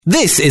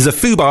This is a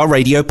Fubar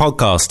Radio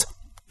podcast.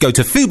 Go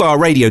to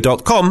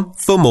fubarradio.com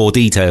for more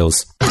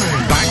details.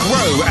 Back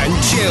Row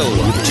and Chill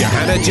with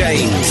Johanna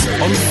James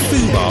on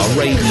Fubar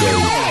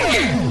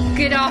Radio.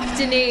 Good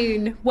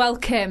afternoon.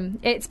 Welcome.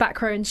 It's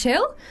Back Row and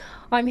Chill.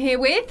 I'm here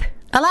with...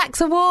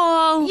 Alexa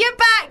Wall. You're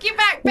back,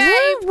 babe.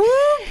 Woo,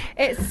 woo.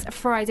 It's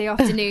Friday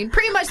afternoon.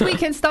 Pretty much the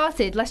weekend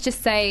started, let's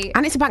just say.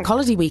 And it's a bank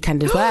holiday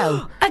weekend as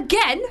well.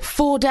 Again?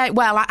 4 day.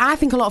 Well, I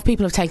think a lot of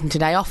people have taken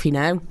today off, you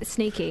know.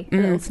 Sneaky. A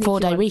little sneaky 4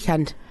 day one.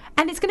 weekend.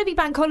 And it's going to be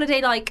bank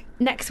holiday like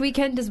next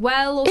weekend as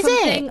well, or Is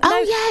something. it? Oh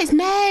yeah, it's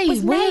May.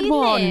 It's May, Weird isn't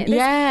one. it?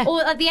 Yeah.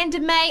 Or at the end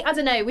of May, I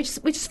don't know. We're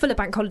just full of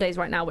bank holidays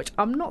right now, which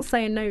I'm not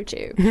saying no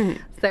to.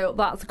 So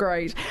that's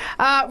great.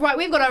 Right,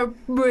 we've got a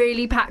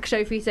really packed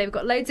show for you today. We've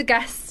got loads of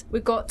guests.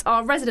 We've got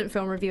our resident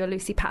film reviewer,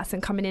 Lucy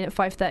Patterson, coming in at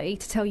 5:30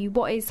 to tell you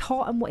what is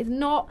hot and what is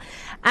not.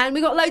 And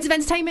we've got loads of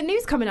entertainment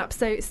news coming up,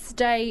 so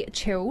stay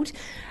chilled.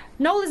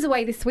 Noel is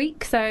away this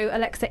week, so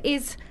Alexa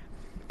is...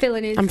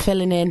 I'm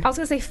filling in. I was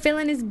going to say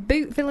filling his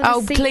boot, filling Oh,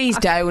 his seat. please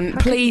don't.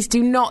 Please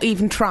do not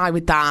even try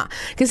with that.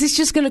 Because it's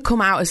just going to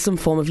come out as some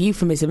form of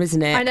euphemism, isn't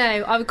it? I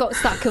know. I got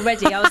stuck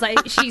already. I was like,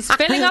 she's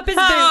filling up his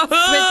boots with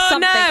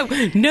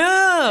something.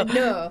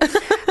 No.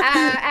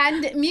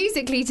 And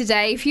musically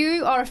today, if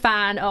you are a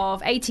fan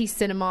of 80s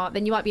cinema,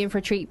 then you might be in for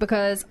a treat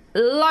because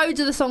loads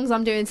of the songs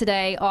I'm doing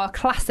today are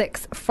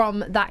classics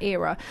from that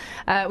era.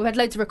 We've had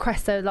loads of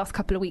requests over the last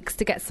couple of weeks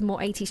to get some more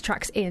 80s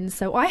tracks in,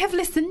 so I have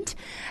listened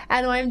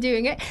and I am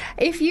doing it.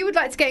 If you would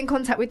like to get in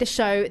contact with the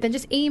show, then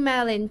just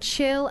email in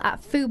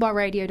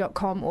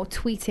chill@fubarradio.com or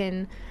tweet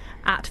in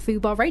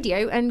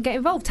 @fubarradio and get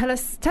involved. Tell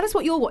us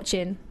what you're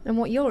watching and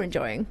what you're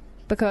enjoying,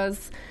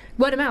 because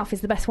word of mouth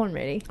is the best one,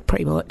 really.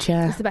 Pretty much,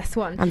 yeah. It's the best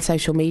one. And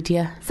social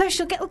media.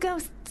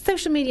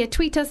 Social media,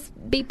 tweet us,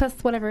 beep us,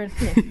 whatever.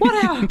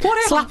 Whatever.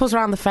 Slap us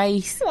around the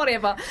face.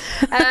 Whatever.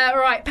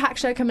 Right, pack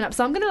show coming up.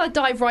 So I'm going to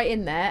dive right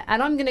in there,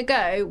 and I'm going to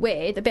go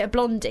with a bit of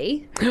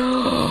Blondie,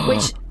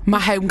 which My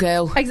home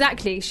girl.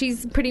 exactly.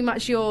 She's pretty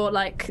much your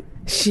like.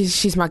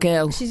 She's my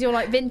girl. She's your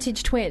like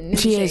vintage twin.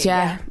 She isn't is,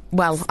 yeah.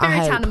 Well, Spirit I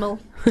hope. animal.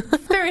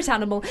 Spirit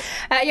animal.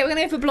 Yeah, we're going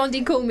to go for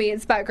Blondie. Call me.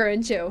 It's Back Row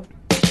and Chill.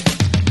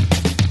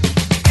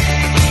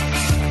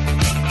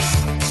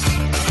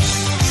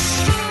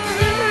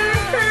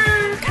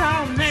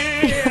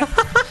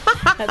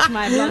 That's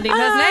my Blondie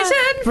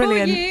impersonation.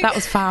 Brilliant. For you. That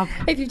was fab.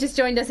 If you've just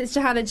joined us, it's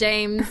Johanna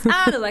James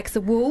and Alexa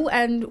Wall,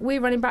 and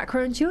we're running Back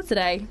Row and Chill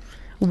today.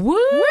 Woo!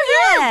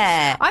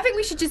 Yeah. I think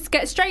we should just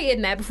get straight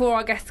in there before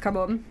our guests come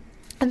on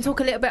and talk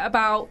a little bit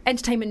about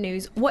entertainment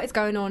news, what is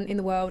going on in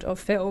the world of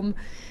film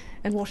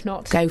and what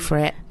not. Go for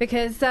it.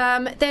 Because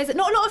there's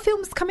not a lot of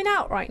films coming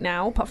out right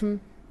now, apart from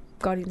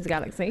Guardians of the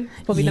Galaxy.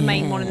 Probably the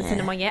main one in the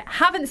cinema yet.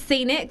 Haven't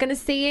seen it. Going to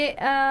see it.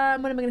 When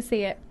am I going to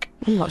see it?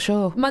 I'm not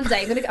sure.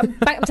 Monday.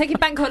 I'm taking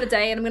bank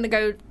holiday and I'm going to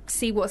go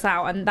see what's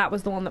out, and that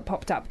was the one that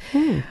popped up.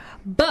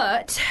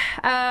 But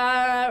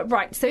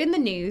right, so in the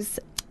news,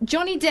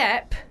 Johnny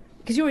Depp,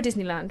 because you're a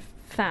Disneyland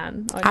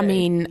fan. I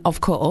mean,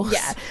 of course.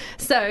 Yeah.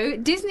 So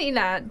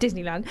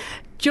Disneyland.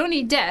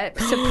 Johnny Depp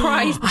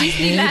surprised I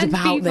Disneyland heard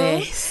about people.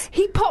 this.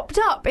 He popped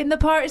up in the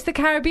Pirates of the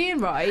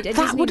Caribbean ride at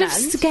That Disneyland. would have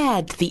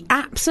scared the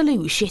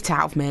absolute shit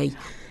out of me.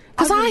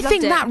 Because I would've I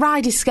think loved it. that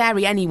ride is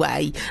scary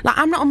anyway. Like,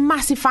 I'm not a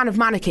massive fan of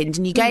mannequins,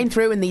 and you're going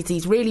through and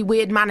these really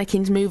weird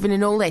mannequins moving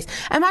and all this.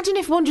 Imagine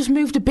if one just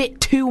moved a bit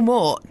too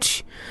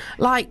much.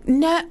 Like,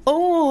 no,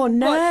 oh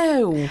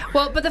no.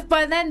 Well, but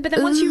then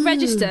once you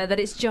register that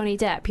it's Johnny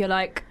Depp, you're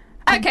like,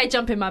 okay,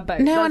 jump in my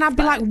boat. No, and That's I'd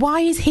be fine. like, why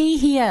is he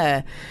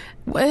here?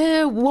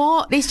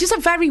 What? It's just a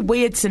very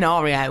weird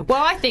scenario.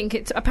 Well, I think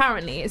it's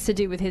to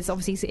do with his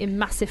obviously in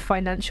massive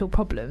financial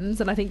problems,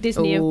 and I think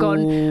Disney have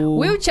gone,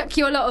 we'll chuck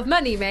you a lot of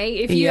money,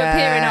 mate, if you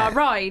appear in our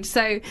ride.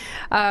 So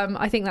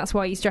I think that's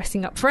why he's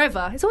dressing up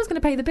forever. It's always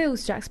going to pay the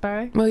bills, Jack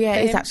Sparrow. Well, yeah, For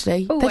it is him.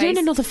 actually. Always. They're doing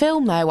another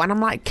film though, and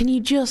I'm like, can you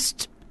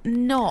just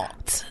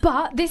not?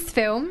 But this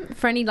film,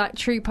 for any like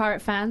true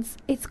pirate fans,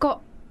 it's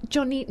got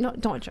Johnny,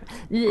 not Johnny.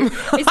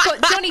 It's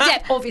got Johnny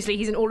Depp. Obviously,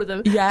 he's in all of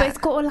them. Yeah. But it's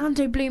got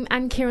Orlando Bloom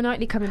and Keira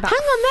Knightley coming back. Hang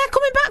on, they're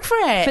coming back for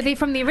it.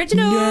 From the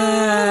original.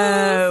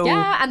 No.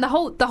 Yeah, and the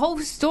whole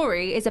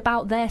story is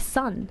about their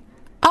son.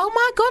 Oh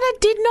my god, I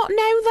did not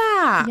know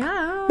that.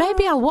 Yeah.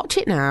 Maybe I'll watch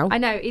it now. I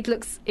know, it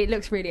looks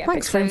really epic.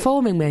 Thanks for So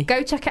informing me.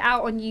 Go check it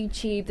out on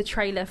YouTube, the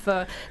trailer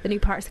for the new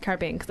Pirates of the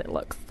Caribbean, because it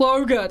looks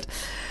so good.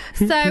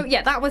 So,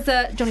 yeah, that was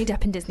Johnny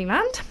Depp in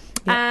Disneyland.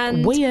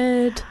 And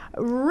weird.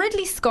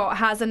 Ridley Scott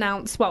has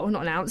announced, well,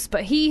 not announced,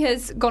 but he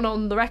has gone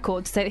on the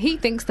record to say that he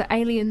thinks that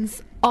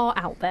aliens are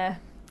out there.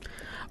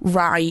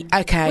 Right,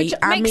 okay. Which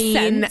I makes mean,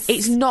 sense.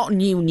 it's not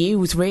new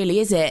news, really,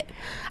 is it?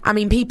 I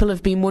mean, people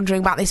have been wondering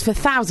about this for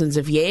thousands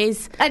of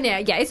years. And yeah,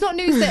 it's not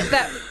news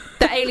that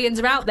aliens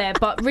are out there,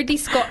 but Ridley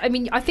Scott, I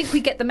mean, I think we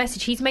get the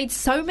message. He's made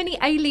so many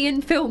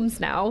alien films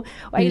now,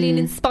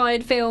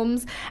 alien-inspired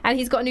films, and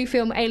he's got a new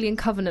film, Alien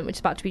Covenant, which is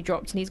about to be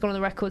dropped, and he's gone on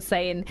the record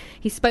saying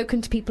he's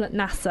spoken to people at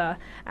NASA,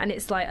 and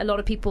it's like a lot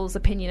of people's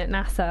opinion at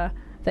NASA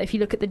that if you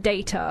look at the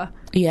data,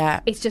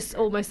 it's just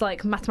almost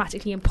like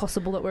mathematically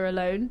impossible that we're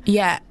alone.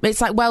 Yeah, it's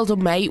like, well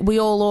done, mate. We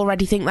all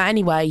already think that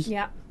anyway.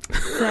 Yeah.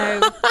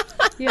 So,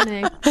 you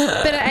know,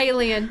 bit of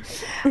Alien.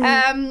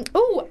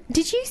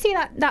 Did you see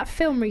that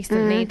film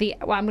recently?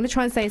 I'm going to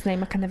try and say his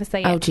name. I can never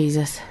say it. Oh,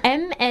 Jesus.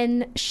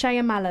 M.N.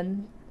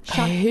 Shyamalan.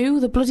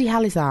 Who the bloody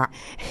hell is that?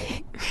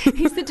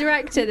 He's the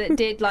director that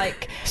did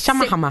like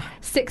Shamahama.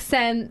 Sixth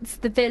Sense,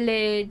 The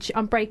Village,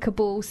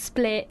 Unbreakable,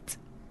 Split.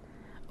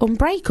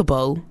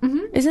 Unbreakable?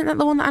 Mm-hmm. Isn't that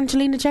the one that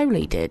Angelina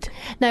Jolie did?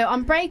 No,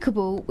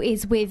 Unbreakable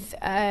is with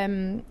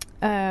oh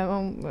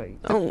my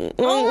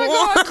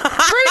God,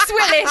 Bruce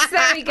Willis.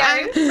 There we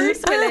go,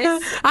 Bruce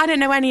Willis. I don't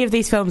know any of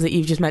these films that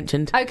you've just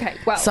mentioned. Okay,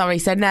 well, sorry.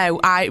 So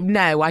no, I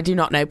do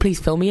not know. Please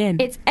fill me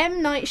in. It's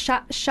M. Night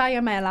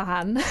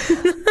Shyamalan.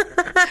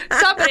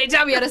 Somebody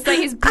tell me how to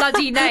say his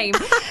bloody name.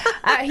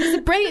 He's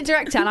a brilliant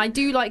director, and I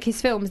do like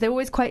his films. They're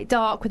always quite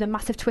dark with a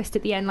massive twist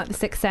at the end, like The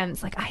Sixth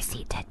Sense. Like, I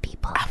see dead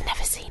people. I've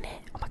never seen it.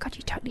 Oh my God,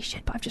 you totally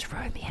should, but I've just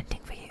ruined the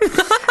ending for you.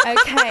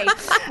 Okay.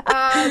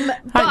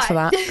 Thanks for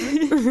that.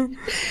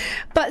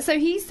 But so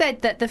he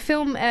said that the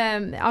film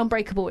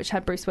Unbreakable, which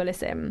had Bruce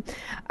Willis in,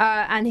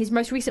 and his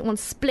most recent one,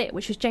 Split,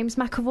 which was James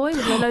McAvoy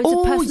with loads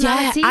of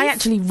personalities. Yeah, I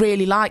actually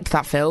really liked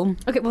that film.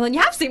 Okay, well then you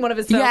have seen one of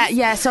his films.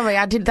 Yeah. Sorry,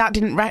 that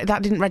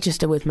didn't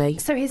register with me.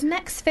 So his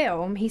next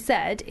film, he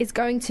said, is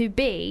going to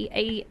be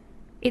a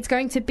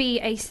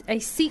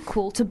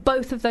sequel to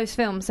both of those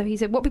films. So he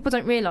said what people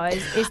don't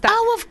realise is that...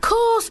 Oh, of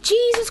course.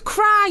 Jesus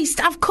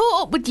Christ. I've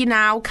caught up with you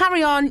now.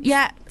 Carry on.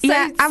 Yeah,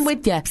 I'm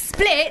with you.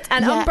 Split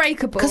and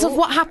Unbreakable. Because of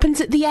what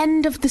happens at the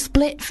end of the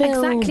Split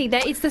film.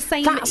 Exactly. It's the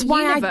same That's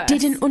why universe. I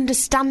didn't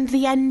understand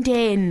the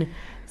ending.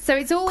 So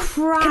it's all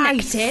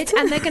connected,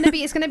 and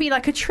it's going to be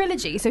like a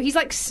trilogy. So he's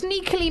like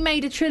sneakily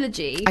made a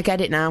trilogy. I get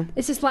it now.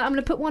 It's just like, I'm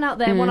going to put one out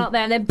there, one out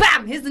there, and then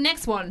bam, here's the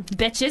next one,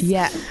 bitches.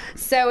 Yeah.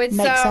 So it's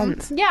makes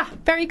sense. Yeah,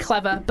 very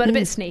clever, but a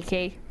bit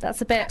sneaky.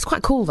 That's a bit. It's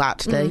quite cool,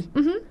 that, actually.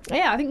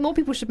 Yeah, I think more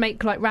people should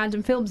make like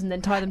random films and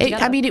then tie them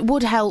together. I mean, it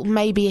would help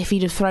maybe if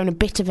he'd have thrown a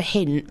bit of a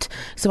hint,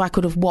 so I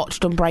could have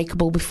watched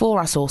Unbreakable before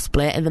I saw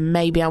Split, and then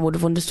maybe I would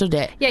have understood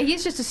it. Yeah,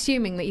 he's just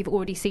assuming that you've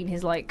already seen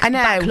his I know.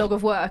 backlog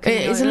of work.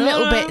 It's a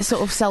little bit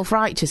sort of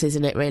self-righteous,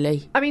 isn't it,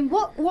 really? I mean,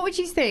 what would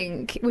you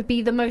think would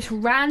be the most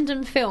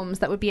random films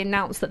that would be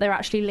announced that they're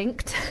actually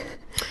linked?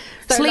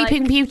 So,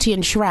 Sleeping Beauty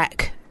and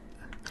Shrek.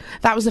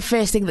 That was the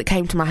first thing that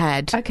came to my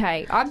head.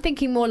 Okay, I'm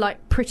thinking more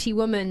like Pretty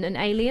Woman and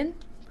Alien.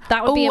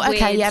 That would be a weird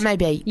okay, yeah,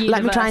 maybe. universe.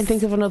 Let me try and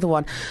think of another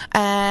one.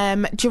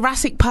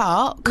 Jurassic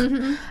Park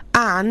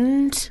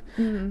and...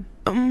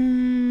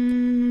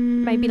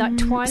 maybe like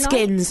Twilight?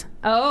 Skins.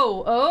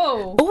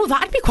 Oh,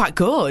 that'd be quite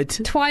good.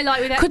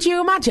 Twilight with it. Could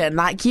you imagine?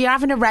 Like, you're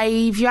having a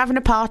rave, you're having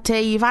a party,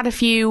 you've had a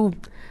few,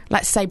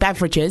 let's say,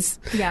 beverages.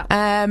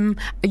 Yeah.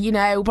 You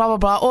know, blah, blah,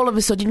 blah. All of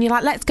a sudden, you're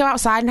like, let's go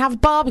outside and have a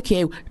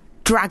barbecue.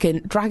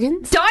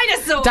 Dragons?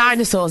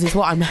 Dinosaurs is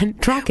what I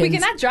meant. Dragons. We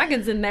can add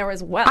dragons in there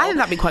as well. I think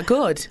that'd be quite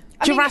good.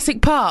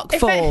 Jurassic Park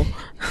 4.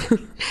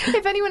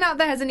 If anyone out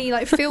there has any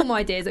like film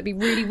ideas that'd be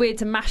really weird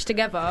to mash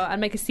together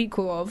and make a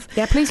sequel of,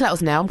 yeah, please let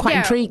us know. I'm quite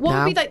intrigued what now.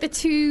 What would be like the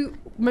two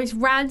most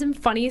random,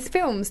 funniest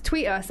films?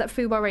 Tweet us at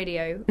Fubar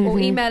Radio or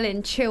email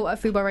in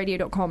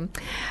chill@fubarradio.com.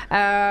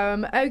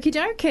 Okie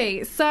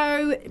dokie.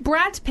 So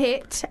Brad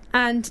Pitt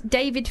and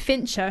David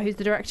Fincher, who's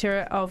the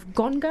director of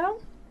Gone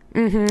Girl.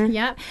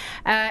 Yeah,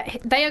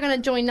 they are going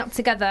to join up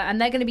together,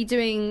 and they're going to be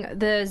doing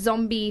the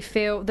Zombie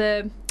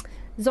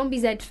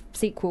Z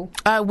sequel.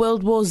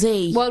 World War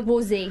Z. World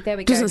War Z. There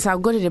we go. Doesn't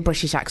sound good in a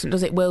British accent,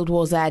 does it? World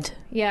War Z.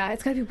 Yeah,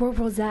 it's going to be World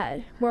War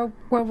Z. World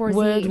War Z.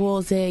 World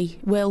War Z.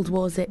 World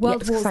War Z.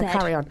 World War Z.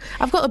 Carry on.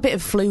 I've got a bit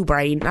of flu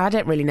brain. I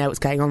don't really know what's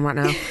going on right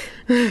now.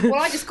 Well,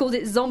 I just called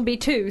it Zombie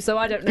 2, so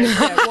I don't know.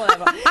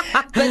 Whatever.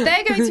 But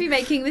they're going to be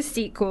making the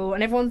sequel,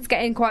 and everyone's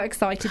getting quite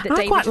excited that I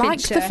David quite Fincher...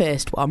 liked the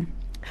first one.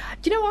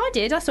 Do you know what I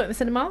did? I saw it in the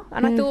cinema,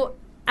 and I thought...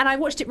 And I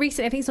watched it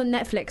recently. I think it's on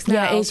Netflix now.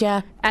 Yeah, it is,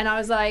 yeah. And I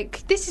was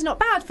like, this is not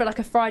bad for like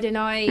a Friday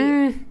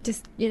night.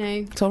 Just, you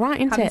know... It's all right,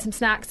 isn't having it? some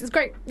snacks. It's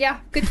great. Yeah,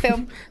 good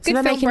film. So Good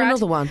they're film, making Brad.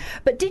 another one.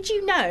 But did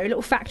you know, a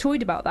little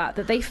factoid about that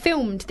they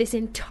filmed this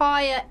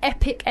entire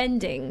epic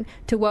ending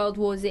to World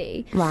War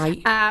Z.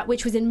 Right.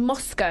 Which was in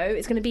Moscow.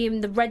 It's going to be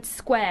in the Red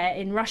Square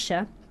in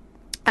Russia.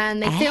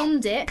 And they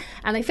filmed it,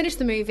 and they finished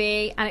the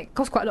movie, and it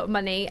cost quite a lot of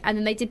money. And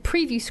then they did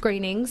preview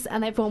screenings,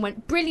 and everyone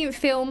went, brilliant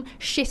film,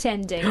 shit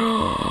ending.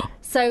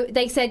 So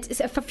they said,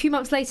 a few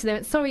months later, they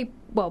went, sorry.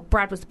 Well,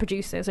 Brad was the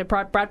producer, so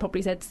Brad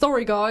probably said,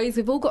 sorry guys,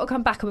 we've all got to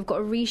come back and we've got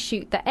to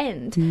reshoot the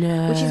end.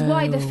 No. Which is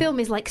why the film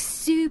is like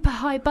super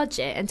high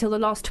budget until the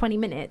last 20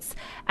 minutes,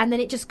 and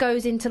then it just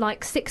goes into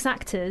like 6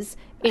 actors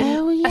in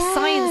a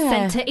science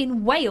centre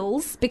in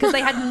Wales because they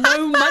had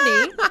no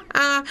money.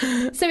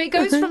 So it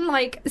goes from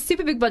like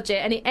super big budget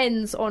and it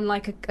ends on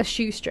like a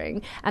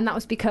shoestring, and that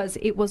was because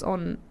it was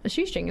on a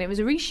shoestring and it was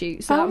a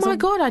reshoot. So oh my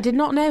God, I did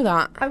not know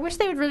that. I wish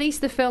they would release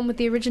the film with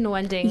the original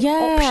ending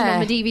option on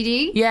the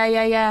DVD.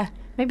 Yeah.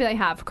 Maybe they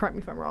have, correct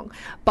me if I'm wrong.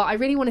 But I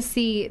really want to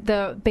see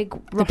the big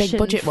Russian big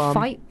budget one.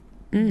 fight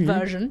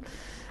version.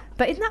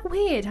 But isn't that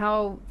weird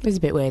how... It's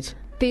a bit weird.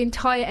 the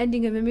entire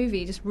ending of a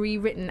movie just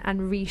rewritten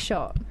and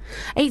reshot.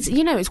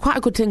 It's quite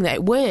a good thing that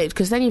it worked,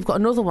 because then you've got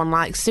another one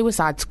like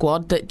Suicide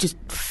Squad that just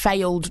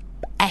failed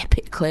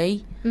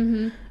epically.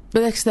 Mm-hmm.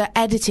 Because the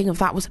editing of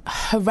that was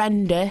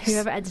horrendous.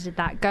 Whoever edited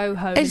that, go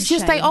home. It's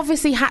just they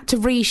obviously had to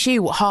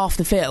reshoot half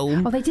the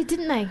film. Oh, they did,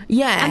 didn't they?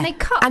 Yeah. And they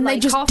cut and like, they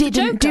just half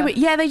didn't the do it.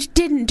 Yeah, they just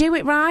didn't do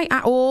it right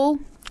at all.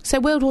 So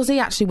World War Z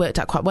actually worked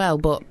out quite well,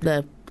 but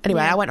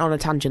anyway, I went on a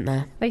tangent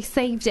there. They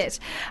saved it.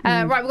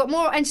 Right, we've got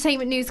more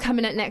entertainment news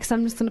coming up next.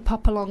 I'm just going to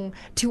pop along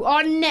to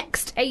our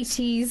next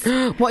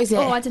 80s. What is it?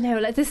 Oh, I don't know.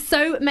 Like, there's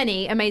so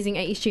many amazing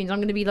 80s tunes. I'm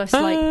going to be just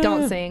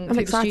dancing through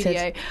excited. the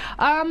studio.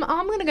 I'm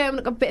going to go and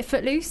look a bit of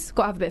Footloose.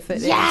 Got to have a bit of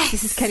Footloose. Yes!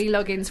 This is Kenny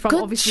Loggins from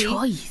Good obviously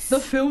choice.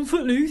 the film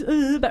Footloose.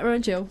 Better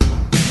and chill.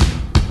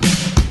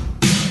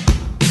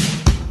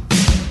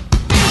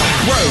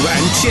 Row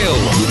and Chill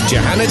with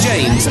Johanna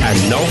James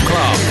and Noel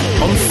Clark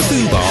on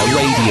Fubar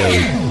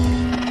Radio.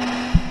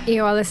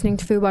 You are listening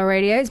to Fubar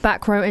Radio. It's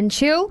Back Row and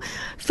Chill.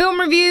 Film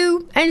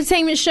review,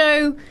 entertainment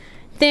show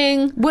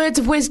thing. Words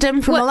of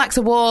wisdom from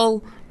Alexa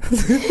Wall.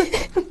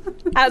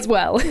 As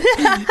well.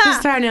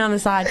 Just throwing it on the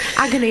side.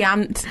 Agony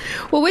aunt.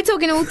 Well, we're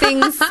talking all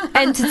things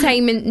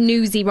entertainment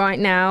newsy right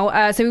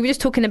now. So we were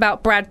just talking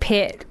about Brad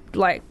Pitt,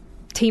 like,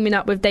 teaming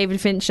up with David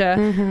Fincher.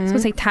 I was going to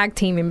say tag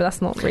teaming, but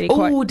that's not really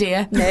quite... Oh,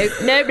 dear. No,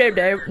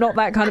 not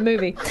that kind of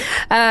movie.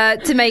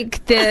 To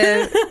make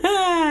the...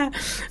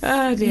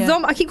 Oh, dear.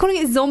 I keep calling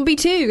it Zombie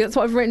 2. That's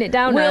what I've written it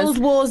down as. World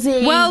War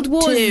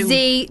Z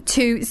Z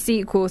 2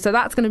 sequel. So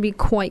that's going to be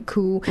quite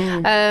cool.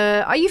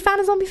 Are you a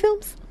fan of zombie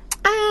films?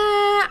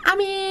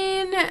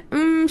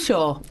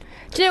 Sure.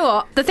 Do you know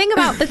what? The thing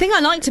I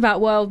liked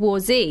about World War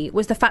Z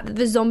was the fact that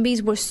the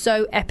zombies were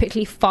so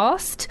epically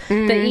fast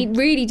that it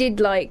really did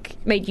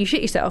made you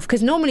shit yourself.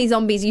 Because normally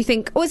zombies, you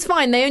think, oh, it's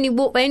fine, they only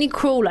walk, they only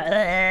crawl. Like, oh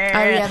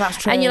yeah, that's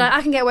true. And you're like,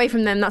 I can get away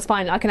from them. That's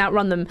fine. I can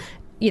outrun them.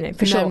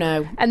 For sure.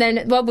 No. And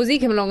then World War Z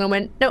came along and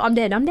went, no, I'm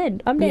dead. I'm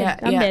dead.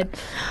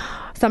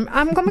 So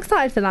I'm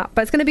excited for that,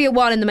 but it's going to be a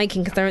while in the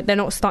making because they're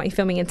not starting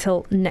filming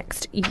until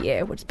next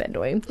year, which is a bit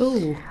annoying.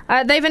 Ooh.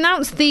 They've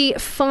announced the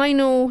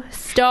final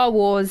Star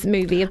Wars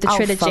movie of the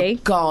trilogy.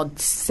 For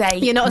God's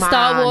sake, You're not a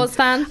Star Wars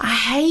fan? I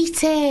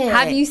hate it.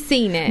 Have you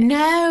seen it?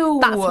 No.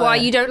 That's why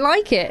you don't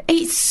like it.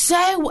 It's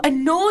so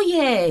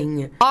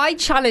annoying. I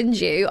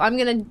challenge you. I'm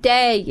going to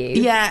dare you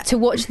to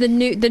watch the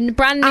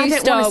brand new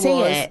Star Wars.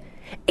 See it.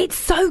 It's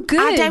so good.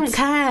 I don't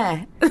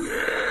care.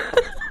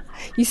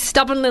 You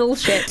stubborn little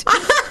shit.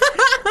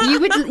 You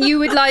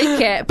would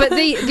like it, but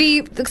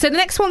so the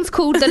next one's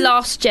called The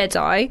Last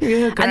Jedi,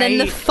 and then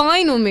the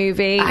final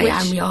movie. I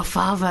am your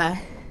father.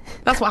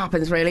 That's what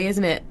happens, really,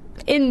 isn't it?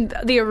 In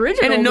the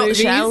original in a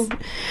movies. nutshell.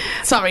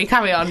 Sorry,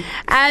 carry on.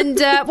 And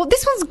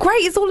this one's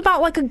great. It's all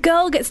about a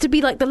girl gets to be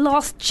the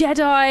last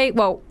Jedi.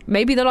 Well,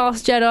 maybe the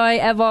last Jedi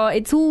ever.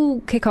 It's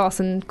all kick-ass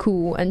and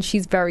cool, and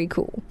she's very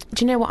cool.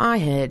 Do you know what I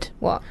heard?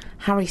 What?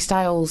 Harry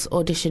Styles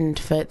auditioned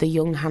for the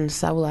young Han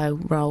Solo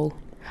role.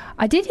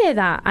 I did hear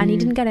that, and he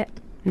didn't get it.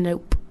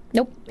 Nope.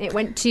 It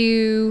went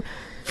to...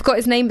 Forgot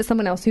his name, but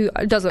someone else who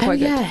does look quite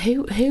good.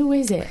 Who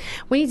is it?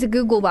 We need to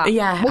Google that.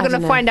 Yeah, we're going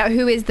to find out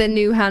who is the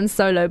new Han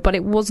Solo, but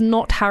it was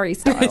not Harry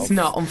Styles. It's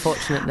not,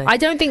 unfortunately. I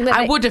don't think that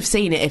I would have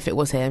seen it if it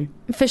was him,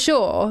 for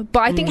sure.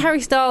 But I think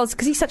Harry Styles,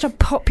 because he's such a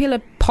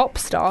popular pop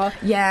star,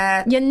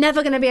 you're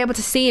never going to be able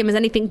to see him as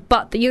anything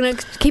but that. You're going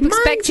to keep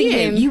expecting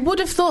him. You would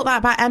have thought that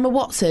about Emma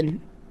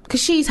Watson,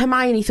 because she's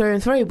Hermione through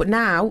and through, but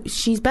now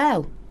she's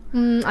Belle.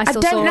 I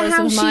don't know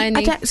how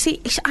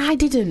I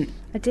didn't.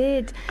 I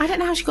did. I don't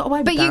know how she got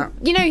away with that.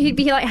 But you know, he'd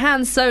be like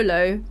Han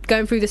Solo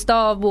going through the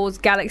Star Wars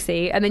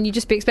galaxy, and then you'd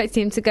just be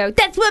expecting him to go,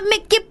 "That's what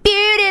makes you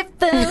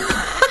beautiful."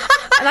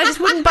 And I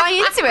just wouldn't buy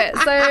into it.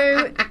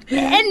 So,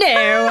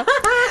 no.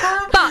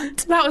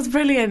 But that was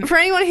brilliant. For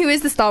anyone who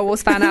is the Star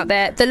Wars fan out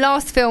there, the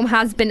last film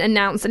has been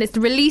announced, and its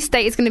release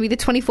date is going to be the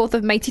 24th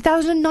of May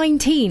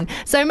 2019.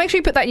 So make sure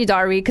you put that in your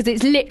diary, because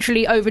it's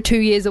literally over 2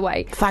 years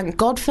away. Thank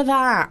God for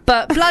that.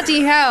 But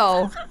bloody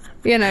hell.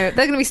 You know,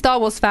 they're going to be Star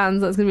Wars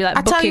fans that's going to be I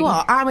booking. tell you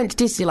what, I went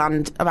to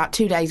Disneyland about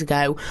 2 days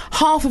ago.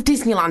 Half of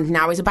Disneyland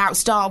now is about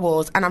Star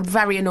Wars, and I'm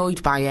very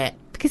annoyed by it.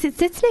 Because it's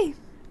Disney.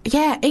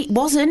 Yeah, it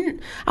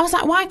wasn't. I was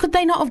like, why could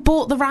they not have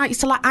bought the rights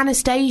to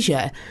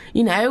Anastasia?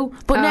 You know?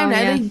 But no,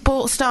 they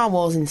bought Star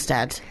Wars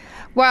instead.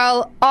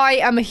 Well, I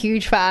am a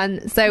huge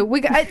fan, so no,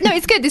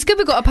 it's good. It's good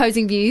we've got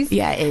opposing views.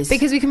 Yeah, it is,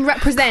 because we can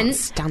represent. I can't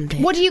stand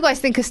it. What do you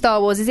guys think of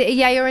Star Wars? Is it a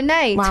yay or a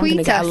nay? Well, Tweet I'm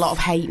going to get us. a lot of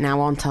hate now,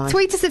 aren't I?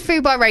 Tweet us at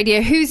Fubar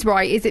Radio. Who's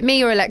right? Is it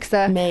me or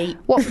Alexa? Me.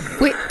 What?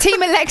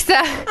 Team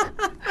Alexa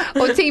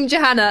or Team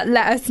Johanna?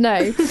 Let us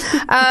know.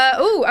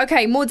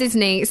 Okay, more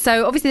Disney.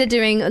 So obviously they're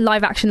doing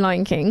live action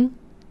Lion King.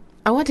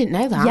 Oh, I didn't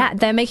know that. Yeah,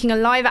 they're making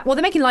they're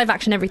making live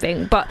action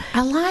everything, but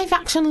a live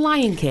action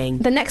Lion King.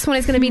 The next one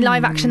is going to be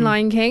live action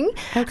Lion King.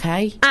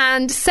 Okay.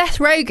 And Seth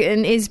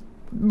Rogen is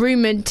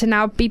rumoured to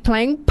now be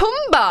playing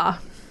Pumbaa.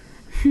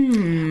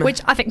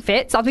 Which I think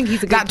fits. I think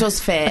he's a good... That does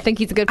fit. I think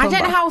he's a good Pumbaa. I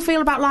don't know how I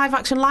feel about live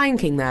action Lion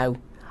King, though.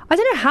 I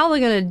don't know how they're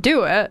going to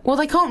do it. Well,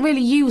 they can't really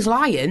use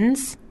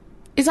lions.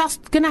 Is that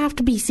going to have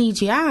to be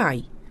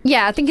CGI?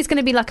 Yeah, I think it's going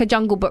to be like a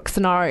Jungle Book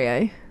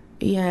scenario.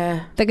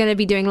 Yeah. They're going to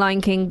be doing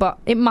Lion King, but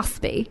it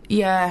must be.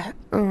 Yeah.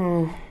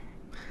 Oh.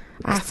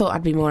 I thought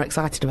I'd be more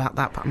excited about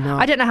that, but I'm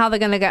not. I don't know how they're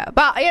going to get,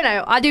 but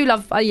I do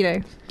love, I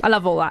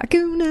love all that.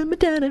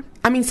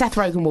 I mean, Seth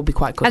Rogen will be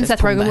quite good. And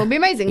Seth Rogen will be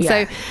amazing.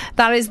 Yeah. So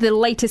that is the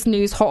latest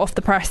news hot off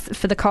the press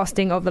for the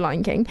casting of The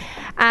Lion King.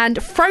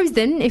 And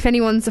Frozen, if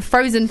anyone's a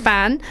Frozen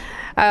fan,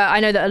 I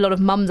know that a lot of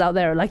mums out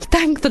there are like,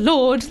 thank the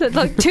Lord, that's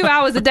like 2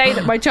 hours a day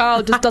that my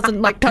child just doesn't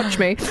like touch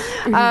me.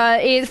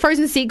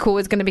 Frozen sequel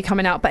is going to be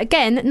coming out, but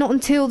again, not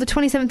until the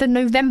 27th of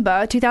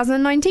November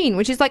 2019,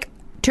 which is like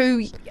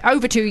two and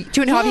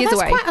a half years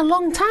away. That's quite a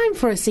long time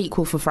for a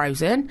sequel for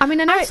Frozen. I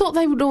mean, I thought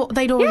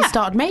they'd already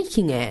started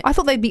making it. I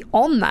thought they'd be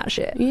on that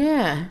shit.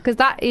 Yeah, because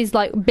that is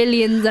like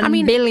billions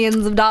and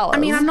billions of dollars. I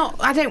mean,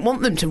 I don't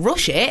want them to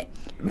rush it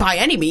by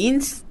any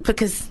means,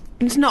 because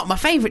it's not my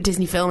favourite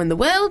Disney film in the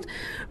world.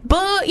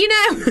 But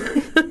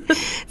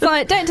it's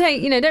like,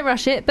 don't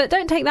rush it, but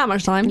don't take that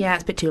much time. Yeah,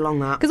 it's a bit too long,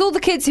 that. Because all the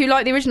kids who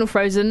like the original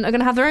Frozen are going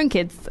to have their own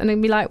kids, and they'll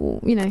be like,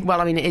 Well,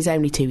 I mean, it is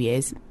only 2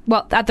 years.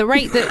 Well, at the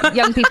rate that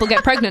young people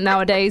get pregnant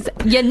nowadays,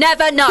 you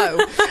never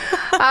know.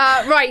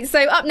 Right, so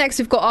up next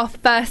we've got our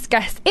first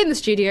guest in the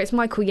studio. It's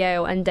Michael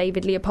Yale and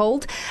David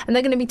Leopold, and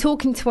they're going to be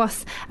talking to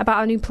us about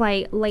our new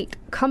play, Late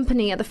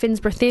Company, at the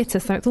Finsborough Theatre,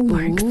 so it's all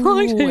very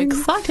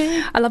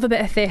exciting. I love a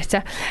bit of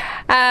theatre.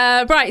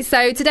 Right,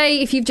 so today,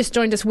 if you've just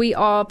joined us, we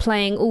are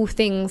playing all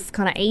things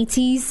kind of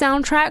 80s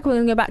soundtrack. We're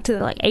going to go back to the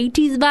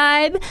 80s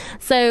vibe.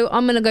 So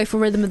I'm going to go for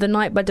Rhythm of the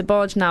Night by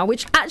DeBarge now,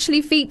 which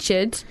actually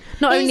featured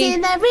not only...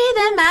 in the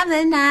rhythm of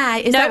the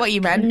night. Is that what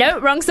you meant? No,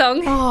 wrong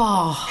song.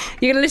 Oh.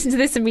 You're going to listen to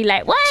this and be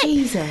like, what?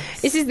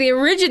 Jesus. This is the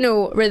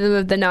original Rhythm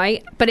of the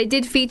Night, but it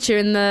did feature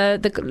in the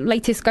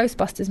latest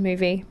Ghostbusters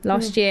movie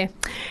last year.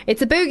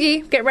 It's a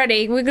boogie. Get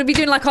ready. We're going to be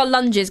doing like our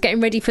lunges,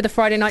 getting ready for the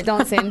Friday night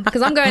dancing,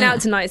 because I'm going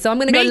out tonight, so I'm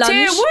going to go lunge.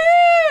 Me too.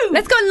 Woo!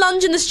 Let's go and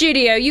lunge in the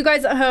studio. You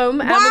guys at home.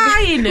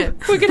 Wine!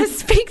 We're going to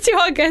speak to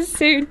our guests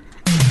soon.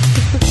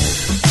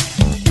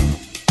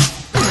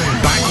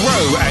 Back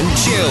Row and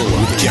Chill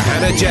with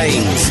Johanna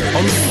James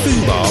on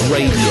Fubar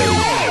Radio.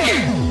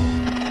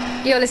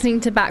 You're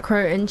listening to Back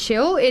Row and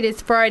Chill. It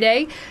is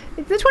Friday.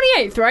 It's the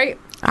 28th, right?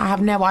 I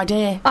have no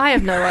idea. I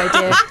have no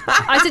idea.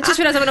 I just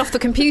realised I went off the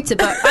computer,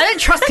 but I don't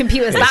trust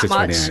computers that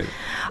much.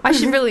 I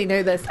should really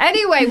know this.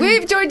 Anyway,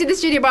 we've joined in the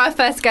studio by our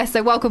first guest,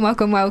 so welcome.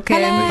 Hello.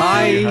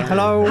 Hi,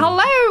 hello.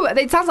 Hello.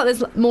 It sounds like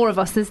there's more of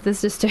us.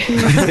 There's just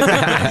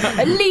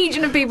a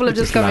legion of people have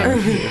just come in.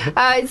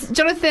 It's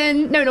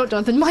Jonathan, no, not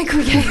Jonathan, Michael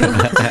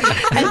Yale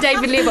and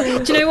David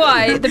Leopold. Do you know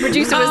why? The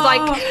producer was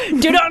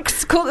like, do not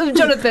call them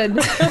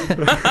Jonathan.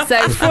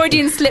 So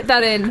Freudian slipped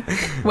that in.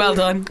 Well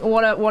done.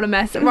 What a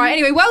mess. Right,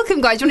 anyway, welcome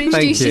guys. Do you want to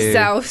introduce Thank you.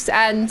 yourselves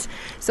and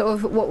sort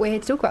of what we're here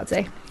to talk about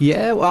today?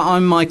 Yeah, well,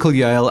 I'm Michael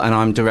Yale and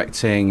I'm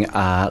directing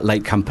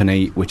Late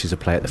Company, which is a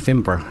play at the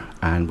Finborough,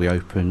 and we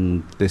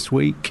opened this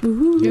week.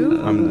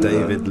 I'm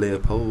David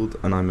Leopold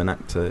and I'm an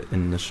actor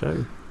in the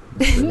show.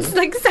 It's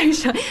like so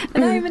shy.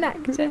 And I'm an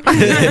actor.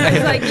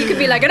 It's like you could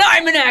be like, and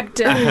I'm an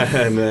actor. No,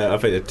 I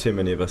think there are too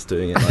many of us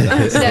doing it like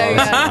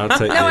that.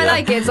 No, yeah. I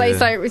like it.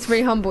 Yeah. It's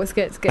very humble. It's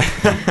good. It's good.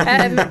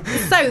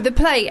 So the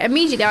play.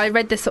 Immediately, I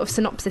read this sort of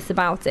synopsis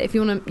about it. If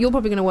you want to, you're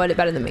probably going to word it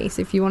better than me.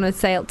 So if you want to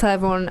say it to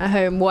everyone at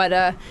home what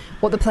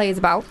the play is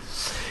about.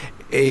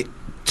 I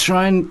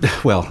try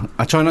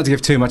not to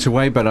give too much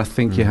away, but I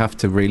think you have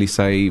to really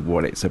say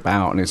what it's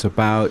about. And it's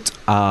about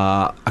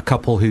a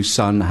couple whose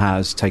son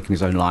has taken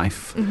his own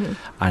life,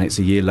 and it's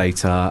a year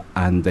later,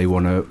 and they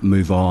want to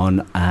move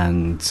on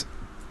and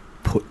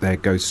put their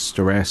ghosts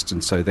to rest,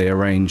 and so they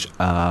arrange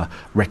a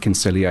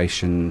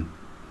reconciliation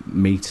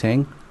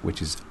meeting,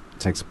 which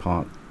takes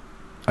part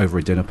over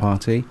a dinner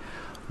party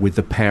with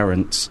the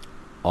parents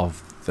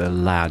of the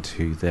lad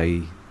who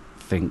they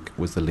think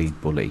was the lead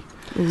bully.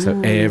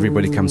 So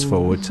everybody comes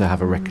forward to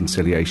have a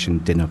reconciliation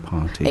dinner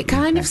party. It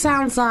kind of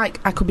sounds like,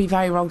 I could be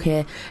very wrong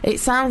here, it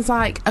sounds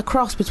like a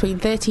cross between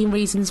 13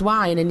 Reasons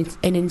Why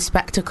and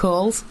Inspector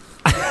Calls.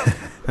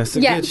 That's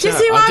a Yeah. good Do you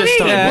shout. see what I've I just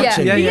mean? started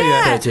watching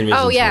Yeah. 13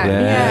 Reasons Oh yeah. Why.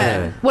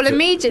 Yeah. Well,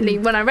 immediately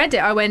when I read it,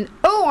 I went,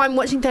 "Oh, I'm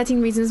watching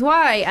 13 Reasons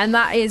Why," and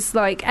that is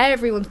like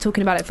everyone's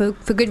talking about it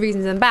for good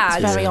reasons and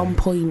bad. It's very on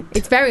point.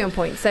 It's very on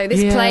point. So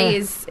this Yeah. play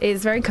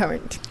is very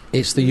current.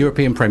 It's the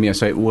European premiere,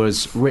 so it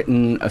was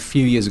written a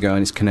few years ago,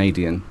 and it's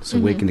Canadian. So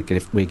we're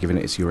giving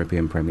it its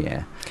European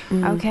premiere.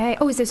 Okay.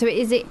 Oh, so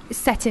is it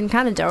set in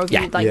Canada or have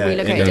you like Yeah,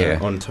 relocated?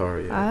 in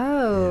Ontario.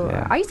 Oh,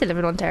 Yeah. I used to live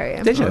in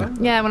Ontario. Did you?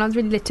 Yeah, when I was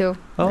really little.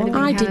 Oh. lived in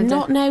I did Canada.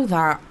 not know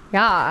that.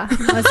 Yeah,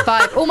 I was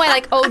 5. All my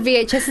like old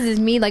VHSs is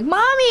me like,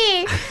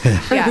 "Mommy."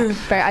 Yeah,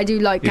 but I do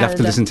like You'd Canada. have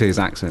to listen to his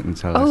accent and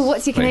tell us. Oh,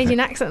 what's your later. Canadian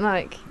accent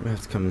like? We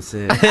have to come and see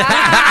it.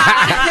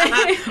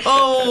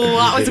 Oh,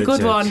 that was a good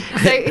David one.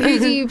 So who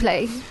do you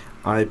play?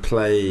 I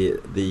play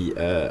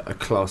a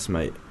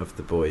classmate of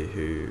the boy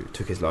who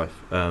took his life,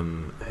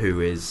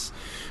 who is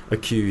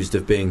accused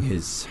of being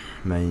his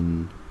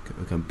main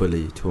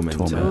bully,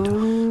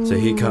 tormentor. So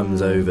he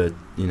comes over,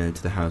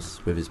 to the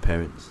house with his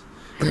parents.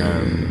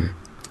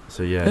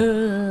 So yeah,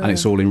 and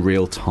it's all in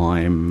real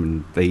time.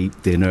 And they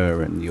eat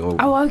dinner, and you're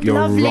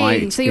lovely.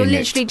 right. So you're in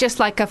literally it. just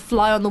like a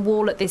fly on the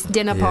wall at this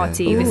dinner Yeah.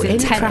 party, Ooh, this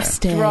intense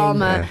interesting.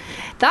 drama.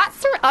 Yeah.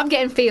 I'm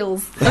getting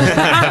feels. So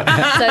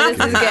this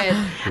is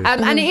good.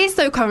 And it is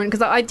so current,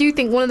 because I do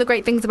think one of the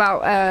great things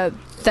about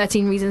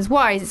 13 Reasons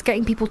Why is it's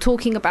getting people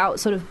talking about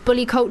sort of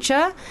bully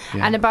culture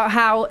and about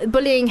how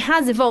bullying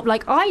has evolved.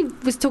 Like, I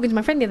was talking to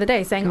my friend the other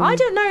day saying, I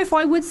don't know if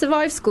I would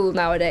survive school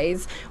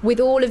nowadays with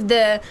all of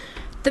the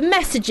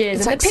messages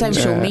It's and like the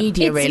pictures. social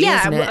media, really,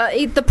 isn't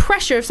it? The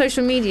pressure of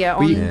social media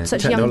on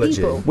such young technology.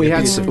 people. We had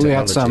Abuse of we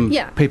had some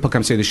Yeah. people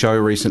come see the show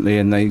recently,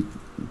 and they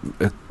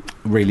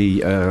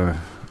really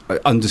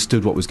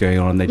understood what was going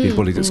on, and they'd been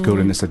bullied at school,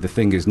 and they said the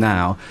thing is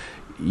now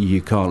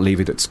you can't leave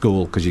it at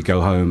school because you go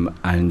home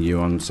and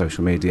you're on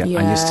social media and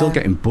you're still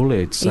getting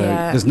bullied, so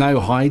there's no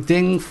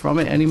hiding from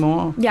it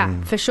anymore.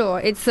 For sure.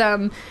 It's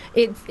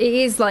it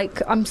is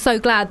like, I'm so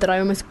glad that I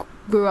almost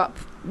grew up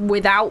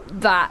without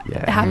that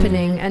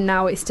happening, and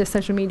now it's just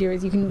social media.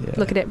 Is you can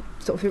look at it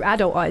sort of through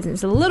adult eyes, and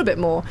it's a little bit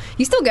more.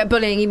 You still get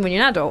bullying even when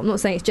you're an adult. I'm not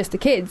saying it's just the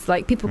kids.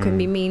 Like, people can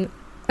be mean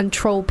and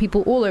troll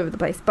people all over the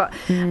place, but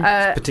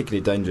it's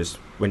particularly dangerous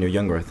when you're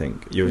younger. I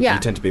think you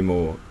tend to be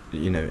more,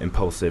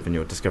 impulsive, and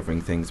you're discovering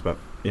things about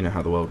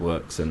how the world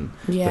works, and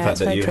the fact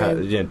that you have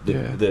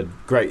the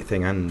great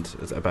thing and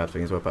a bad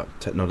thing as well about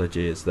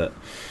technology is that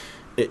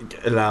it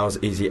allows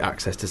easy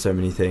access to so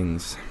many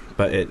things,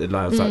 but it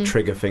allows that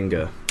trigger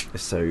finger.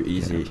 It's so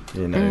easy,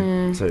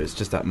 so it's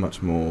just that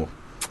much more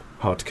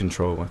hard to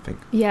control, I think.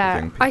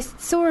 I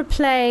saw a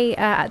play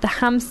at the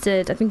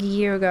Hampstead, I think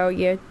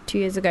 2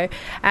 years ago,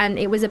 and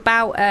it was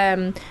about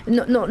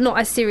not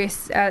as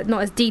serious,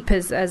 not as deep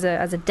as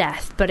a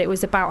death, but it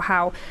was about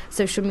how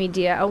social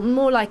media, or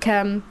more like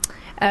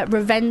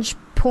revenge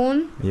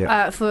porn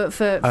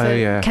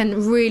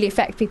can really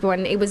affect people.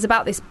 And it was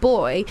about this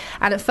boy,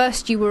 and at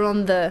first you were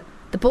on the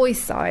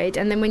boy's side,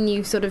 and then when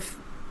you sort of,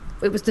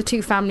 it was the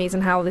two families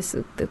and how this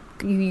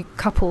young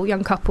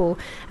couple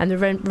and the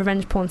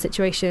revenge porn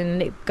situation,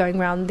 and it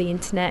going around the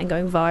internet and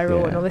going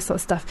viral and all this sort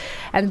of stuff.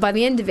 And by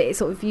the end of it,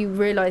 sort of, you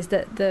realise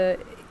that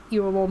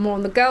you were more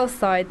on the girl's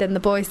side than the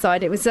boy's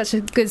side. It was such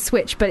a good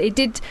switch, but it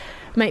did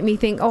make me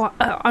think,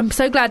 I'm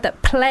so glad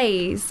that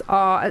plays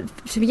are,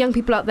 for young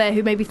people out there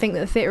who maybe think that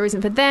the theatre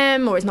isn't for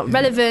them or it's not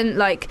relevant,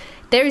 like,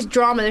 there is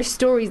drama, there's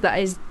stories that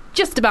is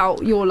just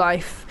about your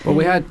life. Well,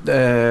 we had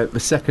the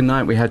second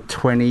night, we had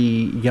 20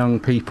 young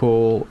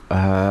people,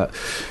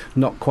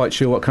 not quite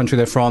sure what country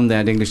they're from. They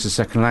had English as a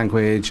second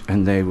language,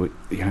 and they were,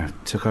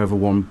 took over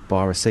one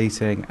bar of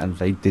seating, and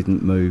they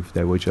didn't move.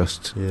 They were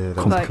just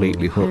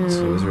completely hooked.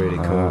 It was really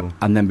cool.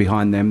 And then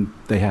behind them,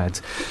 they had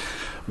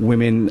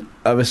women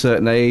of a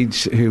certain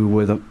age who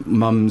were the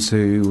mums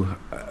who,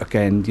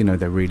 again,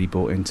 they're really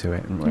bought into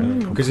it and were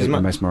completely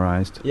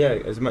mesmerised. Yeah,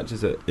 as much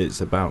as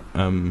it's about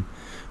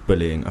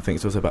bullying, I think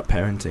it's also about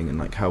parenting and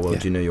like how well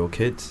do you know your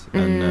kids,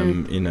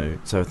 and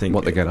so I think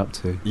what they get up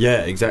to.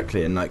 Yeah,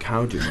 exactly, and like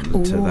how do you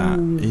monitor that?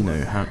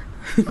 How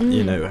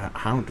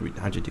how do you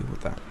deal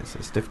with that? It's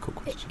a difficult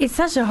question. It's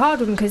such a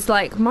hard one, because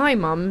like my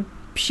mum,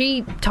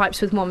 she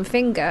types with one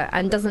finger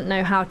and doesn't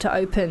know how to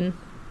open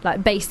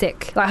like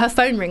basic, like her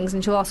phone rings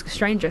and she'll ask a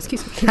stranger,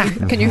 excuse me,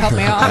 can you help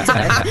me out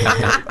today?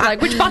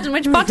 Like, which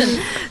button?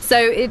 So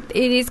it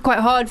is quite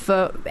hard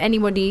for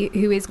anybody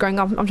who is growing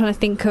up. I'm trying to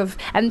think of,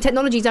 and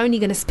technology is only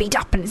going to speed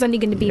up, and it's only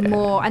going to be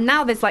more, and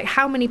now there's like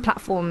how many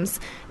platforms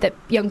that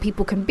young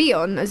people can be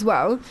on as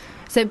well.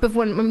 So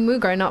before, when we were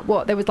growing up,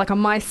 there was like a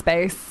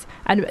MySpace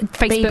and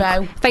Facebook.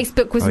 Bebo.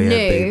 Facebook was new.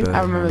 Bebo.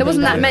 I remember There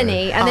wasn't Bebo. that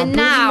many, and then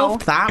bloody now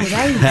loved that with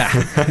AIDS.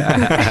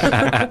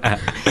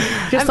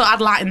 Just thought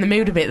I'd lighten the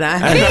mood a bit there.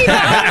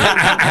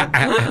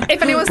 if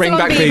anyone's Bring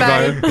still on back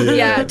Bebo,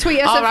 Bebo. tweet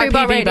us at R.I.P.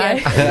 Fubar Radio.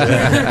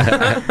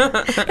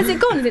 Bebo. Is it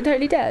gone? Is it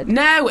totally dead?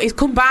 No, it's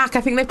come back.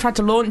 I think they've tried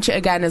to launch it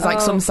again as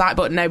like some site,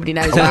 but nobody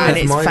knows why, and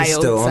it's Mine's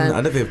failed. still on. So.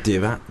 I don't think I've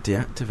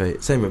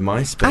deactivate. Same with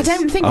MySpace. I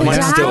don't think I we might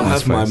have. still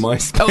have my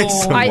MySpace. Oh,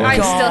 somewhere. I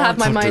God. still have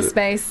my Have to-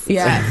 MySpace.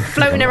 Yeah.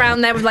 Floating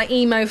around there with like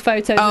emo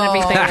photos and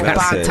everything.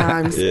 That's bad it.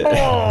 times.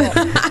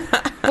 Yeah.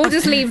 We'll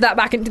just leave that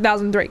back in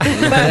 2003.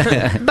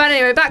 But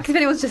anyway, back if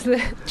anyone's just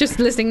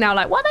listening now,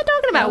 like, what are they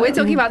talking about? We're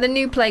talking about the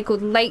new play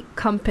called Late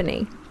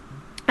Company.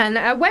 And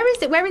where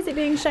is it? Where is it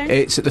being shown?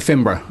 It's at the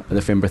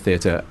Fimbra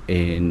Theatre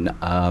in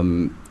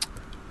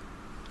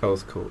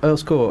Earl's Court.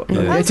 Earl's Court.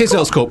 Earl's It is Court.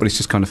 Earl's Court, but it's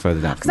just kind of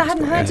further down. Because I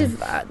hadn't heard of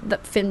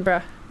that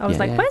Finborough. I was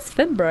like, where's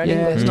Finborough in Yeah,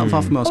 English? it's not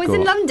far from Earl's Oh, it's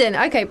Court. in London.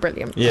 Okay,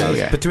 brilliant. Yeah, Oh, it's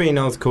yeah. between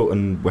Earl's Court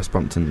and West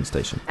Brompton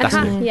Station. And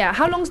That's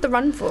how long's the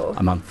run for?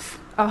 A month.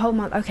 A whole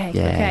month. Okay,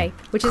 Yeah. okay.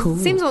 Which Cool.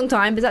 seems a long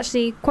time, but it's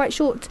actually quite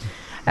short.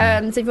 So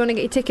if you want to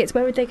get your tickets,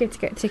 where would they go to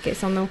get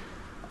tickets? On the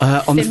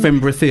On the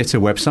Fimbra Theatre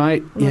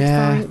website.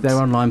 Yeah, Website. they're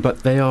online,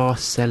 but they are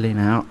selling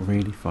out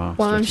really fast.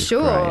 Well, I'm which is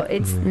sure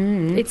great.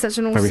 it's such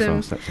an Very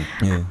awesome. fast,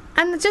 actually. Yeah.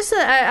 And just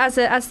as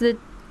the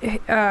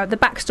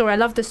backstory, I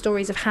love the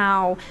stories of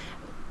how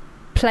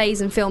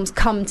plays and films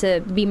come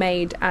to be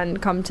made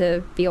and come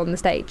to be on the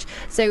stage.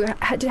 So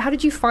how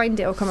did you find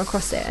it or come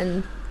across it?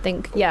 And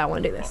think, yeah, I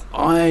want to do this?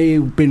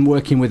 I've been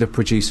working with a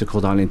producer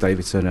called Eileen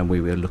Davidson, and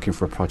we were looking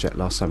for a project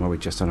last summer.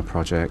 We'd just done a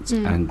project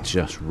and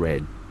just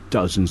read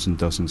dozens and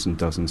dozens and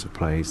dozens of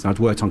plays. I'd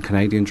worked on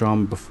Canadian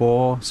drama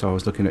before, so I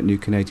was looking at new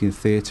Canadian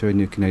theatre and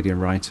new Canadian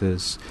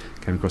writers.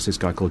 Came across this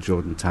guy called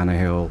Jordan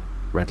Tannehill,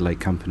 Red Lake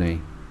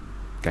Company.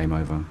 Game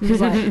over.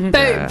 Boom!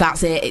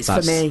 That's it. It's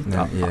for me.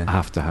 I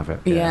have to have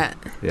it. Yeah.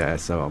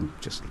 So I'm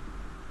just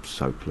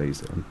so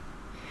pleased that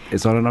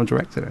it's on and I'm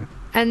directing it.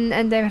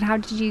 And David, how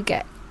did you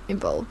get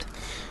involved?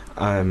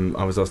 I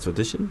was asked to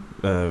audition,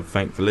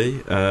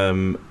 thankfully.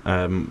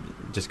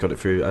 Just got it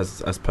through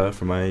as per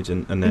from my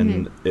agent, and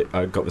then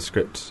I got the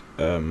script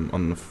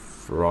on the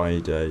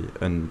Friday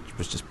and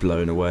was just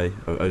blown away.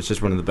 It was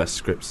just one of the best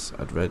scripts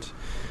I'd read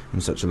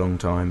in such a long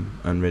time,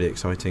 and really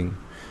exciting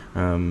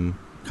kind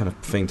of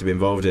thing to be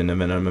involved in. And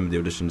then I remember the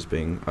auditions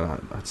being, I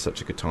had such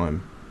a good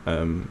time,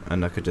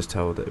 and I could just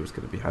tell that it was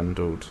going to be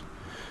handled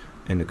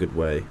in a good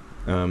way.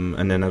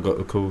 And then I got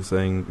the call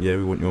saying, "Yeah,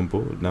 we want you on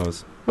board." And I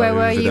was Where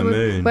were you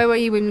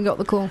when you got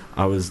the call?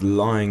 I was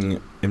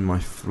lying in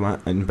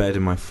bed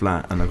in my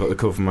flat, and I got the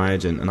call from my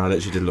agent, and I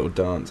literally did a little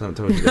dance. I haven't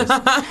told you this.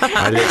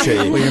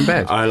 Were you in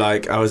bed?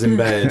 I was in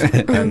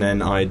bed, and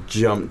then I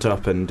jumped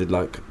up and did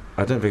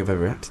I don't think I've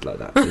ever acted like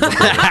that.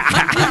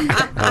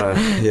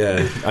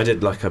 I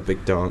did a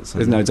big dance.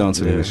 There's no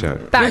dancing in the show.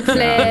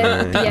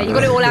 Backflip. Yeah, you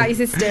got it all out of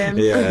your system.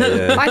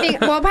 Yeah. I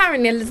think,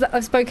 apparently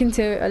I've spoken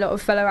to a lot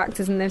of fellow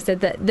actors, and they've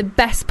said that the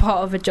best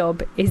part of a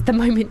job is the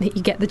moment that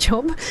you get the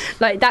job.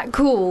 That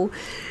cool.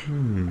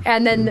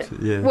 And then,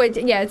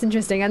 it's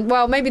interesting. And,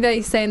 maybe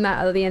they're saying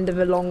that at the end of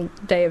a long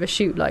day of a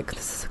shoot, this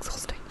is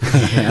exhausting.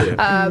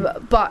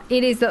 But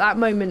it is that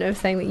moment of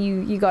saying that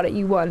you got it,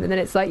 you won, and then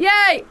it's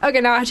yay,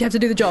 okay, now I actually have to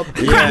do the job.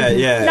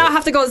 Yeah. Now I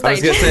have to go on stage. I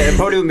was going to say, it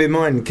probably wouldn't be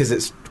mine because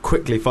it's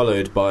quickly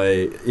followed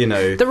by,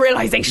 the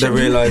realisation.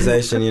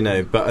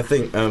 But I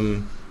think,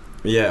 I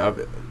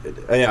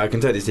can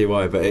totally see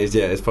why, but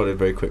it's followed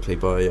very quickly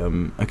by,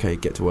 okay,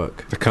 get to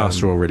work. The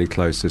cast are all really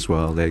close as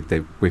well.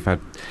 We've had...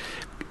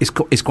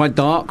 It's quite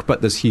dark,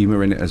 but there's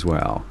humour in it as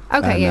well.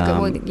 Okay,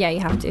 good.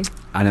 You have to.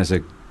 And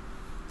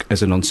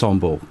as an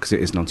ensemble, because it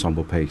is an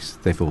ensemble piece,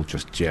 they've all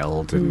just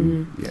gelled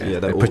and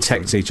they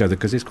protect each other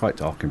because it's quite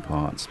dark in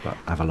parts, but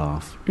have a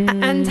laugh.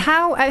 And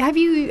how have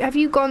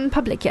you gone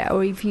public yet,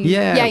 or have you?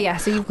 Yeah.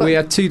 So you've got. We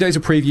had 2 days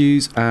of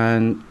previews,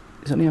 and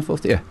is it only our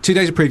fourth? Yeah, 2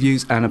 days of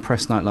previews and a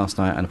press night last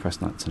night and a press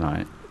night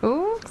tonight.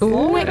 Ooh,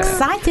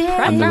 exciting!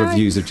 And the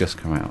reviews have just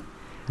come out.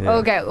 Yeah.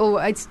 Okay.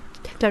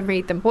 Don't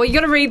read them. Well, you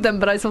got to read them,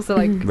 but it's also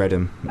read them. Read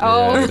them.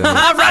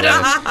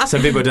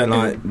 Some people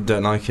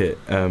don't like it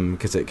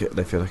because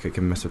they feel like it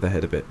can mess with their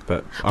head a bit.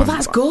 But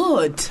that's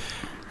good.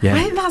 Yeah.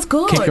 I think that's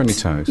good. Keep you on your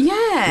toes.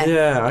 Yeah.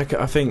 Yeah, I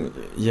think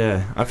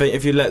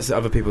if you let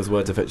other people's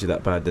words affect you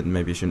that bad, then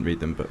maybe you shouldn't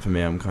read them. But for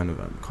me, I'm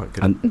quite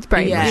good. It's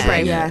brave.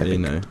 Yeah.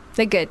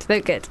 They're good.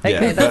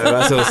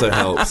 That also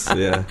helps.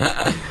 Yeah.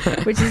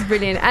 Which is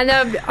brilliant. And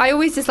I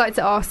always just like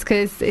to ask,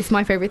 because it's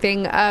my favourite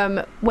thing,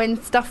 when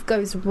stuff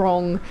goes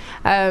wrong,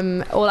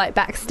 or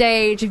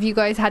backstage, have you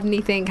guys had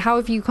anything? How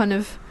have you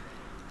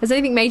has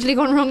anything majorly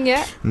gone wrong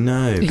yet?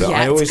 No, but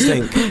I always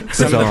think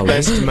some of the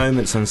best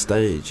moments on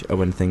stage are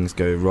when things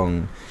go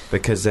wrong,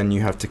 because then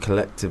you have to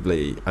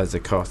collectively, as a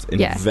cast,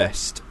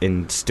 invest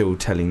in still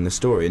telling the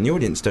story, and the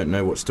audience don't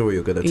know what story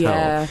you're going to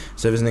tell.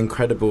 So there's an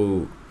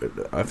incredible...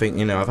 I think,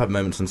 I've had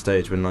moments on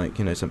stage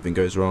when, something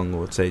goes wrong,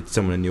 or say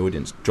someone in the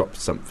audience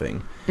drops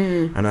something,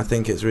 and I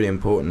think it's really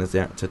important as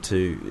the actor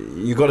to...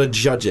 You've got to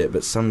judge it,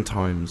 but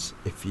sometimes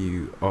if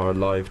you are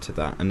alive to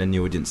that, and then the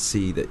audience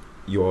see that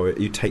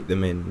you take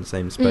them in the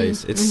same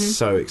space. It's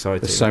so exciting.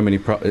 There's so many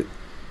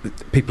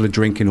people are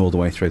drinking all the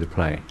way through the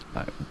play.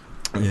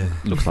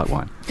 Looks like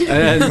wine.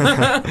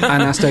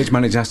 And our stage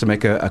manager has to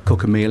make a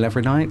cook a meal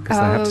every night because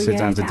they have to sit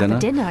down to dinner.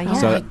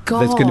 So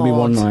there's going to be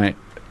one night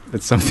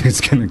that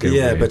something's going to go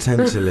weird.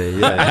 Potentially.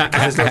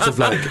 Because there's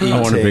lots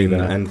of eating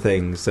and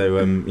things. So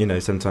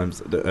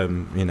sometimes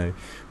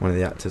one of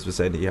the actors was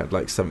saying that he had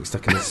something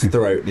stuck in his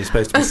throat, and he's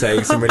supposed to be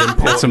saying some really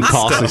important some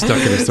parsley stuck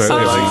in his throat.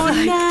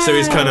 So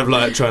he's kind of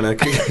trying to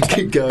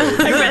keep going,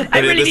 but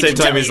at the same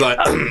time he's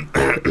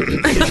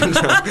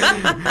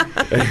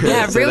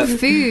real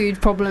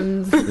food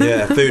problems.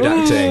 Yeah, food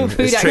acting.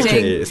 It's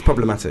tricky. It's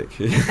problematic.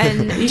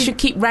 And you should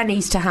keep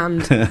Rennies to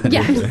hand.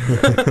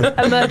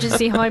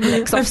 Emergency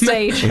Heimlichs off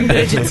stage.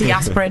 Emergency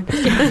aspirin.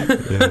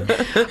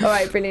 All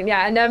right, brilliant.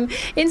 Yeah, and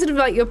in sort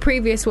of your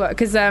previous work,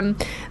 because a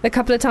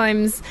couple of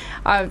times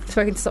I've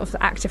spoken to sort of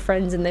actor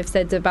friends, and they've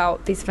said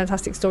about these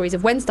fantastic stories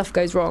of when stuff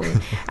goes wrong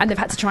and they've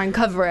had to try and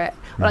cover it,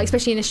 or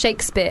especially in a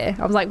Shakespeare.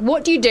 I was like,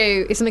 what do you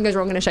do if something goes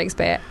wrong in a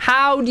Shakespeare?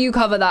 How do you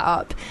cover that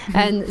up?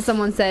 And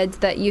someone said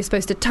that you're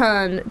supposed to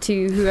turn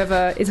to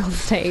whoever is on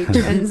stage,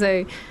 and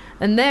so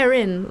and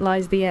therein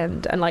lies the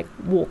end, and like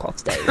walk off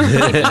stage.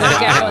 And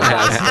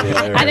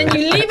then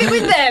you leave it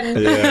with them.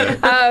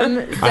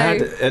 I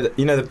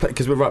had,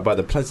 because we're right by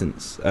the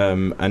Pleasance,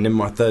 and in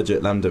my third year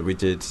at Lambda we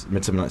did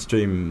Midsummer Night's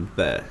Dream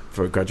there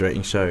for a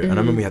graduating show, and I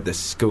remember we had this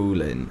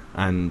school in,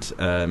 and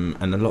a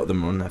lot of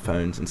them were on their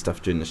phones and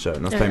stuff during the show,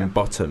 and I was playing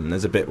Bottom, and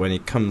there's a bit when he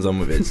comes on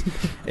with his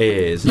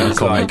ears, and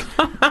it's like,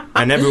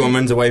 and everyone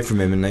runs away from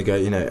him, and they go,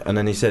 and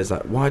then he says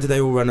like, why do they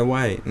all run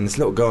away? And this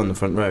little girl on the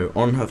front row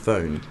on her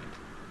phone,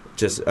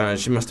 just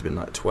she must have been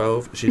like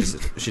 12. She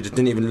just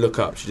didn't even look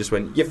up. She just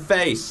went, your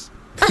face.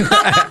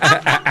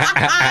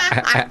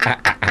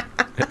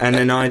 And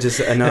then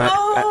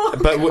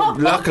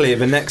luckily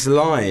the next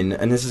line,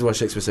 and this is why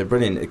Shakespeare's so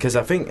brilliant, because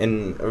I think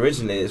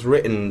originally it's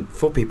written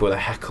for people to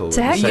heckle.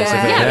 Shouts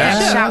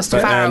to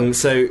Farrell.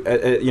 So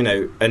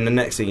and the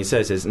next thing he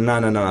says is,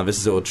 no, this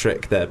is all a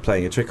trick. They're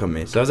playing a trick on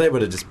me. So I was able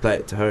to just play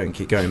it to her and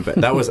keep going. But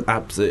that was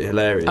absolutely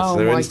hilarious. Oh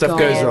so when my stuff God.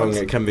 goes wrong,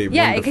 it can be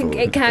wonderful.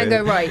 it can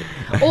go right,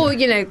 or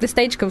the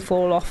stage can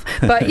fall off.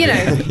 But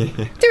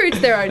to each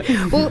their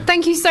own. Well,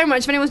 thank you so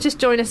much. If anyone's just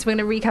joined us, we're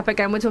going to recap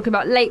again. We're talking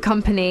about Late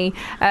Company.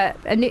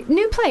 A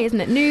new play, isn't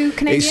it? New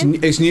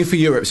Canadian? It's new for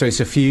Europe, so it's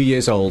a few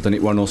years old, and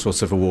it won all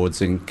sorts of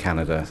awards in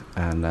Canada.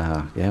 And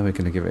we're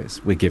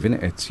giving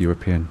it its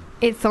European.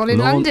 It's on in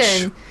launch.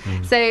 London.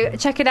 So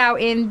check it out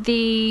in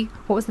the...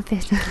 What was the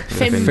theatre?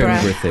 Fimbra.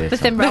 The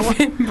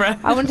Fimbra.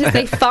 I wanted to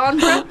say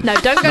Farnborough. No,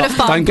 don't go to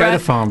Farnborough. Don't go to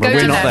Farnborough.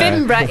 Go to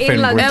Fimbra in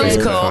London.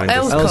 Elscourt.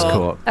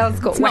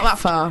 Elscourt. It's not that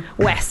far.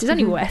 West. It's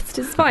only west.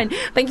 It's fine.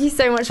 Thank you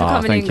so much for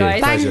coming in,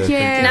 guys. Thank you.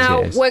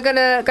 Now, Cheers. we're going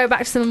to go back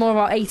to some more of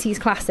our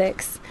 80s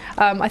classics.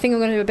 I think I'm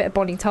going to do a bit of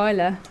Bonnie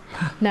Tyler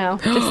now,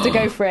 just to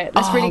go for it.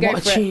 Let's really go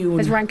for it.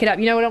 Let's rank it up.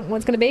 You know what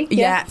it's going to be?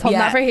 Yeah. Tom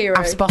That for a Hero.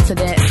 I've spotted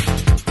it.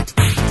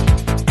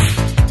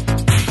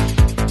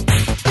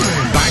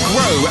 Back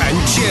Row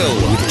and Chill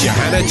with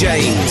Johanna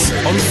James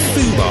on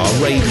Fubar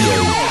Radio.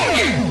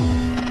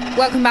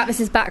 Welcome back. This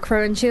is Back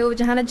Row and Chill with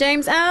Johanna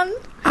James and...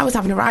 I was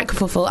having a right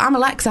kerfuffle. I'm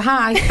Alexa,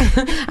 hi.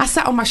 I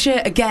sat on my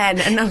shirt again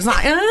and I was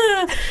like,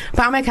 but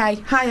I'm okay.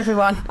 Hi,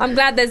 everyone. I'm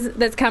glad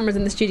there's cameras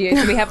in the studio,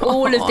 so we have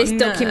all of this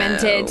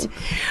documented.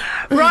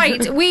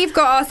 Right, we've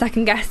got our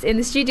second guest in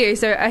the studio,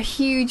 so a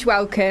huge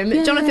welcome.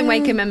 Yay. Jonathan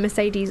Wakeham and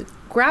Mercedes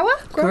Grower?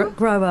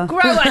 Grower.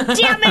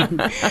 Damn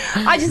it!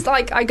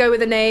 I go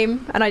with a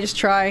name and I just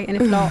try, and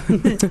if not,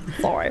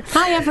 sorry.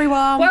 Hi,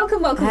 everyone.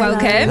 Welcome.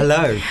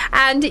 Hello.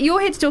 And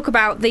you're here to talk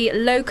about the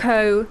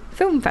Loco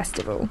Film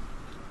Festival.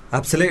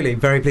 Absolutely.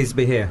 Very pleased to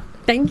be here.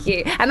 Thank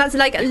you. And that's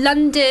like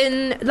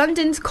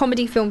London's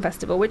Comedy Film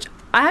Festival, which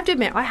I have to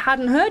admit I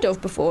hadn't heard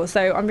of before,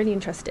 so I'm really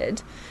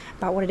interested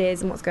about what it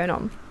is and what's going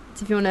on.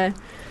 So if you want to...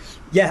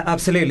 Yeah,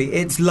 absolutely.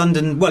 It's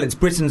it's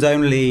Britain's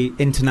only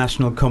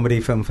international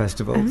comedy film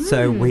festival. Oh.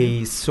 So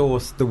we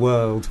source the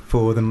world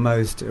for the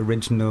most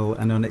original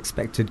and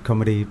unexpected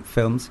comedy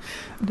films.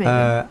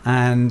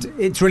 And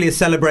it's really a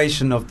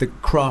celebration of the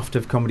craft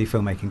of comedy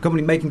filmmaking.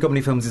 Making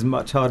comedy films is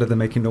much harder than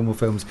making normal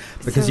films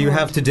because you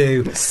have to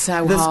do the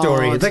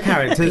story, the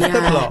characters, the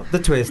plot, the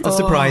twist, the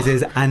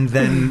surprises, and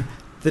then...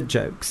 the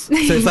jokes. So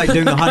it's like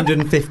doing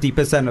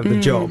 150% of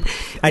the job.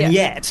 And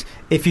yet,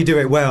 if you do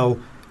it well,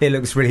 it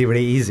looks really,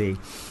 really easy.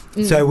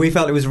 So we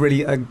felt it was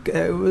really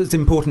it was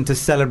important to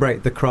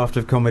celebrate the craft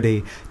of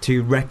comedy,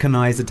 to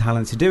recognise the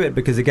talents who do it,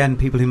 because again,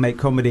 people who make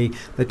comedy,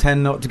 they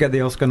tend not to get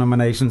the Oscar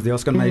nominations. The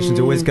Oscar nominations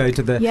always go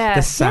to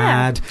the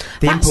sad,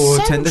 the That's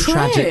important, so the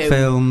tragic true.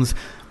 films.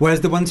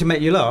 Whereas the ones who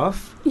make you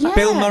laugh,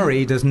 Bill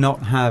Murray does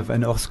not have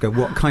an Oscar.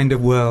 What kind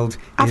of world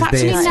I've is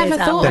actually this never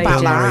thought that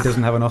about Bill Murray that.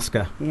 doesn't have an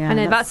Oscar? I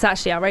know, that's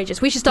actually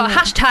outrageous. We should start a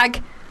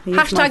hashtag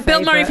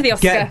Bill Murray for the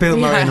Oscar. Get Bill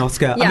Murray an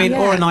Oscar. Yeah. I mean,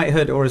 or a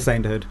knighthood or a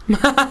sainthood.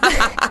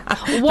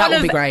 That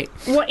would be great.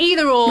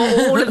 Either or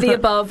all of the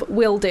above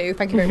will do.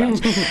 Thank you very much.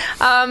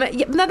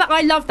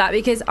 I love that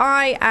because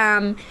I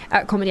am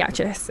a comedy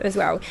actress as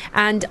well,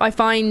 and I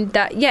find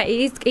that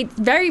it's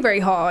very,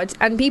 very hard,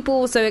 and people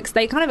also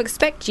they kind of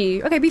expect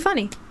you, okay, be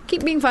funny.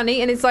 Keep being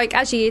funny, and it's like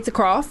actually it's a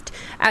craft,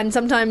 and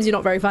sometimes you're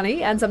not very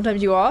funny and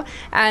sometimes you are,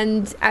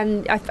 and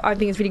I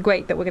think it's really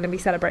great that we're going to be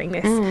celebrating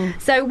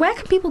this. So where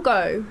can people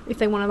go if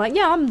they want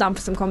to I'm down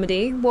for some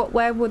comedy?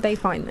 Where would they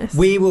find this?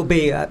 We will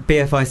be at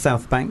BFI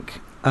South Bank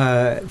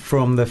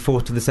from the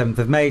 4th to the 7th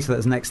of May, so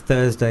that's next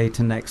Thursday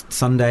to next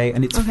Sunday,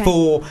 and it's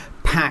 4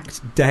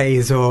 packed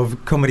days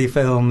of comedy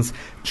films,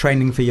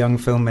 training for young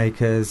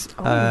filmmakers.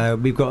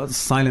 We've got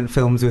silent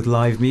films with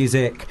live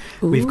music.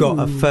 We've got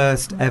a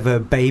first ever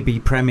baby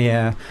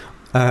premiere,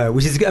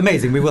 which is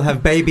amazing. We will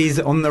have babies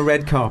on the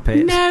red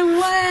carpet. No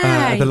way!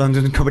 At the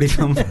London Comedy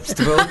Film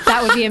Festival.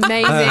 That would be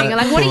amazing.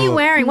 What are you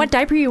wearing? What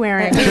diaper are you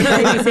wearing?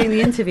 You're seeing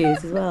the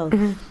interviews as well.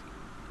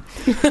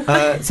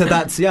 So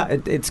that's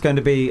it's going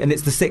to be, and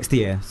it's the 6th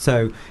year,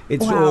 so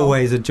it's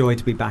always a joy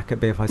to be back at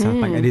BFI South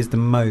Bank. It is the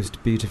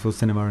most beautiful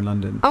cinema in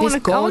London. I want to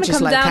come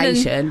location. down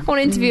and I want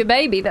to interview a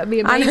baby. That'd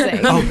be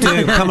amazing. Oh,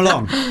 do come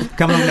along!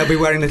 Come along. They'll be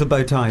wearing little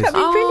bow ties. That'd be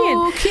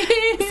brilliant.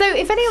 Cute. So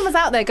if anyone was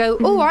out there go,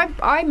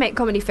 I make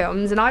comedy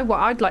films and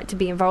I'd like to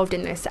be involved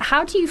in this,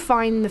 how do you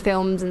find the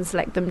films and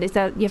select them? Is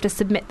there, you have to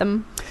submit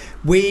them?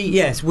 We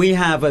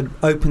have an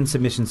open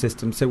submission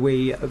system. So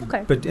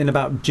but between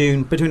about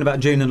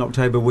June and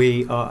October,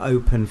 we are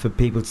open for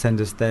people to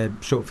send us their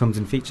short films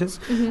and features.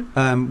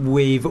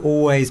 We've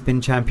always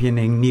been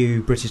championing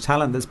new British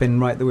talent that's been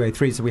right the way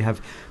through. So we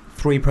have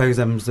 3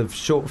 programs of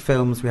short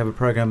films. We have a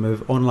program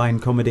of online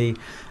comedy.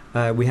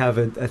 We have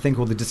a thing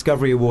called the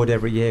Discovery Award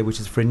every year, which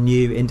is for a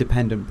new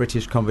independent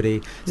British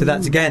comedy. So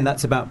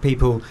that's about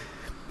people.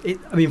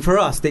 For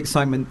us, the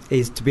excitement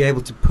is to be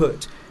able to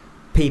put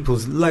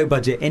people's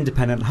low-budget,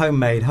 independent,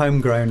 homemade,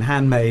 homegrown,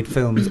 handmade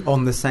films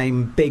on the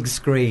same big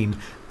screen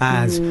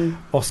as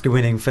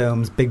Oscar-winning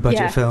films,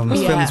 big-budget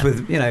films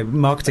with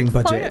marketing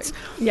budgets.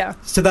 Yeah.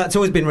 So that's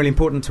always been really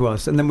important to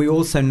us. And then we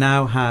also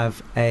now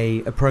have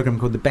a program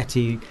called the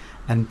Betty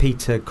and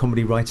Peter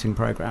Comedy Writing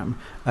Program.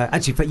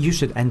 Actually, you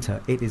should enter.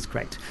 It is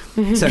great.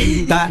 So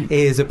that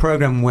is a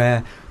program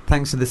where,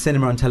 thanks to the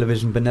Cinema and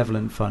Television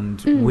Benevolent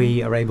Fund,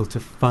 we are able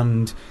to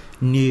fund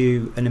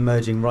new and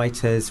emerging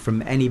writers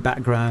from any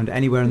background,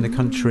 anywhere in the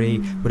country,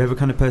 whatever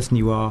kind of person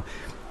you are.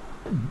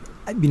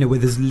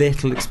 With as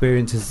little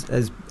experience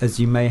as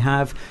you may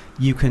have,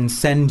 you can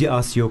send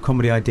us your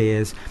comedy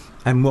ideas.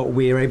 And what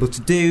we are able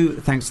to do,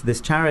 thanks to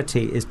this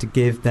charity, is to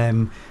give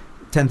them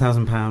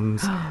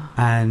 £10,000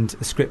 and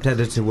a script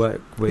editor to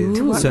work with.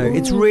 So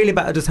it's really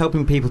about just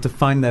helping people to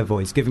find their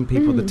voice, giving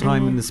people the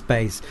time and the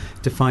space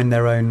to find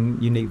their own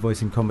unique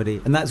voice in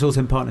comedy. And that's also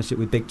in partnership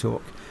with Big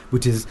Talk,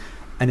 which is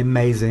an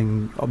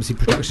amazing, obviously,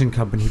 production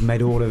company who've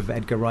made all of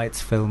Edgar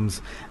Wright's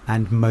films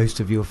and most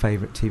of your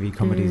favourite TV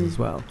comedies as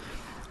well.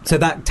 So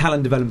that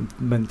talent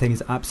development thing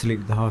is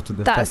absolutely the heart of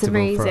the festival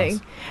for us. That's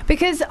amazing.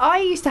 Because I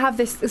used to have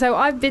this... So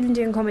I've been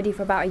doing comedy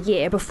for about a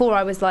year. Before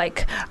I was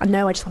like, I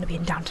just want to be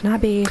in Downton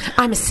Abbey.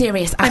 I'm a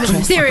serious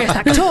actor.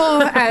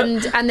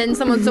 And then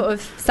someone sort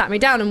of sat me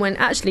down and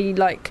went, actually,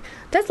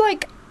 there's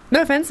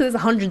no offence, there's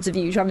hundreds of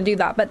you trying to do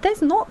that, but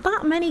there's not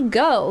that many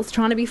girls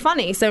trying to be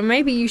funny, so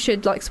maybe you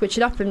should switch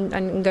it up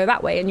and go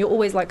that way. And you're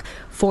always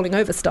falling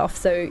over stuff,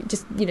 so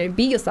just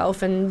be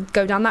yourself and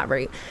go down that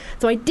route.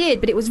 So I did,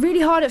 but it was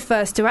really hard at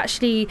first to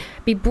actually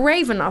be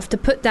brave enough to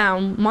put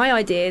down my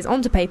ideas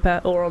onto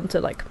paper or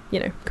onto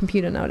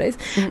computer nowadays,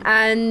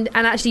 and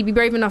actually be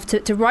brave enough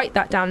to write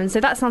that down. And so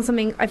that sounds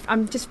something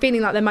I'm just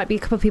feeling like there might be a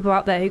couple of people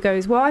out there who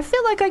goes, well, I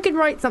feel like I could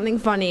write something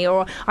funny,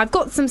 or I've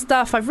got some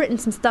stuff, I've written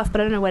some stuff,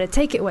 but I don't know where to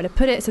take it, where to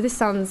put it. So this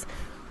sounds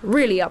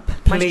really up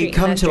my street. Please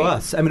come to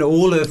us.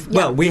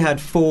 We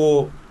had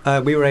 4.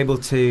 We were able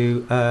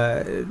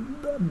to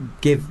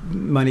give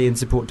money and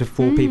support to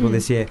 4 people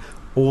this year.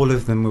 All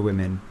of them were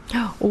women.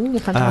 Oh,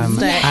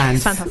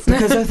 fantastic! Fantastic.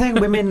 Because I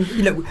think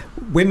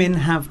women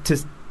have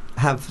to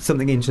have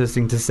something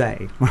interesting to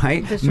say,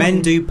 right? Sure.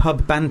 Men do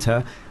pub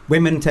banter.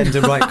 Women tend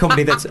to write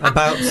comedy that's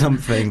about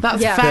something.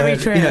 That's very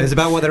true. It's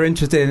about what they're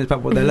interested in, it's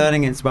about what they're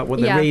learning, it's about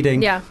what they're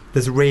reading. Yeah.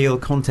 There's real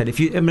content. If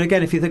you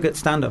think at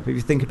stand-up, if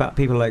you think about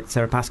people like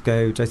Sarah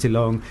Pascoe, Josie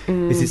Long,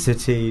 Izzy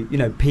City,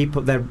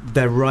 people,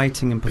 they're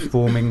writing and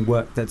performing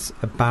work that's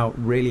about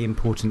really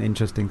important,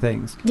 interesting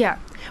things. Yeah.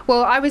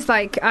 Well, I was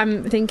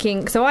I'm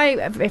thinking, so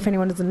if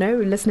anyone doesn't know,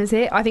 listeners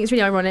here, I think it's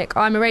really ironic.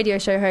 I'm a radio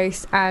show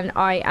host and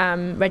I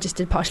am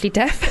registered partially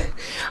deaf.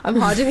 I'm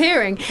hard of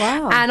hearing.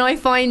 Wow. And I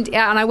find,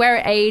 and I wear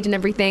an aid and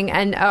everything,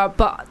 and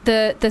but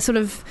the sort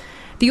of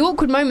the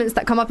awkward moments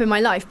that come up in my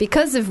life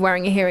because of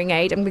wearing a hearing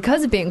aid and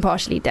because of being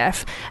partially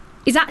deaf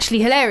is actually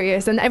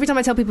hilarious. And every time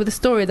I tell people the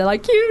story, they're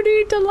like, you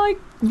need to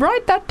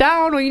write that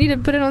down, or you need to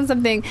put it on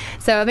something.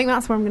 So I think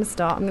that's where I'm going to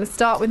start. I'm going to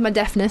start with my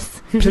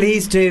deafness.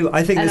 Please do.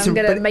 I think and I'm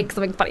going to make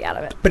something funny out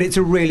of it. But it's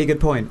a really good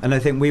point. And I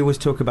think we always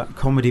talk about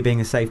comedy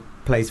being a safe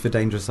place for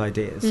dangerous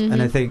ideas.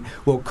 And I think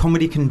what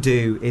comedy can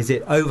do is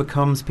it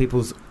overcomes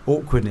people's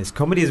awkwardness.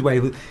 Comedy is a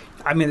way...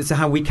 it's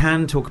how we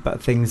can talk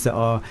about things that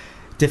are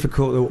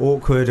difficult or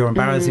awkward or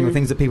embarrassing or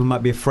things that people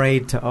might be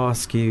afraid to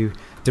ask you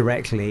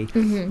directly.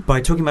 By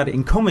talking about it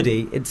in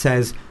comedy, it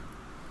says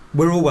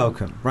we're all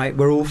welcome, right?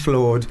 We're all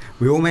flawed,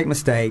 we all make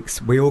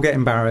mistakes, we all get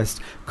embarrassed.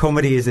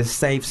 Comedy is a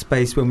safe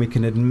space when we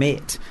can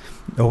admit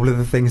all of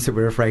the things that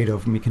we're afraid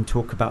of and we can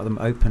talk about them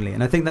openly.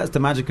 And I think that's the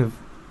magic of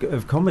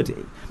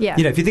comedy. Yeah.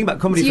 If you think about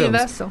comedy films,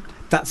 universal.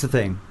 That's the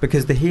thing,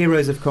 because the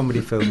heroes of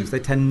comedy films, they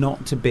tend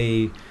not to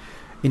be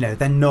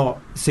they're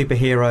not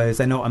superheroes,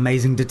 they're not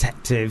amazing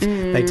detectives.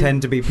 They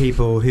tend to be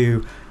people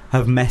who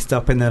have messed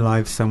up in their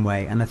lives some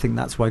way. And I think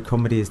that's why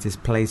comedy is this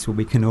place where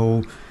we can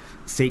all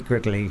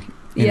secretly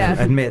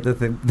admit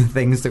the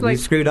things that we've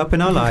screwed up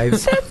in our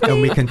lives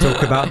and we can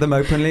talk about them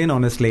openly and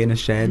honestly in a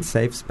shared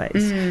safe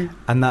space.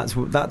 And that's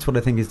what I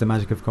think is the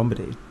magic of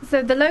comedy.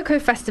 So the Loco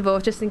Festival,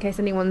 just in case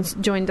anyone's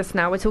joined us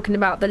now, we're talking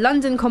about the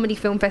London Comedy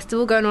Film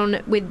Festival going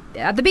on with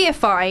the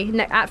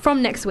BFI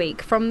from next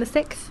week, from the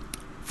 6th?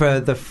 For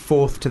the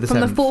 4th to the 7th. From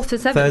the 4th to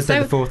 7th.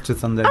 Thursday so the 4th to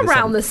Sunday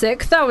around the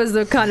 6th. That was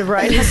the kind of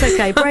range. That's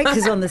okay. Breaks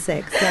is on the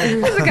 6th.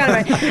 So. That's the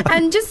kind of range.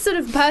 And just sort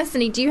of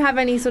personally, do you have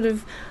any sort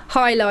of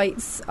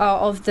highlights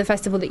of the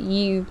festival that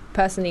you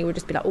personally would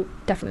just be like, oh,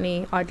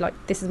 definitely,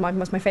 this is my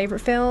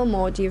favourite film,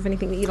 or do you have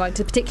anything that you'd like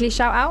to particularly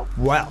shout out?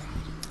 Well,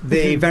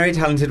 the very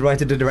talented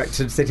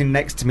writer-director sitting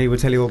next to me will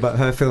tell you all about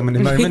her film in a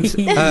moment.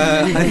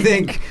 I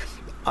think...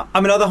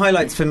 other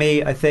highlights for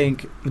me, I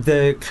think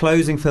the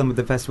closing film of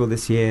the festival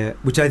this year,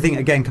 which I think,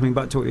 again, coming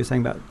back to what you were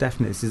saying about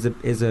deafness,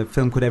 is a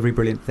film called Every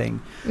Brilliant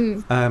Thing.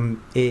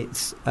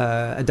 It's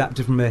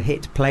adapted from a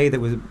hit play that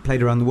was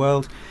played around the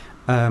world.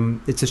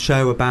 It's a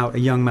show about a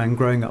young man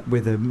growing up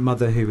with a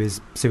mother who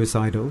is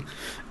suicidal.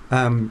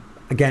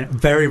 Again,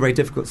 very, very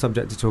difficult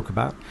subject to talk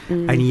about.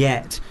 And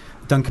yet,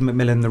 Duncan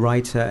Macmillan, the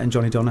writer, and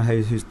Johnny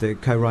Donahoe, who's the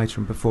co-writer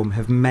and performer,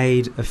 have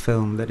made a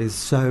film that is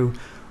so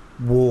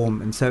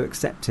warm and so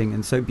accepting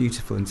and so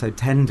beautiful and so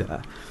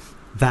tender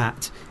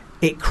that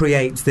it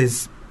creates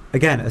this,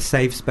 again, a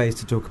safe space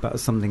to talk about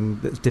something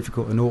that's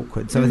difficult and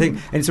awkward. So I think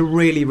it's a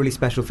really, really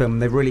special film.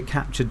 They've really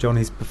captured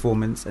Johnny's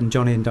performance, and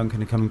Johnny and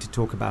Duncan are coming to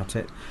talk about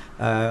it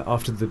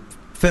after the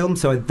film.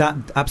 So that,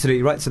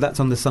 absolutely right. So that's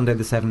on the Sunday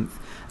the 7th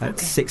at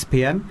 6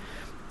 p.m.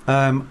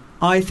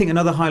 I think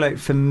another highlight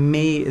for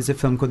me is a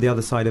film called The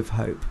Other Side of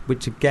Hope,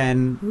 which,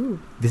 again,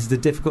 this is a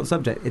difficult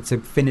subject. It's a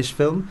Finnish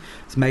film.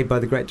 It's made by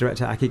the great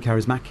director Aki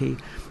Kaurismäki.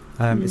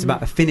 It's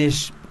about a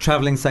Finnish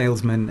travelling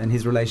salesman and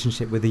his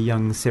relationship with a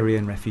young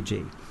Syrian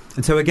refugee.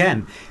 And so,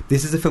 again,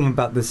 this is a film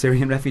about the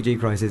Syrian refugee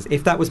crisis.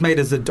 If that was made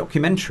as a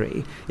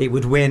documentary, it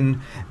would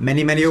win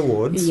many, many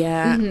awards.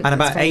 Yeah, and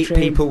about 8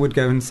 people would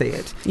go and see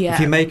it. Yeah. If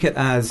you make it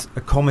as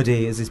a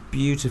comedy, as this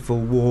beautiful,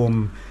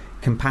 warm,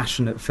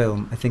 compassionate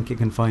film, I think it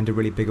can find a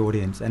really big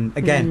audience. And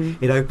again,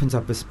 it opens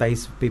up a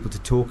space for people to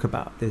talk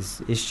about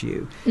this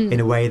issue in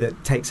a way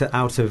that takes it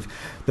out of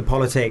the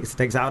politics,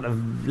 takes it out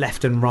of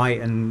left and right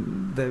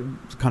and the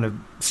kind of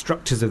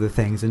structures of the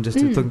things, and just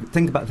to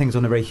think about things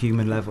on a very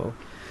human level.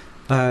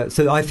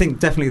 So I think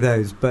definitely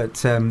those,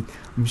 but I'm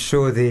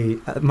sure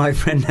my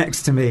friend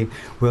next to me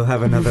will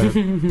have another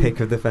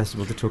pick of the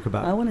festival to talk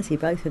about. I want to see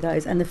both of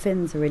those, and the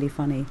Finns are really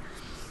funny.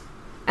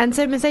 And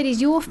so,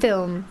 Mercedes, your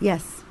film,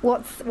 yes,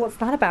 what's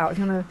that about? If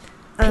you want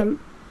to,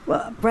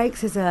 well,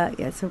 Breaks is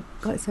so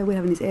we're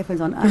having these earphones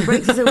on.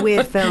 Breaks is a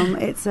weird film.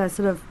 It's a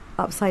sort of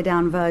upside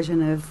down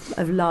version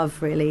of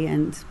love, really,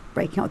 and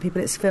breaking up with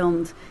people. It's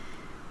filmed.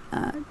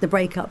 The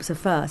breakups are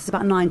first. It's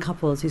about 9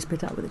 couples who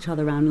split up with each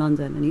other around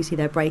London, and you see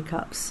their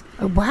breakups.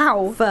 Oh,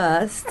 wow!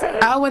 First.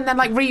 Oh, and then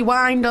like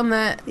rewind on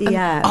the.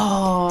 Yeah.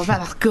 Oh,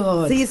 that's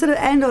good. So you sort of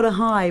end on a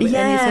high, but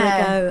then you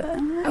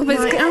sort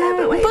of go.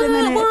 But wait a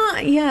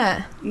minute.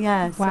 Yeah.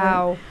 Yeah. So,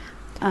 wow.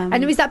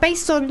 And is that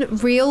based on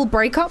real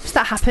breakups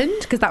that happened?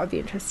 Because that would be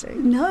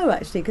interesting. No,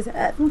 actually, because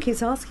everyone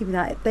keeps asking me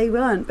that. They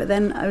weren't. But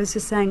then I was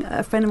just saying,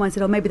 a friend of mine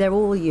said, "Oh, maybe they're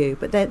all you,"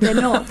 but they're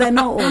not. They're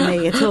not all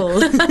me at all.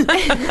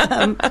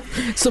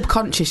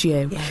 Subconscious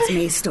you. Yeah, it's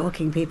me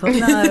stalking people.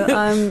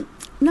 No,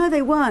 no,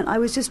 they weren't. I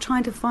was just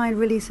trying to find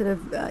really sort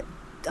of.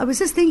 I was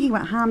just thinking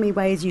about how many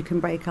ways you can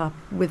break up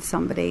with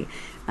somebody,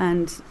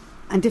 and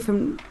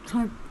different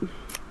kind of.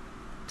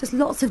 Just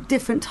lots of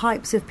different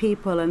types of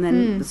people, and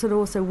then sort of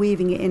also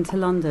weaving it into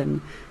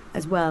London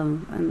as well,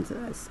 and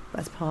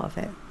as part of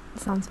it.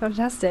 Sounds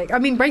fantastic. I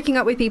mean, breaking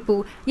up with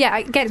people, yeah,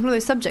 again, it's one of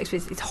those subjects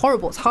where it's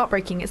horrible, it's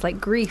heartbreaking, it's like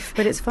grief.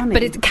 But it's funny.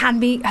 But it can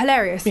be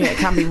hilarious. Yeah, it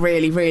can be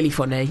really, really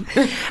funny.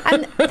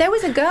 And there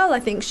was a girl, I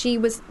think, she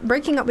was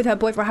breaking up with her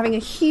boyfriend, having a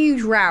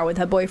huge row with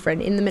her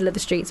boyfriend in the middle of the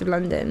streets of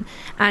London,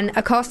 and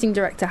a casting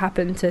director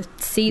happened to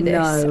see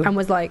this and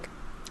was like,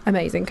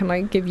 amazing, can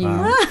I give you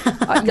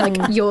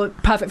you're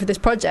perfect for this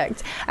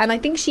project. And I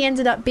think she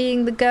ended up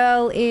being the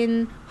girl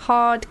in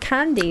Hard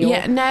Candy,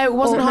 no, it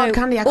wasn't Hard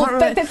Candy, I can't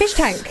remember. Fish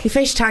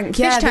Tank,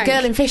 the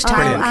girl in Fish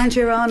Tank. Oh,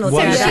 Andrew Arnold. So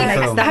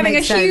having a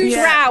huge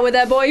row with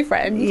her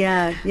boyfriend.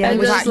 Yeah, and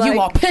was like, you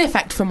are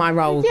perfect for my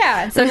role.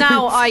 Yeah, so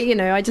now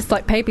I just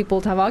like pay people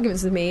to have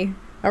arguments with me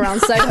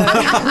around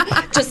Soho,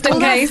 just in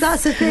case.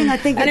 That's the thing. I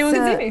think anyone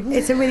can see me.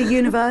 It's a really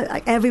universal.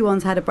 Like,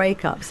 everyone's had a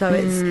breakup, so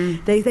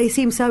it's they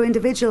seem so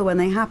individual when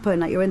they happen.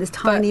 Like you're in this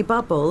tiny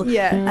bubble,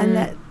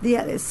 and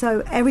it's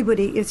so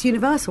everybody. It's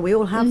universal. We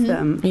all have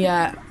them.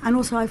 Yeah, and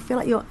also I feel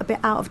like you're a bit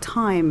out of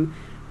time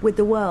with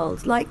the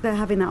world. Like they're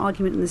having that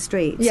argument in the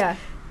streets. Yeah.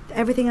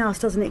 Everything else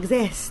doesn't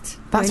exist.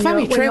 That's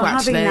very true,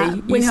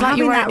 actually. When you're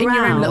having that in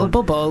your own row, little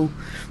bubble,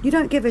 you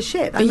don't give a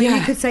shit. I mean,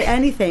 you could say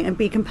anything and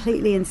be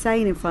completely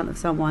insane in front of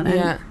someone,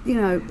 and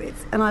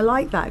and I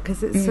like that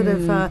because it's sort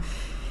of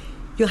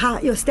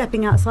you're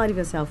stepping outside of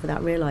yourself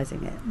without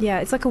realising it. Yeah,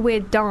 it's like a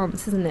weird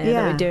dance, isn't it?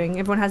 That we're doing.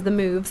 Everyone has the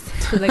moves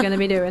that they're going to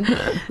be doing.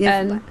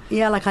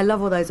 Like I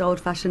love all those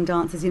old-fashioned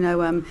dances. You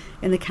know,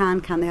 in the can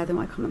they have them.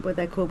 I can't remember what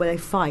they're called, where they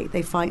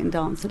fight and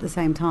dance at the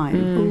same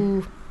time.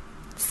 Ooh,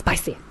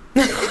 spicy.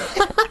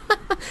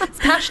 It's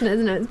passionate,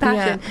 isn't it? It's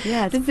passion.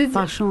 Yeah, it's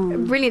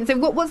passion. Brilliant. So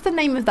what's the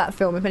name of that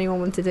film if anyone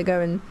wanted to go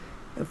and...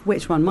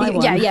 Which one? My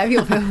one? Yeah,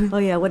 your film. Oh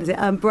yeah, what is it?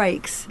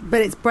 Brakes.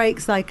 But it's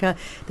brakes like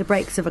the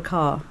brakes of a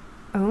car.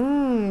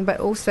 Oh, but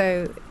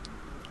also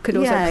could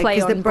also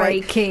play on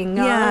breaking.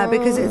 Yeah,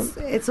 because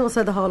it's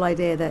also the whole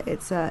idea that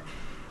it's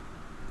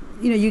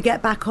you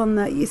get back on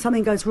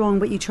something goes wrong,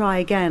 but you try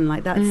again.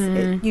 Like that's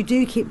you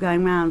do keep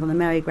going round on the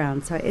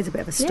merry-go-round. So it is a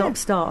bit of a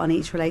stop-start on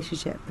each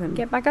relationship. And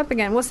get back up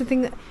again. What's the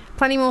thing?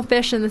 Plenty more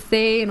fish in the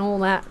sea and all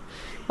that.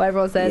 What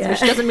everyone says, which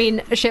doesn't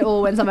mean shit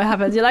all when something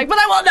happens. You're like, but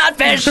I want that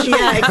fish.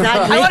 Yeah,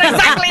 exactly. I want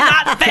exactly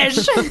that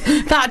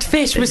fish. That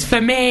fish was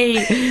for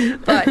me.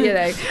 But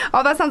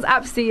that sounds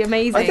absolutely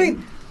amazing. I think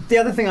the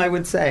other thing I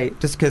would say,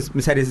 just because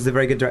Mercedes is a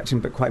very good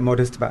direction but quite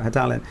modest about her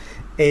talent,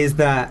 is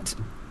that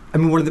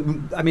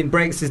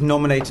Breaks is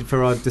nominated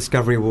for our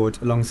Discovery Award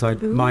alongside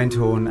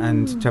Mindhorn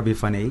and Chubby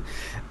Funny,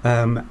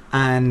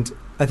 and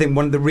I think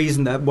one of the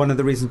reasons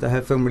that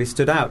her film really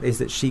stood out is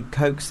that she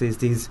coaxes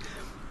these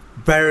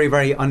very,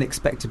 very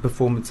unexpected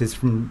performances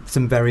from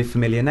some very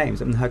familiar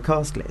names. And her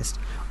cast list,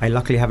 I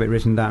luckily have it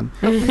written down,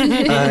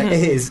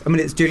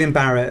 it's Julian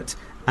Barrett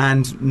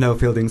and Noel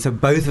Fielding, so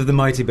both of the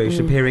Mighty Boosh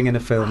appearing in a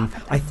film.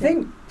 I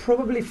think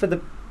probably for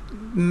the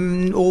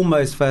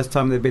almost first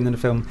time they've been in a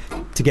film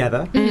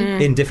together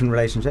in different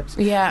relationships.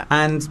 Yeah.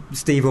 And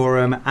Steve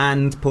Oram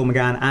and Paul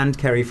McGann and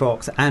Kerry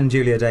Fox and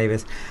Julia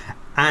Davis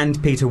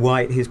and Peter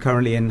White, who's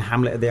currently in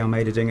Hamlet at the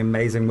Almeida doing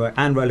amazing work,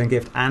 and Roland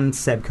Gift and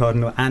Seb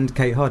Cardinal and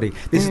Kate Hardy.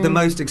 This is the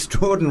most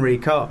extraordinary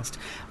cast.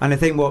 And I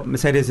think what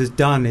Mercedes has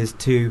done is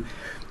to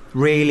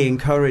really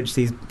encourage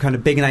these kind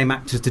of big name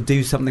actors to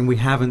do something we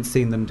haven't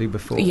seen them do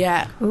before.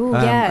 Yeah.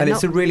 And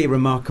it's a really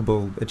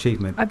remarkable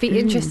achievement. I'd be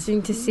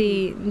interesting to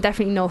see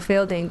definitely Noel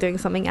Fielding doing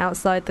something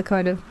outside the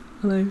kind of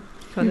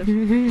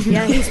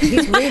yeah, he's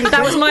really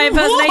that was my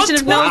impersonation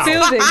of Noel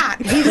Fielding.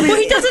 Well,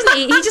 he doesn't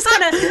he just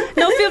kind of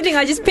Noel Fielding,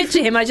 I just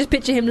picture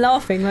him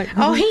laughing like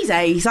he's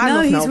ace. I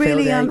love Noel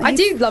Fielding. I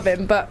do love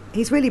him, but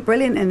he's really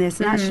brilliant in this,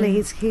 and actually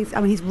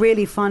he's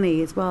really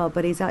funny as well,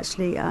 but he's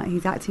actually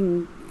he's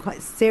acting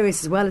quite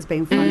serious as well as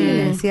being funny in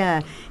this.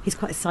 Yeah, he's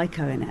quite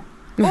psycho in it.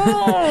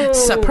 Oh,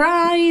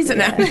 surprise!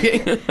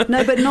 Yeah.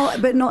 No, but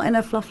not in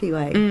a fluffy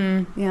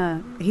way.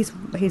 Yeah, he's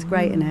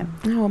great in it.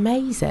 Oh,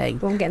 amazing!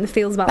 Well, I'm getting the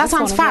feels about that.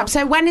 Sounds fab.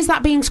 So when is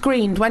that being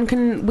screened? When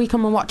can we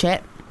come and watch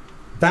it?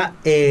 That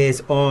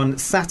is on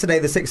Saturday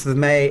the 6th of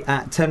May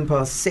at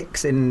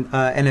 6:10 in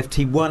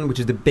NFT1, which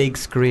is the big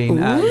screen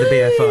at the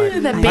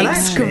BFI. The big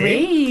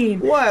screen.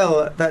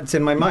 Well, that's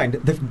in my mind.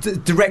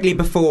 Directly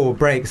before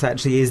Breaks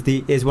actually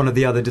is one of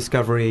the other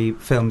Discovery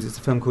films. It's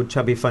a film called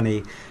Chubby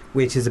Funny,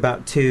 which is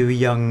about two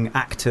young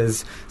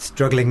actors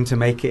struggling to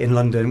make it in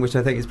London, which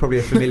I think is probably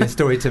a familiar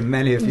story to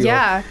many of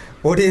your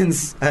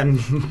audience, and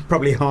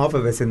probably half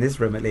of us in this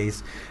room at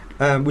least.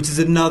 Which is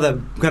another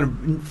kind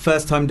of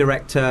first-time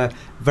director,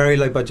 very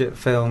low-budget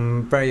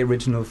film, very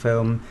original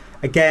film.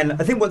 Again,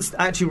 I think what's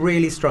actually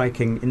really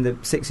striking in the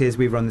 6 years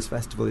we've run this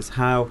festival is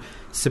how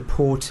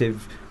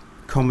supportive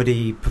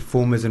comedy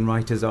performers and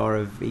writers are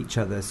of each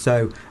other.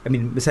 So, I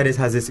mean, Mercedes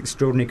has this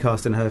extraordinary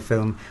cast in her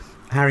film.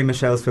 Harry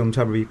Michel's film,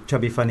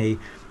 Chubby Funny,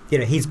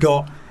 he's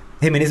got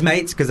him and his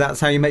mates, because that's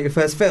how you make your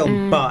first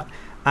film. But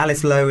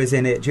Alice Lowe is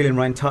in it, Julian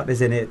Rhind-Tutt is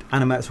in it,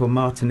 Anna Maxwell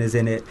Martin is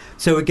in it.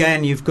 So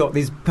again, you've got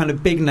these kind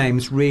of big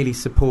names really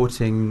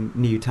supporting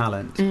new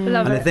talent.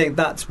 I think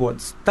that's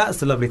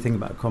the lovely thing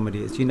about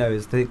comedy is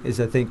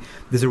I think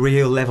there's a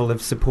real level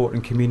of support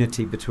and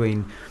community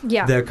between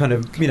the kind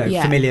of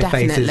familiar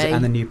faces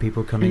and the new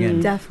people coming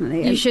in.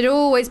 Definitely. You should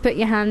always put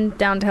your hand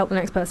down to help the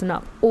next person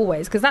up,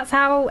 always, because that's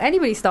how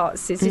anybody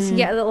starts. It's just you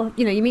get a little,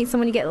 you meet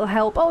someone, you get a little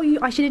help.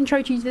 I should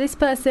introduce you to this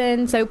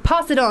person, so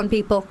pass it on,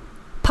 people.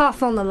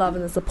 Pass on the love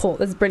and the support.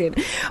 That's brilliant.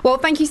 Well,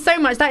 thank you so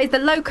much. That is the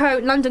Loco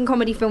London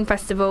Comedy Film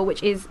Festival,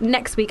 which is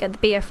next week at the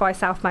BFI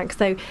South Bank.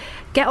 So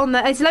get on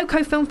there. It's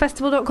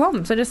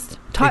locofilmfestival.com. So just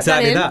type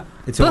that in.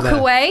 It's book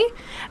away.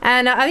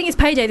 And I think it's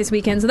payday this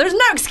weekend, so there's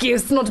no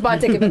excuse not to buy a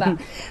ticket for that.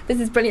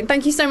 This is brilliant.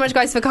 Thank you so much,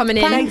 guys, for coming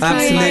in.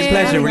 Absolute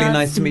pleasure. Really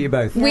nice to meet you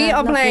both. We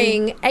are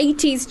playing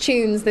 80s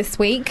tunes this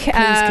week. Please,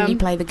 can you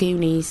play the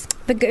Goonies?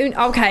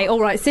 Okay, all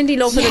right. Cyndi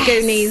Lauper, the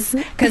Goonies,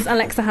 because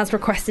Alexa has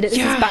requested it. This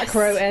is Back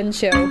Row and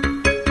Chill.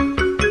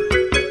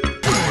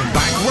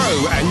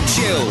 Row and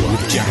Chill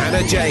with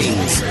Johanna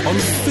James on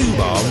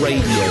Fubar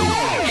Radio.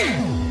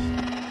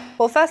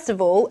 Well, first of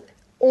all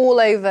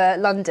over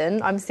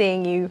London, I'm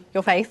seeing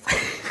your face.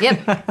 Yep,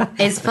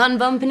 it's fun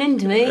bumping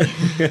into me.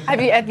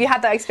 Have you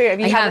had that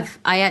experience?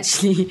 I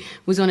actually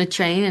was on a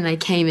train and I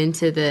came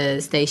into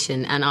the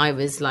station and I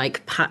was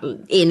like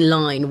in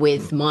line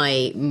with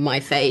my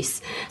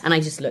face, and I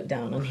just looked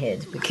down and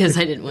hid because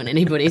I didn't want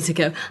anybody to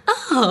go,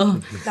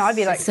 oh. No, I'd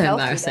be like, so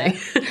embarrassing.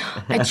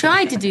 I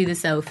tried to do the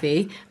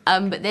selfie,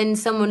 but then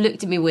someone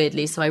looked at me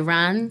weirdly, so I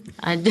ran.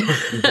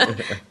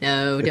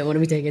 No, don't want to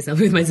be taking a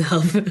selfie with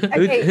myself.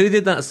 Okay. Who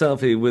did that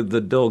selfie with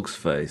the dog's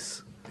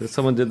face?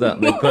 Someone did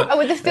that. They put,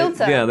 with the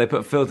filter? Yeah, they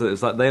put filter.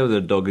 It's like they were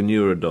the dog and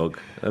you were a dog.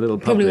 A little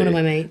puppy. Probably one of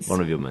my mates. One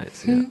of your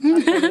mates, yeah. That's a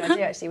really good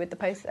idea, actually, with the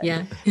poster.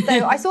 Yeah.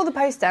 So I saw the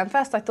poster, and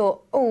first I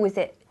thought, oh, is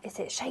it Is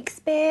it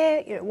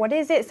Shakespeare? What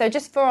is it? So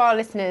just for our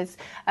listeners,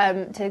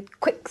 to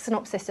quick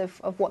synopsis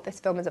of what this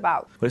film is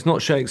about. Well, it's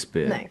not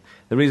Shakespeare. No.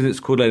 The reason it's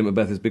called Lady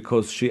Macbeth is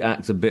because she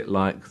acts a bit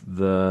like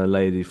the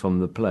lady from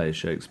the play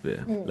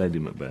Shakespeare, Lady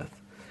Macbeth.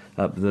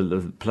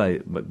 The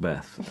play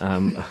Macbeth.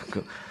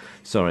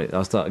 Sorry,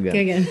 I'll start again. Go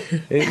again.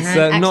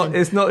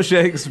 It's not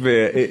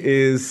Shakespeare. It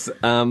is.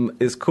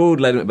 It's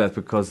called Lady Macbeth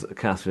because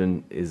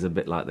Catherine is a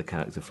bit like the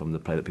character from the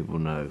play that people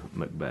know,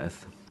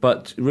 Macbeth.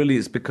 But really,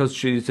 it's because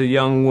she's a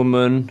young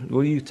woman.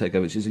 Well, you take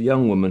over. She's a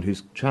young woman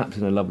who's trapped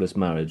in a loveless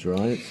marriage,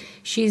 right?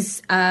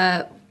 She's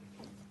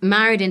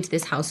married into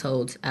this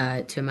household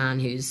to a man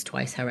who's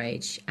twice her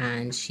age,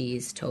 and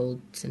she's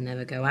told to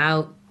never go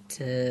out,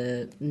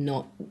 to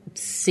not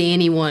see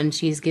anyone.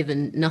 She's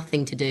given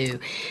nothing to do,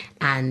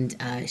 and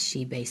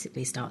she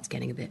basically starts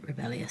getting a bit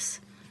rebellious.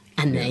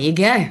 And there you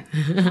go.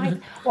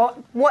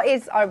 Well, what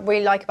I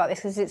really like about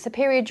this is it's a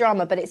period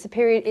drama, but it's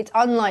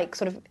unlike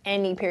sort of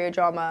any period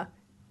drama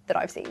that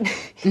I've seen.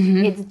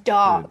 It's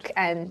dark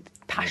and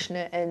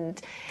passionate,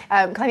 and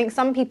I think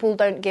some people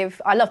don't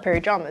give. I love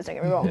period dramas. Don't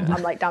get me wrong.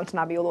 I'm like Downton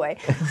Abbey all the way,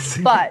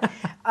 but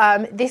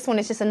this one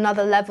is just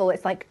another level.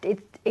 It's like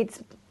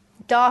it's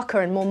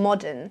darker and more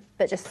modern,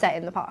 but just set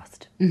in the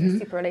past. It's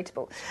super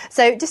relatable.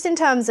 So just in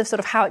terms of sort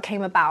of how it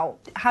came about,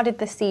 how did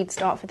the seed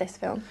start for this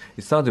film?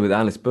 It started with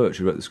Alice Birch,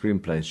 who wrote the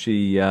screenplay.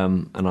 She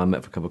and I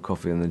met for a cup of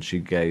coffee, and then she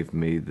gave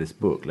me this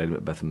book, Lady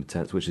Macbeth and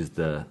Macbeth, which is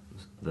the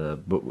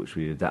book which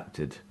we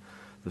adapted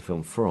the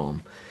film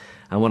from.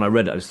 And when I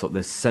read it, I just thought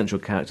the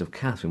central character of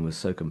Catherine was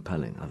so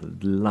compelling. I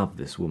loved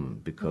this woman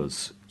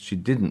because she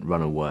didn't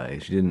run away,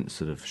 she didn't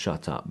sort of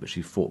shut up, but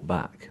she fought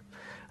back.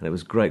 And it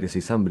was great to see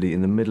somebody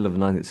in the middle of the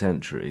 19th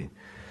century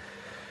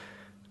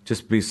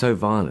just be so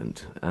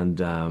violent and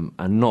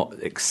not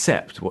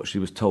accept what she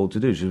was told to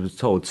do. She was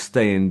told,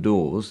 stay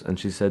indoors, and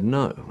she said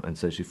no, and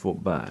so she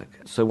fought back.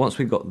 So once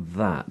we got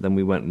that, then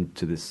we went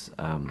into this,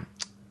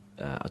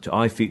 to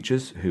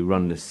iFeatures, who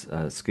run this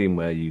scheme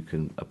where you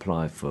can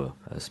apply for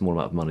a small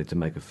amount of money to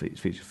make a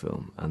feature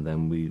film, and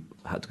then we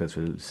had to go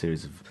through a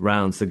series of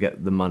rounds to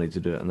get the money to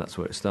do it, and that's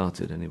where it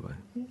started anyway.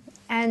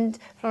 And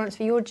Florence,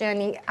 for your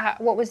journey,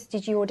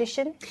 did you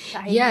audition?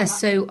 Yeah,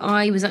 so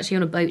I was actually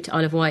on a boat to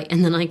Isle of Wight,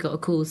 and then I got a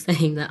call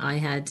saying that I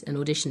had an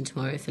audition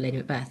tomorrow for Lady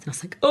Macbeth. And I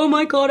was like, oh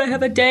my God, I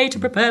have a day to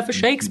prepare for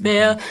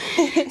Shakespeare.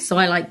 So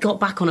I got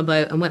back on a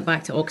boat and went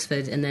back to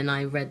Oxford, and then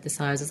I read the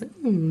sires. I was like,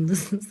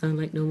 this doesn't sound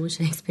like normal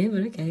Shakespeare,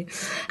 but okay.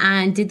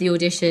 And did the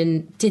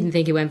audition, didn't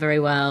think it went very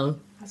well.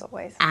 As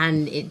always.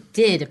 And it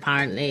did,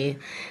 apparently.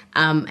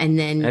 And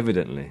then...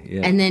 Evidently,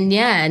 yeah. And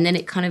then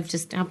it kind of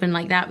just happened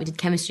like that. We did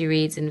chemistry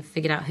reads and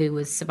figured out who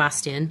was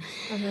Sebastian.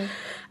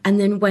 And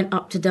then went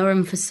up to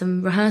Durham for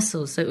some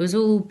rehearsals. So it was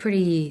all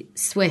pretty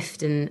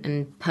swift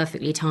and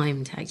perfectly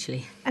timed,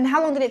 actually. And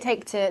how long did it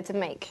take to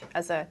make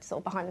as a sort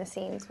of behind the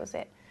scenes? Was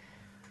it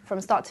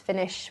from start to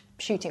finish,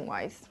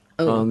 shooting-wise?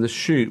 The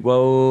shoot,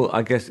 well,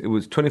 I guess it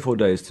was 24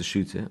 days to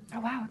shoot it.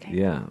 Oh, wow, okay.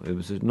 Yeah, it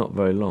was not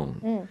very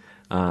long.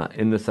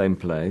 In the same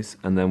place,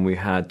 and then we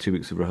had 2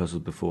 weeks of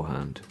rehearsals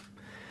beforehand,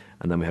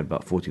 and then we had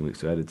about 14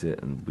 weeks to edit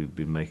it, and we've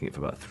been making it for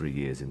about 3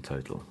 years in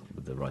total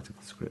with the writing of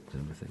the script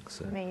and everything.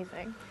 So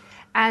amazing.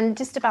 And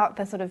just about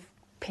the sort of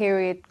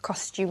period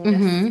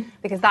costumeness,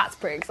 because that's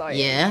pretty exciting.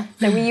 Yeah.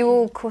 So were you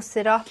all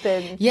corseted up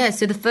and... Yeah,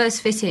 so the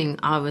first fitting,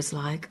 I was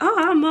like,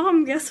 oh,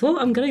 Mum, guess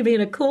what? I'm going to be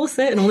in a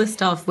corset and all this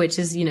stuff, which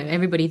is,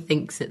 everybody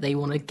thinks that they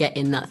want to get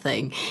in that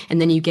thing.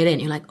 And then you get in,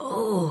 you're like,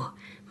 oh...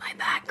 my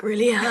back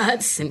really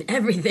hurts and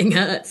everything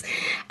hurts.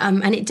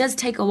 And it does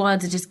take a while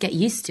to just get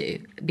used to,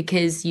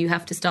 because you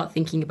have to start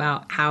thinking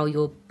about how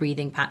your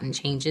breathing pattern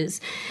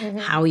changes,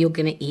 how you're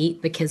going to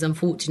eat, because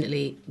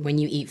unfortunately when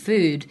you eat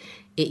food,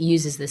 it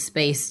uses the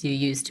space you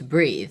use to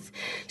breathe.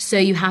 So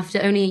you have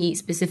to only eat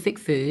specific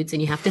foods,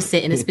 and you have to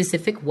sit in a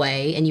specific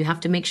way, and you have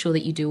to make sure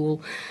that you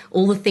do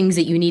all the things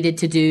that you needed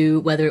to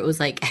do, whether it was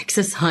like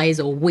exercise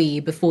or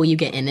wee, before you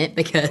get in it,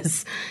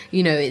 because,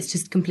 it's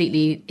just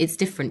completely, it's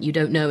different. You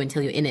don't know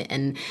until you're in it.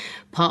 And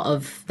part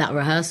of that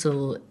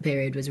rehearsal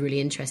period was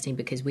really interesting,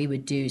 because we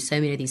would do so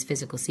many of these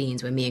physical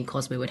scenes where me and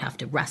Cosmo would have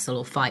to wrestle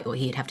or fight, or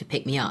he'd have to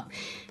pick me up.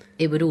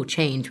 It would all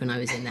change when I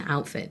was in that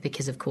outfit,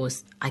 because, of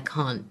course, I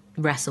can't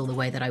wrestle the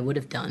way that I would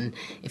have done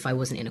if I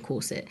wasn't in a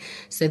corset.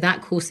 So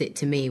that corset,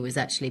 to me, was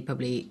actually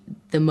probably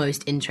the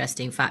most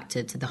interesting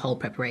factor to the whole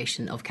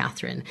preparation of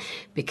Catherine,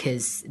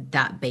 because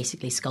that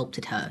basically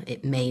sculpted her.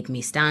 It made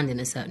me stand in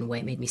a certain way,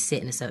 it made me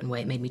sit in a certain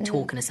way, it made me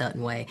talk in a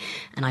certain way,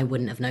 and I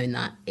wouldn't have known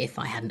that if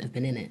I hadn't have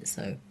been in it.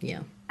 So,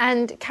 yeah.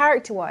 And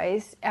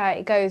character-wise,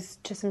 it goes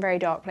to some very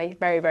dark place,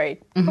 very, very,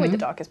 probably the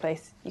darkest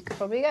place you could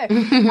probably go.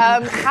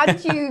 How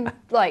did you,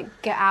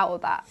 get out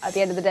of that at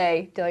the end of the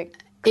day?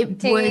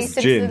 It was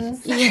gin.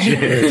 Yeah.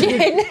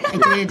 Gin.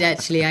 I did,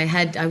 actually.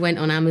 I went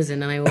on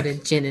Amazon and I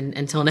ordered gin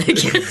and tonic.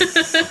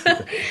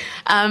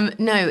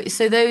 No,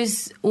 so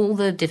all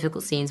the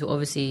difficult scenes were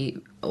obviously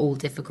all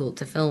difficult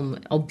to film.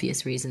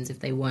 Obvious reasons.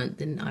 If they weren't,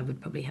 then I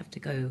would probably have to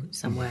go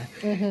somewhere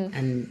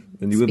and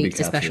speak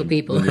to special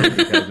people. But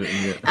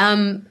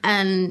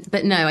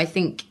no, I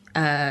think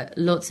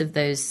lots of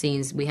those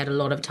scenes, we had a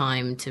lot of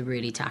time to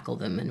really tackle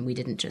them, and we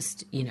didn't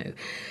just,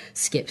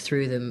 skip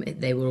through them.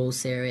 They were all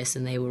serious,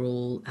 and they were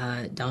all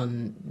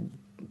done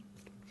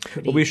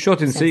pretty Well, we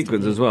shot in sensibly.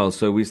 sequence as well,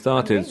 so we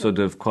started sort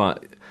of quite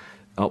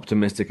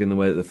optimistic in the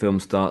way that the film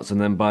starts, and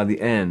then by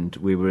the end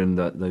we were in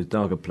those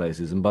darker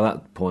places, and by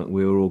that point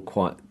we were all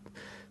quite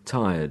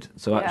tired.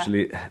 So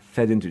actually it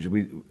fed into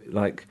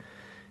it.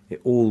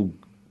 It all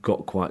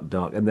got quite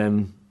dark, and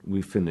then we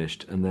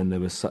finished, and then there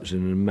was such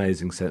an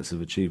amazing sense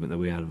of achievement that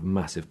we had a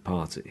massive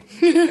party.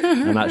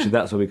 And actually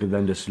that's where we could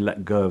then just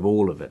let go of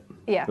all of it.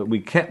 Yeah. But we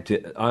kept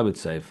it, I would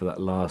say, for that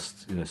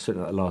last,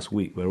 certainly that last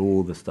week where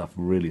all the stuff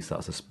really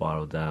starts to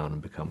spiral down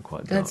and become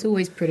quite dark. That's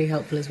always pretty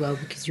helpful as well,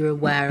 because you're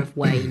aware of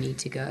where you need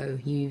to go.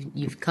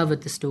 You've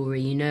covered the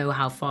story, you know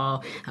how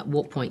far, at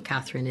what point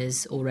Catherine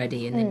is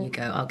already, and then you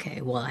go,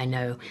 okay, well, I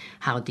know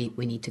how deep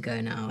we need to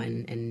go now,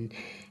 and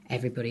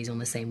everybody's on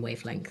the same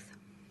wavelength.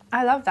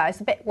 I love that.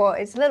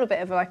 It's a little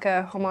bit of like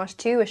a homage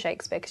to a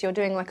Shakespeare, because you're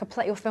doing like a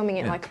play, you're filming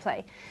it like a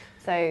play.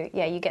 So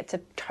yeah, you get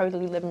to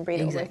totally live and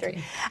breathe all the way through.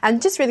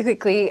 And just really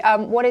quickly,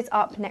 what is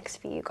up next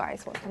for you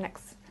guys? What's the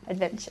next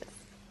adventures?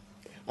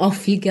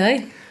 Off you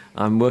go.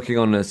 I'm working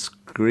on a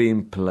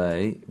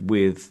screenplay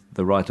with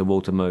the writer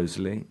Walter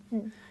Mosley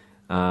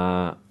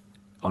of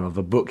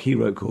a book he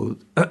wrote called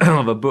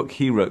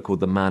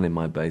The Man in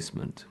My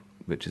Basement,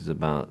 which is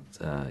about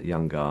a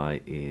young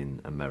guy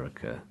in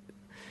America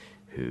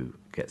who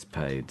gets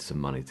paid some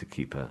money to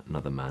keep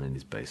another man in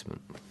his basement.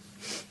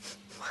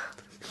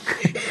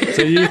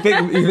 So you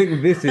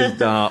think this is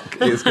dark?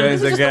 It's going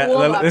to get.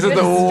 This is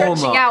the warm up.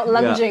 Stretching out,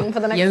 lunging for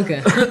the next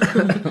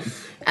yoga.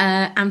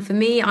 And for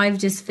me, I've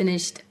just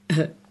finished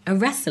a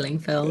wrestling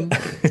film,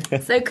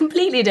 so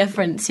completely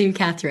different to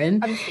Catherine.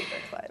 I'm super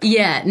excited.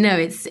 Yeah, no,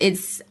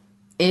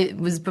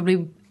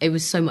 it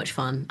was so much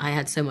fun. I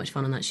had so much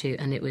fun on that shoot,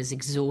 and it was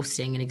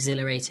exhausting and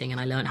exhilarating, and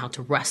I learned how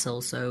to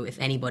wrestle. So if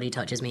anybody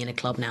touches me in a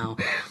club now,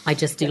 I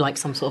just do like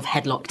some sort of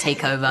headlock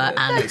takeover,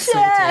 and it's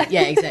sorted.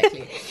 Yeah,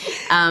 exactly.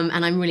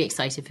 And I'm really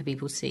excited for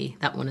people to see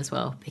that one as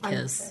well,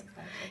 because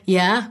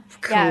yeah,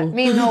 cool. Yeah,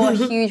 me and Noel are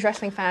huge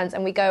wrestling fans,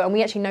 and we go and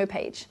we actually know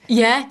Paige.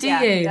 Yeah, do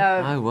you?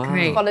 Oh wow!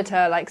 Great. Followed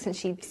her like since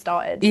she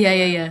started.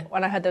 Yeah.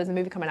 When I heard there was a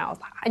movie coming out, I was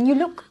like, and you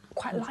look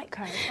quite like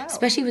her as well.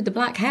 Especially with the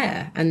black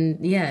hair,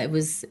 and yeah, it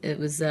was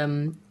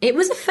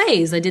a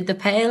phase. I did the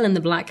pale and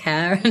the black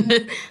hair,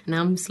 and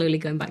now I'm slowly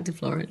going back to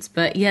Florence.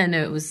 But yeah,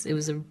 no, it was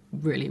a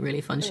really,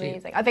 really fun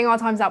shoot. I think our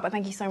time's out, but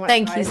thank you so much.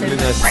 Thank you so much.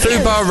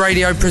 Fubar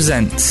Radio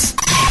presents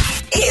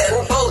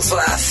Ian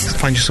Boldsworth.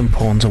 Find you some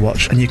porn to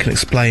watch and you can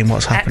explain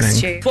what's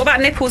happening. What about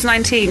Nipples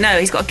 19? No,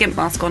 he's got a gimp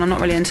mask on. I'm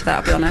not really into that,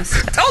 I'll be honest.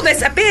 Oh,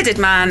 there's a bearded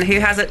man who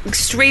has an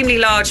extremely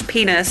large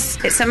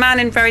penis. It's a man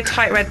in very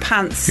tight red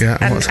pants. Yeah,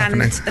 and what's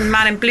happening? And a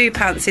man in blue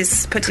pants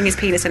is putting his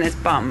penis in his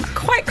bum.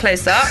 Quite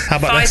close up. How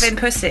about 5 this? in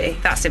pussy.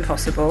 That's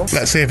impossible.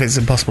 Let's see if it's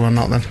impossible or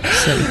not then.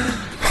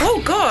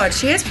 Oh, God,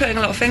 she is putting a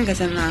lot of fingers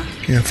in there.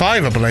 Yeah,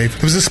 5 I believe.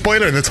 There was a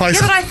spoiler in the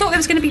title. Yeah, but I thought there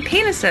was going to be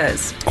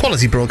penises.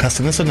 Quality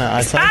broadcasting, isn't it?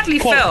 It's badly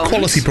filmed.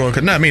 Quality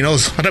broadcasting. No, I mean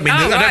us. I don't mean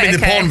the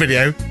porn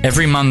video.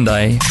 Every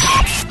Monday Ian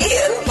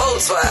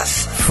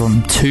Boldsworth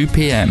from 2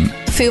 p.m.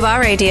 Fubar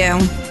Radio.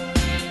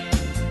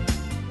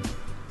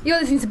 You're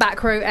listening to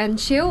Back Row and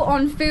Chill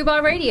on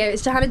Fubar Radio.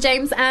 It's Johanna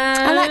James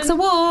and Alexa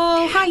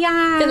Wall.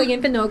 Hiya. Filling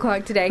in for Noel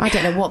Clark today. I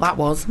don't know what that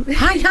was.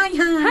 Hi. How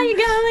you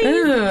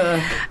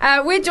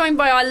guys? We're joined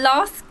by our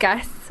last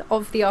guests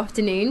of the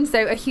afternoon.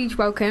 So a huge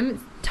welcome.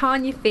 It's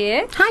Tanya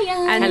Fear. Hiya.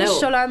 And Hello.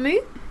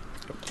 Sholamu.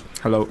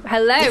 Hello.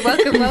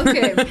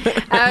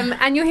 Welcome.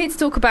 And you're here to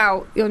talk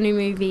about your new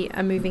movie,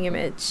 A Moving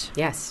Image.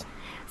 Yes.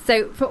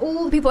 So for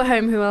all the people at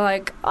home who are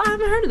like, oh, I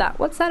haven't heard of that.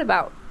 What's that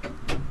about?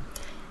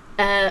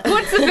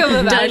 What's the film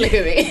about? Don't look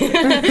at me.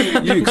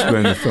 You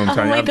explain the film,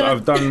 Tanya. my God.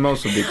 I've done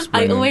most of the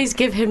explaining. I always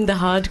give him the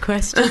hard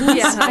questions.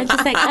 Yeah. I'm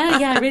just like, oh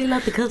yeah, I really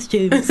love the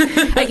costumes.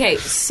 Okay,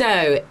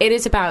 so it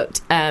is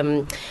about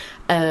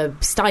a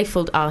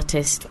stifled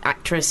artist,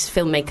 actress,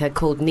 filmmaker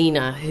called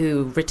Nina,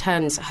 who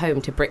returns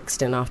home to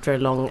Brixton after a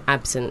long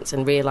absence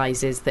and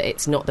realises that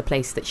it's not the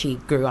place that she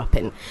grew up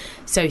in.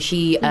 So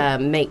she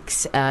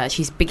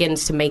she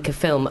begins to make a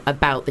film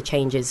about the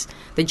changes,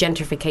 the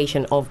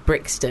gentrification of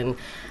Brixton,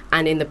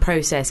 and in the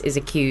process is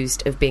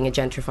accused of being a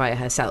gentrifier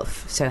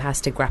herself, so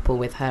has to grapple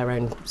with her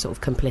own sort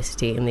of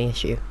complicity in the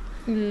issue.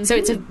 Mm-hmm. So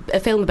it's a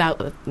film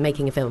about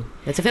making a film.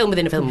 It's a film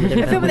within a film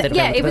within a film within a film.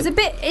 Yeah, it was a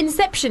bit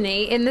Inception-y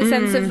in the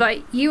sense of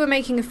like you were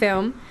making a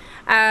film,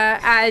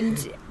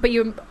 but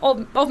you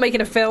were of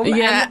making a film.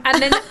 Yeah.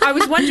 And then I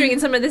was wondering in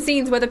some of the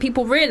scenes whether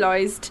people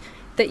realised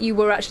that you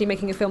were actually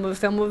making a film of a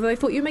film, or they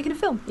thought you were making a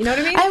film. You know what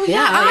I mean? Oh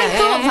yeah, I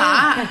thought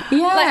that.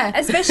 Yeah, like,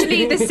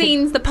 especially the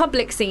scenes, the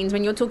public scenes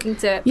when you're talking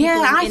to people.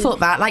 Yeah, I thought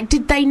that. Like,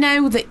 did they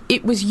know that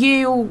it was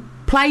you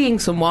playing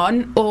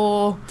someone,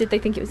 or did they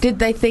think it was? Did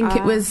they think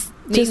it was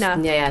just Nina?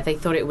 Yeah, they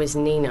thought it was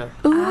Nina.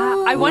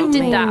 I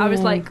wondered that. I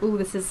was like, "Ooh,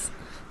 this is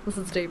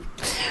deep."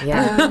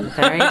 Yeah,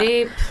 very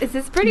deep. This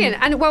is brilliant.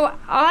 And well,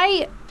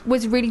 I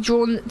was really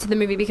drawn to the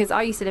movie because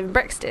I used to live in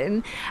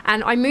Brixton,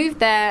 and I moved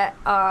there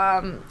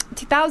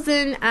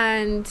 2000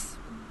 and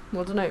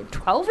I don't know,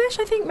 12-ish,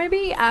 I think,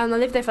 maybe. And I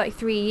lived there for like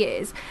 3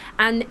 years.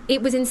 And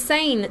it was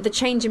insane, the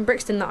change in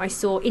Brixton that I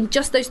saw in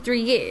just those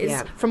 3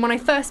 years from when I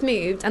first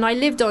moved. And I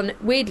lived in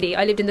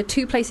the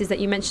two places that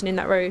you mentioned in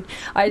that road.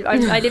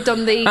 I lived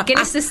on the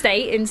Guinness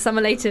Estate in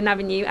Somerleyton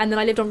Avenue, and then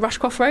I lived on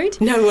Rushcroft Road.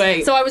 No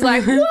way. So I was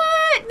like,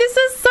 what? This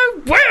is so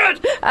weird.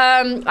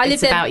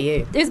 It's about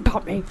you. It's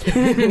about me.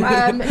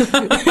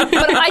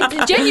 But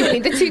I genuinely,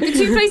 the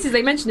two places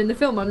they mentioned in the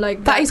film, I'm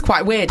like... That is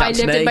quite weird,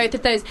 actually. I lived in both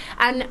of those.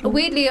 And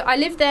weirdly, I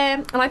lived there,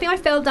 and I think I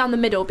fell down the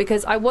middle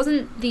because I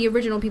wasn't the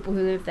original people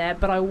who lived there,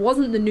 but I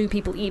wasn't the new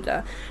people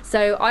either.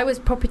 So I was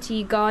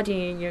property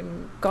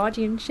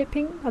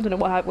guardianshipping. I don't know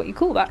what you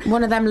call that.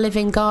 One of them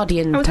living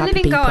guardian. I was type a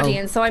living of people.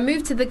 guardian, so I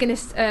moved to the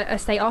Guinness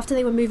Estate after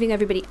they were moving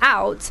everybody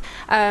out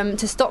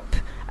to stop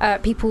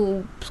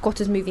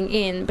squatters moving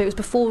in, but it was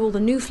before all the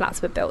new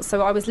flats were built.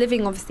 So I was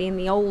living obviously in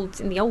the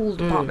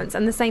old apartments,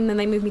 and the same when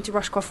they moved me to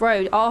Rushcroft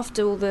Road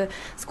after all the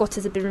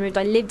squatters had been removed.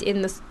 I lived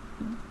in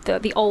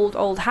the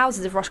old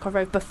houses of Rushcroft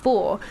Road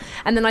before,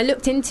 and then I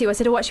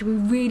said, oh, actually we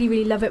really,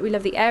 really love it, we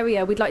love the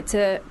area, we'd like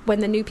to,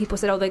 when the new people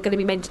said, oh, they're going to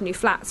be made into new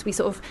flats, we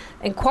sort of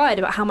inquired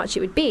about how much it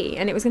would be,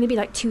 and it was going to be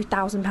like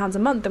 £2,000 a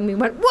month, and we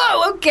went,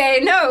 whoa, okay,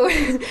 no,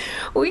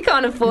 we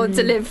can't afford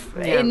to live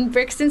in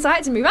Brixton, so I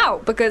had to move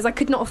out because I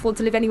could not afford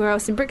to live anywhere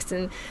else in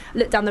Brixton.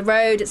 Looked down the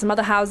road at some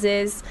other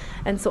houses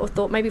and sort of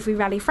thought maybe if we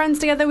rally friends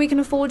together we can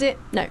afford it.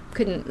 No,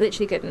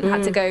 literally couldn't.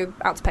 Had to go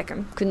out to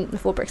Peckham, couldn't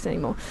afford Brixton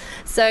anymore.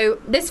 So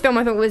this film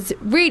I think was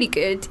really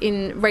good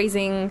in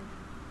raising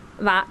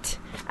that,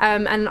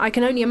 and I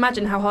can only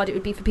imagine how hard it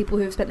would be for people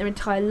who have spent their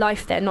entire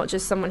life there, not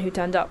just someone who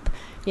turned up,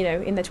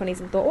 in their 20s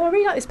and thought, oh, I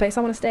really like this place,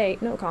 I want to stay.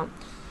 No, I can't.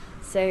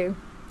 So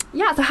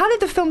how did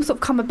the film sort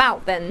of come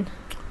about then?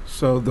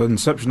 So the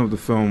inception of the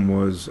film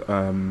was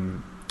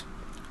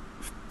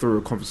through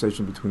a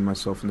conversation between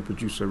myself and the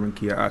producer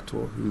Rinkia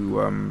Ator, who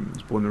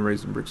was born and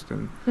raised in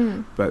Brixton,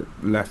 but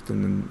left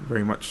and then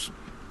very much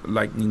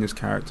like Nina's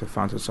character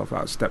found herself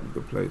out of step with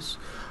the place.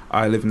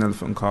 I live in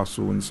Elephant and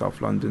Castle in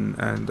South London,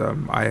 and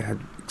I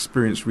had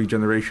experienced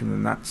regeneration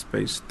in that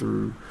space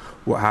through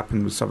what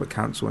happened with Southwark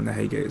Council and the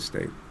Haygate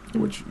Estate,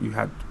 which you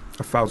had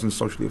 1,000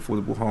 socially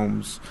affordable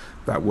homes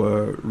that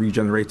were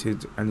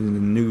regenerated, and in the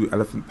new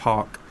Elephant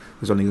Park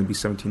there's only going to be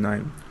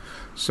 79.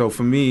 So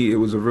for me, it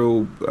was a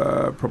real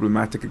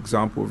problematic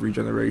example of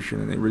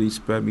regeneration, and it really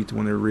spurred me to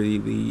want to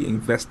really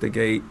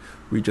investigate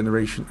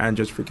regeneration and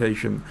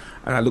gentrification.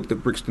 And I looked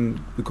at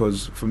Brixton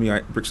because, for me,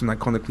 Brixton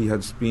iconically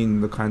has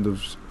been the kind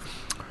of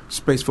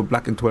space for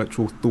black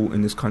intellectual thought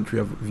in this country.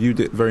 I've viewed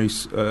it very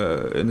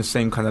in the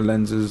same kind of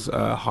lens as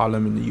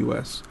Harlem in the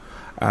US.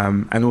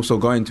 And also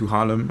going to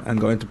Harlem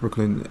and going to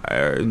Brooklyn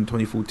in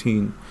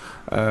 2014,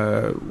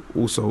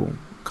 also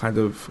kind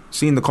of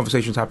seeing the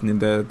conversations happening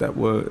there that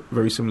were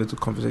very similar to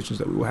conversations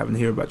that we were having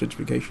here about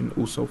gentrification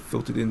also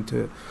filtered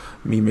into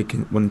me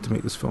wanting to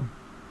make this film.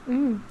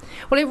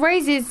 Well, it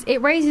raises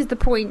the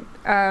point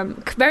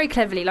very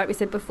cleverly, like we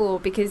said before,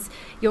 because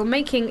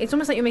it's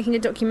almost like you're making a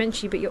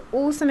documentary, but you're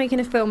also making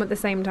a film at the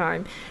same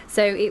time.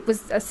 So it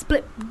was a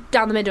split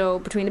down the middle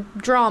between a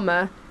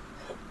drama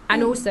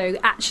and also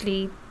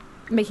actually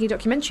making a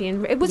documentary.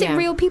 And was it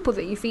real people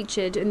that you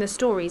featured in the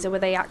stories, or were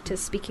they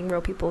actors speaking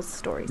real people's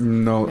stories?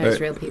 No,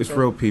 it's real people. It's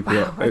real people.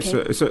 Wow,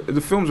 okay.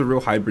 The film's a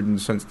real hybrid in the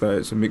sense that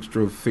it's a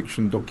mixture of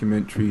fiction,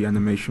 documentary,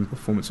 animation,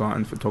 performance art,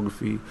 and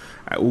photography,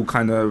 all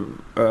kind of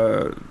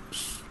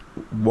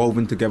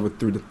woven together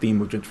through the theme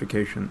of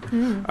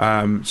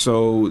gentrification.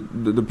 So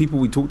the people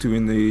we talk to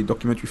in the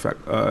documentary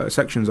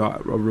sections are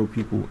real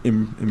people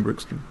in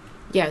Brixton.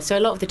 Yeah, so a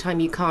lot of the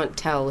time you can't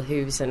tell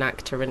who's an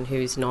actor and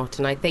who's not,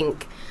 and I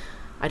think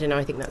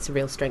that's a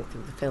real strength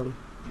of the film.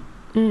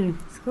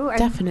 It's cool.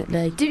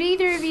 Definitely. Did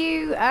either of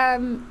you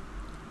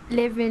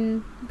live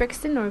in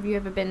Brixton, or have you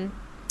ever been?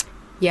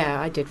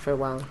 Yeah, I did for a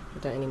while. I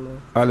don't anymore.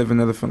 I live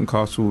in Elephant and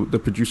Castle. The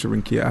producer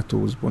Rinkia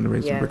Ator was born and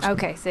raised in Brixton.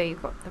 Okay, so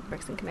you've got the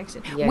Brixton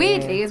connection.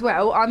 Weirdly, as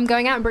well, I'm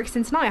going out in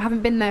Brixton tonight. I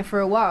haven't been there for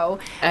a while,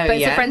 but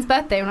it's a friend's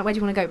birthday. I'm like, where do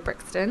you want to go?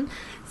 Brixton.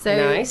 So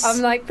nice.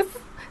 I'm like,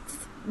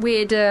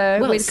 weird.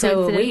 Weird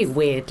so are we,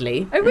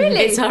 weirdly. Oh, really?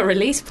 It's our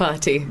release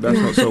party. That's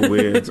not so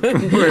weird.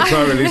 It's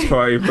our release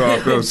party for our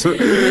films. But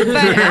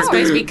I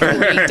suppose we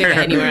couldn't really do it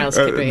anywhere else,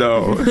 could we?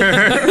 No.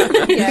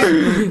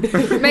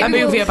 A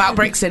movie about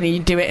Brixton, and you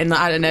do it in,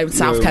 I don't know,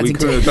 South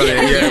Kensington. We could have done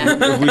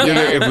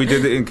it, if we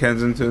did it in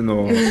Kensington,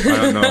 or I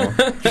don't know,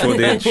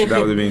 Shoreditch, that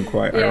would have been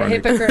quite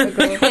ironic.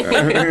 Hypocritical.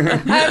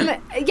 And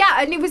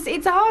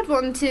it's a hard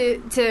one to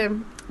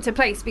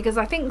place, because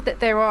I think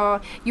that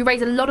you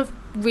raise a lot of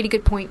really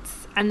good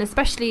points, and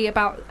especially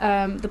about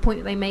the point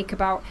that they make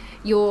about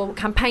your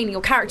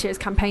character is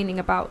campaigning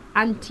about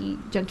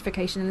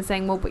anti-gentrification, and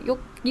saying, well, but you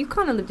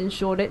kind of lived in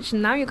Shoreditch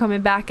and now you're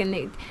coming back,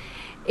 and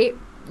it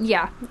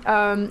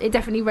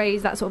definitely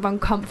raised that sort of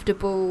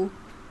uncomfortable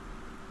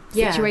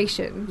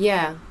situation.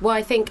 Yeah. Well,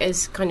 I think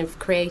as kind of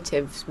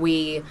creatives,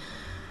 we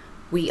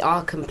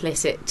are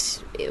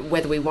complicit,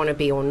 whether we want to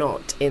be or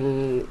not,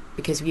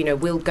 because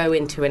we'll go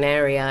into an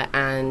area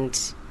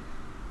and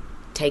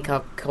take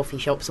our coffee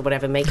shops or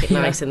whatever, make it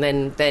nice, and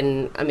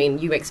then I mean,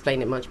 you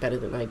explain it much better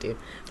than I do.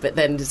 But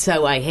then,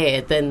 so I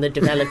hear, then the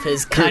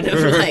developers kind of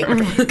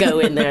like go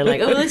in there like,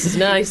 oh, this is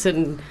nice,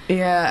 and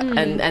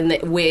and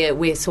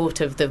we're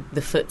sort of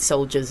the foot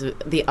soldiers,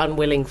 the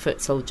unwilling foot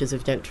soldiers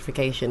of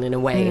gentrification in a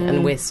way,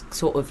 and we're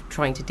sort of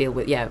trying to deal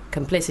with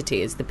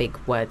complicity is the big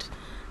word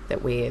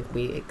that we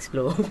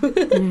explore.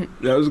 That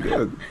was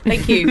good.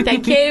 Thank you. I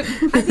think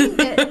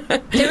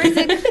that there is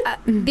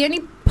the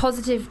only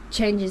positive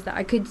changes that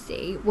I could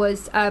see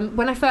was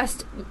when I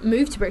first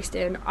moved to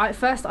Brixton.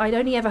 I'd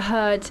only ever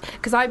heard,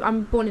 because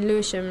I'm born in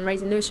Lewisham and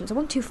raised in Lewisham, so I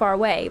wasn't too far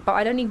away, but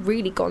I'd only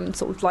really gone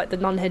sort of like the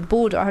Nunhead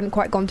border. I hadn't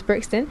quite gone to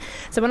Brixton.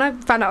 So when I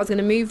found out I was going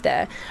to move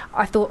there,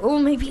 I thought, oh,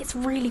 maybe it's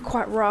really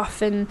quite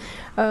rough, and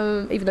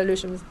even though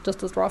Lewisham's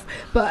just as rough,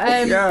 but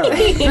I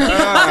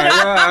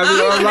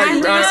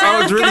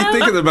was really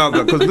thinking about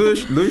that, because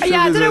Lewisham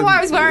I don't know why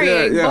I was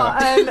worrying,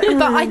 but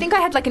I think I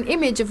had like an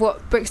image of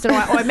what Brixton,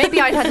 or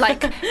maybe I'd had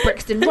like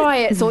Brixton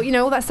riots or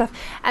all that stuff,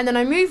 and then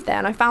I moved there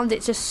and I found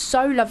it just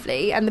so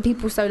lovely and the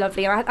people so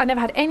lovely, and I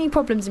never had any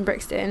problems in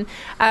Brixton,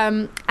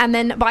 but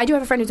I do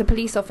have a friend who's a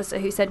police officer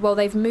who said, well,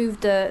 they've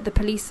moved the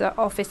police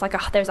office,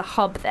 there's a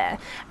hub there,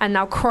 and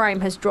now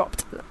crime has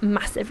dropped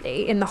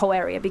massively in the whole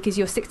area because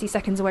you're 60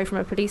 seconds away from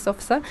a police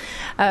officer,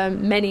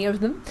 many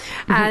of them,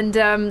 and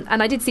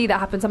I did see that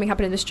happen. Something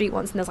happened in the street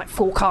once and there's like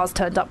 4 cars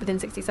turned up within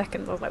 60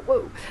 seconds. I was like,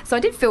 whoa. So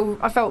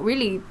I felt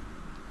really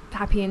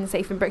happy and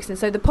safe in Brixton.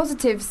 So the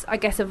positives, I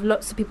guess, of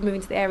lots of people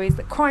moving to the area is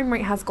that crime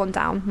rate has gone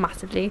down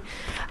massively,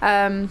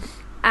 but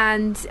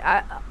I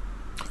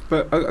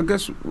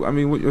guess, I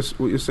mean, what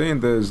you're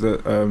saying there is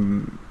that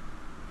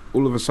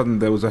all of a sudden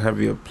there was a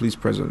heavier police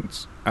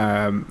presence,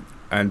 and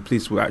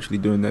police were actually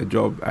doing their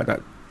job at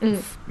that.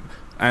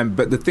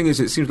 But the thing is,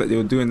 it seems like they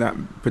were doing that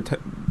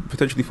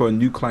potentially for a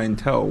new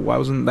clientele. Why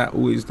wasn't that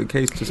always the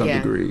case to some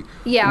degree?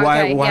 Yeah,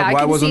 why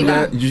wasn't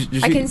there?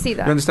 I can see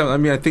that. You understand? I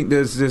mean, I think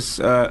there's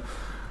this.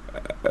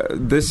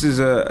 This is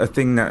a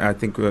thing that I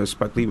think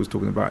Spike Lee was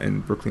talking about in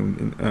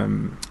Brooklyn.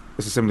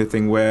 It's a similar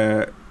thing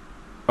where,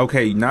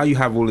 okay, now you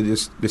have all of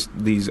these,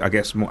 I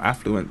guess, more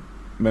affluent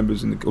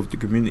members of the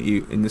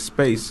community in this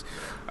space.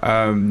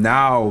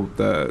 Now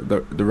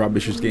the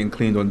rubbish is getting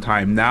cleaned on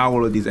time. Now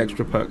all of these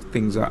extra perk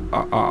things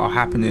are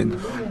happening,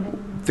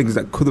 things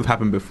that could have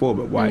happened before,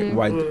 but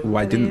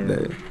why didn't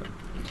they?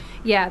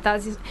 Yeah,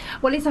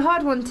 it's a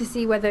hard one to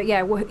see whether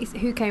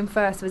who came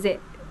first. Was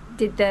it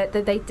did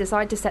they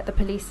decide to set the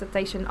police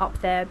station up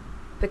there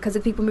because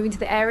of people moving to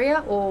the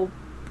area, or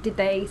did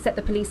they set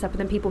the police up and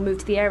then people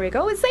moved to the area?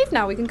 Go, oh, it's safe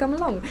now, we can come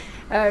along.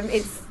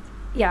 It's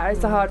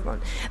a hard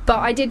one, but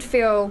I did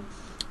feel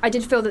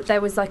that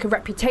there was like a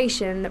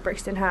reputation that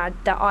Brixton had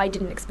that I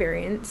didn't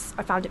experience.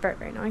 I found it very,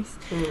 very nice.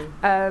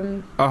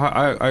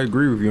 I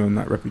agree with you on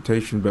that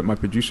reputation, but my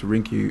producer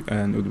Rinky,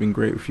 and it would have been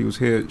great if she was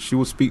here, she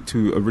will speak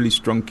to a really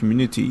strong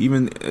community.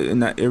 Even in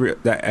that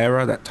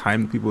era, that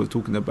time people were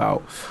talking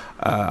about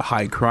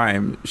high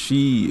crime,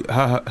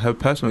 her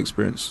personal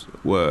experience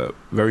were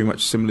very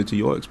much similar to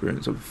your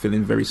experience of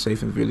feeling very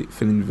safe and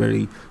feeling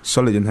very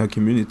solid in her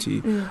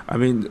community. I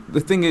mean,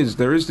 the thing is,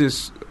 there is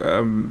this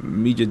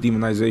media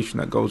demonization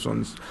that goes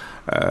on.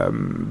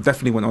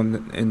 Definitely went on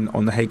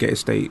the Haygate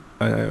estate.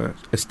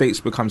 Estates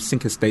become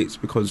sink estates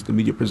because the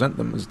media present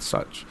them as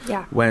such.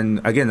 Yeah.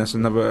 When, again, that's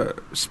another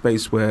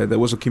space where there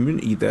was a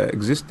community there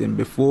existing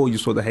before you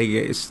saw the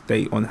Haygate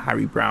estate on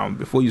Harry Brown,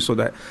 before you saw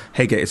that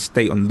Haygate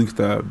estate on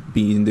Luther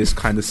being this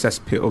kind of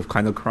cesspit of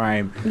kind of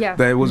crime. Yeah.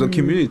 There was a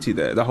community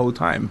there the whole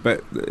time,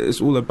 but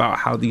it's all about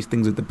how these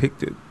things are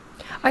depicted.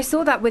 I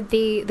saw that with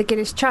the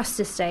Guinness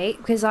Trust estate,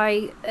 because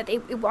I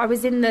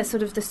was in the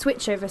sort of the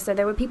switchover, so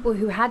there were people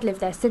who had lived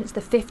there since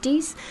the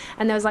 50s,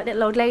 and there was like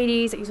little old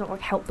ladies that used to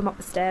like help them up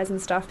the stairs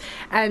and stuff,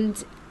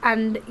 and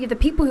the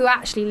people who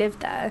actually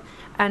lived there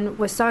and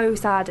were so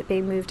sad at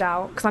being moved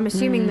out, because I'm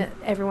assuming that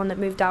everyone that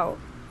moved out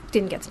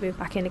didn't get to move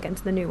back in again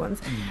to the new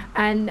ones,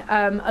 and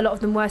a lot of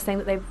them were saying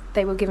that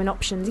they were given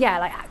options,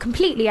 like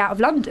completely out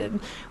of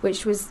London,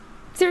 which was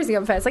seriously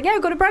unfair. It's like,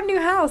 I've got a brand new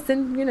house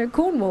in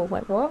Cornwall.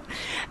 Like, what?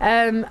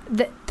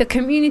 The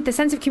community, the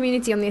sense of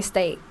community on the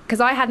estate, because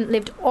I'd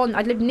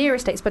lived near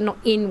estates but not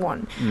in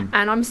one,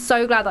 and I'm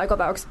so glad that I got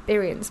that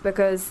experience,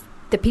 because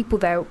the people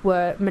there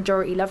were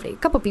majority lovely. A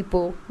couple of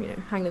people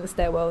hanging in the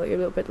stairwell, you're a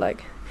little bit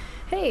like,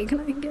 hey, can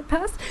I get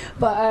past?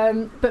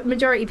 But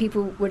majority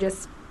people were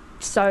just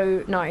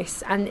so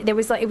nice, and it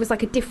was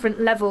like a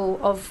different level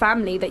of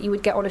family that you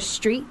would get on a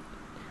street,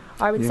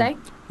 I would say.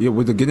 Yeah,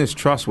 with the Guinness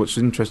Trust, what's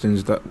interesting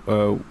is that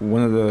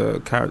one of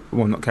the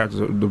one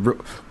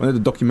of the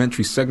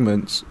documentary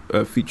segments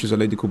features a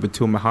lady called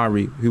Batil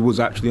Mahari, who was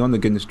actually on the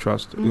Guinness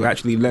Trust, who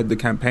actually led the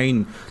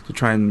campaign to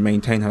try and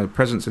maintain her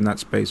presence in that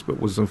space, but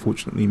was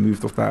unfortunately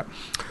moved off that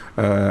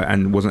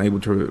and wasn't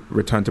able to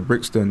return to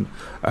Brixton.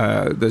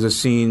 There's a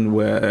scene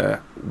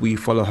where we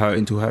follow her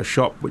into her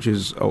shop, which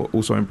is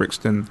also in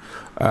Brixton,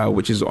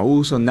 which is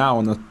also now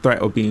on the threat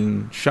of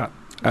being shut.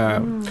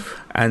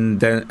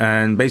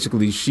 and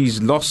basically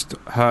she's lost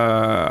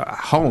her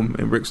home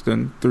in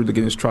Brixton through the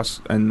Guinness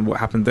Trust and what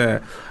happened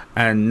there,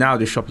 and now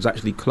the shop is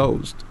actually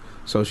closed.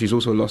 So she's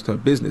also lost her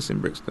business in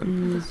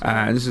Brixton.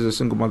 And this is a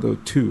single mother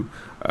of two.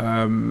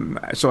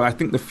 So I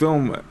think the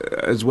film,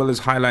 as well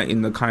as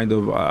highlighting the kind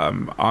of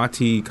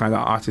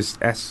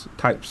artist-esque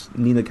types,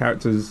 Nina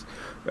characters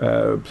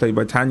played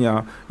by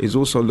Tanya, is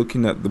also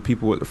looking at the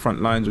people at the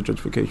front lines of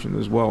gentrification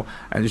as well,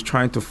 and just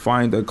trying to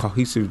find a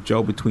cohesive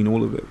gel between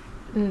all of it.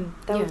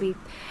 That would be...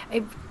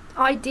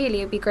 ideally,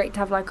 it would be great to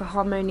have like a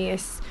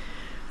harmonious,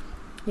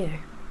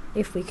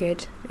 if we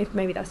could, if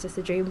maybe that's just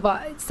a dream,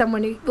 but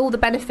someone who, all the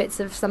benefits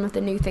of some of the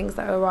new things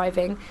that are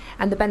arriving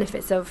and the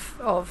benefits of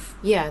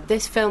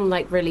this film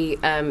like really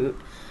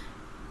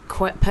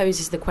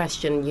poses the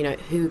question,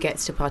 who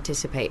gets to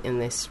participate in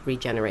this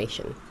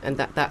regeneration, and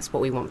that's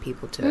what we want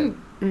people to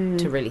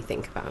really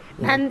think about.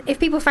 And if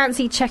people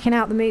fancy checking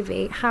out the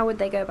movie, how would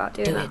they go about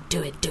doing that?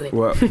 Do it.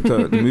 Well,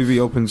 the movie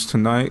opens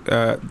tonight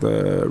at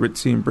the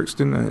Ritzy in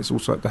Brixton, and it's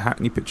also at the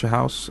Hackney Picture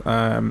House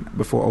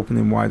before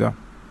opening wider.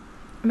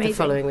 Amazing. The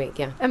following week,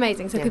 yeah.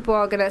 Amazing. So people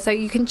are gonna. So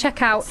you can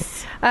check out.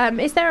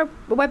 Is there a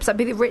website?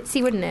 Maybe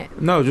Ritzy, wouldn't it?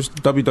 No, just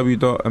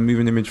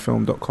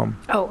www.amovingimagefilm.com.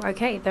 Oh,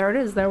 okay. There it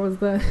is. There was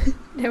the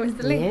link.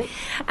 Yeah.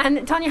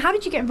 And Tanya, how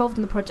did you get involved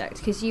in the project?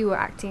 Because you were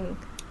acting.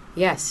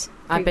 Yes,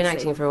 I've been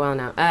acting for a while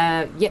now.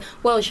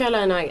 Well,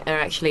 Shola and I are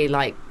actually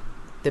like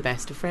the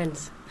best of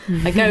friends.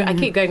 I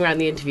keep going around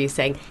the interview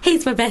saying,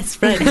 "He's my best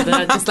friend," and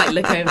I just like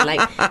look over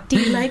like, "Do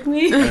you like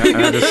me?"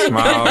 And a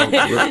smile.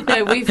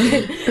 No,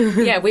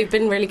 we've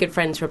been really good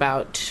friends for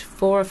about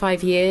 4 or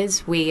 5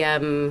 years. We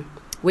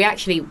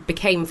actually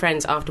became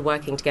friends after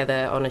working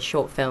together on a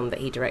short film that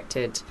he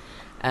directed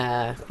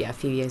a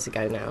few years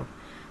ago now.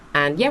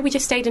 And we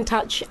just stayed in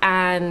touch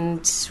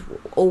and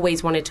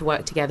always wanted to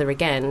work together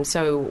again.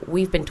 So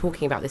we've been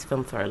talking about this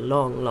film for a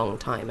long, long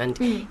time. And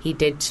he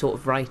did sort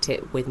of write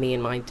it with me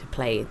in mind to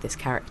play this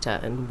character.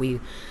 And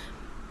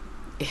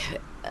I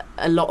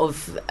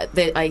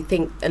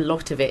think a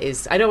lot of it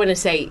is, I don't want to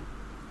say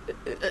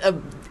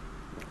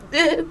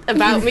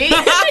about me,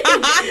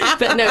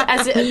 but no,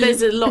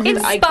 there's a lot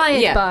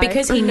inspired by.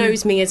 Because he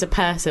knows me as a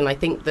person. I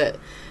think that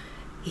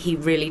he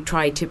really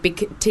tried to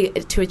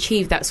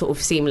achieve that sort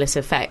of seamless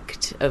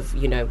effect of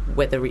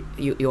whether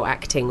you're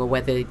acting or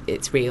whether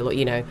it's real,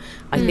 or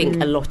I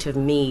think a lot of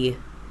me.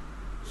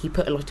 He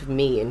put a lot of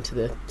me into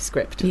the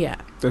script. Yeah,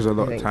 there's a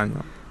lot of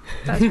Tanya.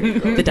 That's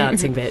really cool. The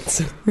dancing bits.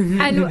 And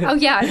and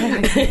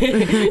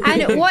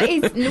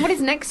what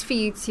is next for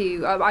you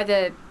two,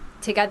 either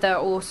together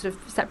or sort of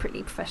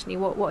separately professionally?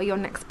 What are your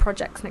next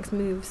projects, next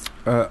moves?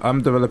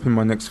 I'm developing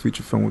my next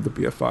feature film with the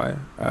BFI.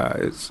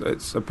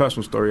 It's a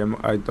personal story.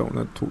 I don't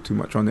want to talk too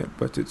much on it,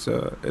 but it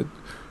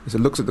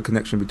looks at the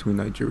connection between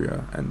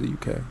Nigeria and the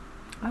UK.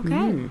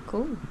 Okay,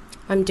 cool.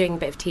 I'm doing a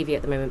bit of TV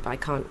at the moment, but I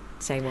can't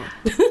say what.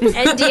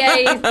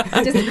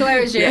 NDA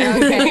disclosure.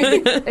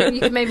 Okay,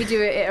 you can maybe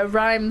do it. It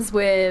rhymes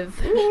with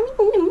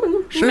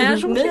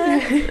Schmeem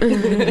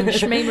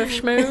of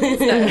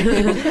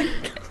Schmoes.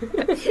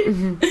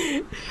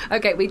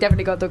 Okay, we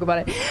definitely got to talk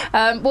about it.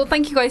 Well,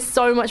 thank you guys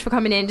so much for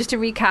coming in. Just to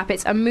recap,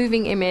 it's A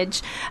Moving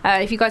Image.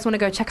 If you guys want to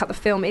go check out the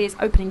film, it is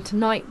opening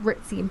tonight,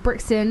 Ritzy in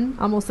Brixton.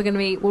 We're all going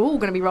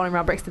to be rolling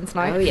around Brixton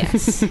tonight. Oh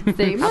yes,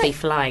 I'll be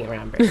flying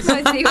around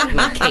Brixton.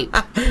 My cape.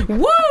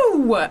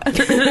 Woo!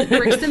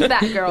 Brixton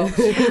Batgirl.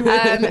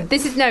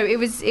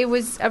 It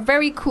was a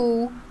very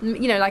cool,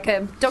 like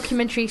a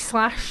documentary /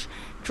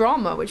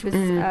 drama, which was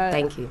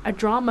thank you. A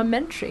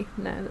drama-mentary.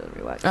 No, that doesn't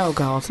really work. Oh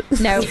god.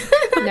 No.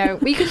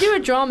 We could do a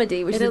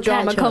dramedy, which is a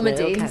drama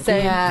comedy. So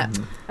I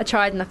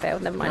tried and I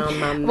failed. Never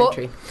mind. Well,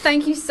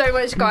 thank you so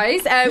much,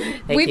 guys.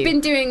 We've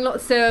been doing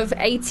lots of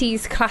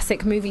 80s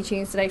classic movie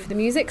tunes today for the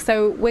music,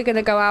 so we're going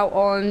to go out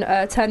on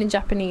Turning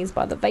Japanese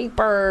by the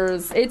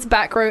Vapors. It's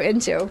Back Row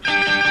and Chill.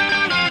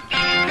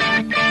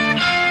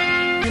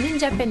 In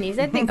Japanese,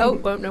 I think. Oh,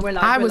 well, no, we're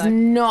live. I was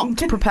not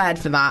prepared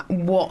for that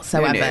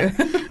whatsoever.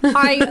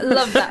 I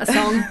love that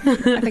song.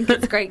 I think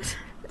it's great.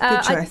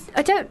 Good choice.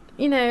 I don't,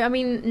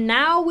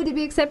 now would it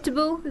be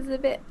acceptable? Is it a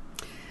bit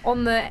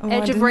on the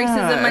edge of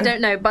racism? I don't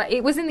know, but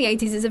it was in the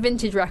 80s. It's a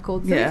vintage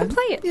record, so you can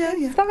play it. Yeah.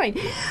 It's fine.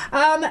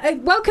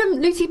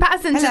 Welcome, Lucy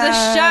Patterson, to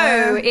the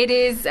show. It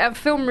is a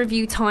film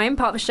review time,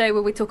 part of the show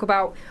where we talk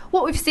about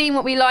what we've seen,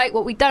 what we like,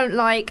 what we don't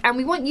like, and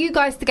we want you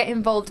guys to get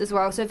involved as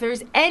well. So if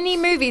there's any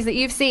movies that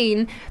you've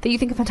seen that you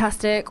think are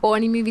fantastic, or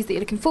any movies that you're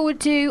looking forward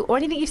to, or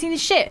anything you've seen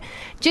is shit,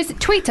 just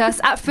tweet us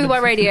at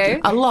Fubar Radio.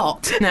 A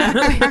lot. No.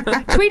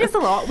 Tweet us a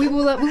lot.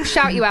 We'll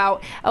shout you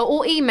out,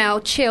 or email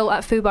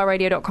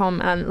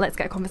chill@fubarradio.com, and let's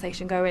get a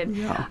conversation going.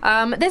 Yeah.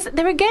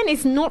 There again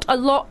is not a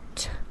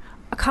lot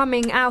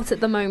coming out at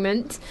the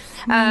moment.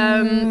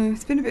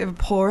 It's been a bit of a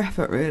poor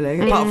effort, really,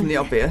 apart from the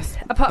obvious.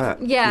 Apart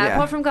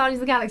from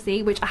Guardians of the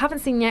Galaxy, which I haven't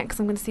seen yet because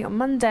I'm going to see it on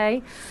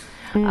Monday.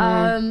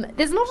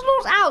 There's not a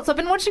lot out, so I've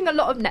been watching a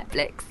lot of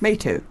Netflix. Me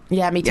too.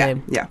 Yeah, me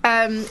too. Yeah.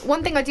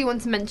 One thing I do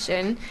want to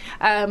mention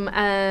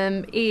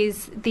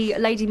is the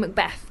Lady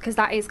Macbeth, because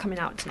that is coming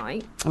out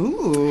tonight.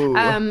 Ooh.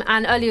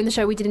 And earlier in the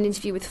show, we did an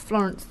interview with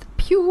Florence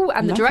Pugh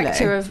and the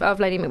director of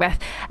Lady Macbeth.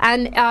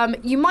 And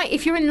you might,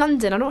 if you're in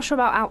London, I'm not sure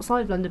about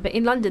outside of London, but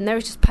in London there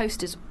is just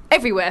posters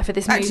everywhere for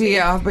this movie. Actually,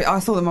 yeah, I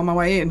saw them on my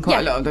way in. Quite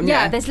a lot of them.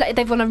 Yeah,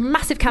 they've run a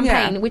massive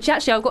campaign, which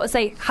actually I've got to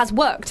say has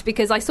worked,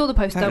 because I saw the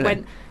poster and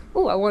went,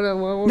 oh, I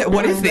want to.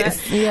 What is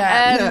this?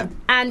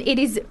 And it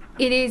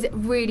is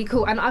really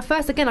cool. And at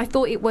first, again, I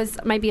thought it was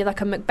maybe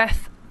like a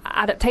Macbeth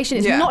adaptation.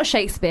 It's not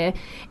Shakespeare.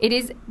 It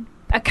is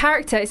a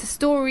character. It's a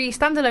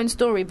standalone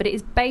story, but it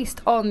is based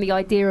on the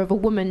idea of a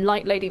woman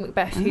like Lady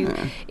Macbeth who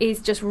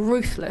is just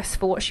ruthless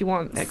for what she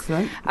wants.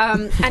 Excellent.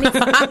 And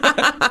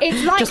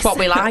it's like just what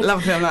we like.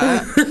 Love film like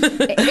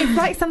that. It's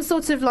like some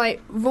sort of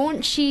like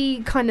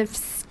raunchy kind of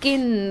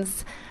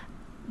Skins,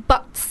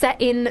 but set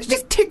in... It's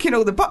just ticking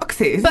all the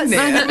boxes, isn't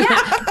it? Yeah.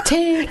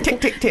 Tick, tick,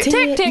 tick, tick.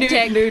 Tick, tick,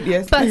 tick. Nude,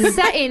 yes. But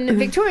set in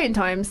Victorian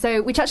times,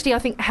 so which actually I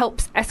think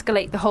helps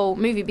escalate the whole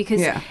movie,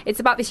 because it's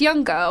about this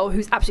young girl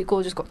who's absolutely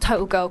gorgeous, got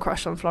total girl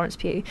crush on Florence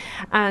Pugh,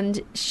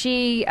 and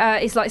she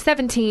is like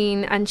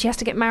 17, and she has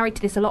to get married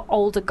to this a lot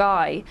older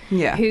guy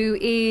who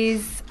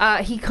is...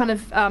 he kind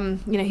of,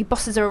 he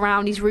bosses her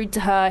around, he's rude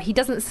to her, he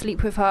doesn't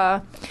sleep with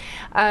her.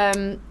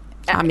 I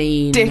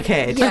mean...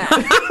 Dickhead. Yeah.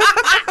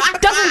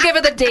 Doesn't give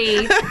her the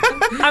D.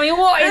 I mean,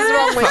 what is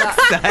wrong with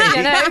that?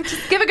 You know,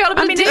 just give a girl a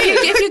bit of D.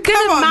 If you're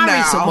going to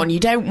marry someone you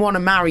don't want to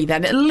marry,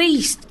 then at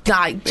least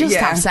just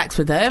have sex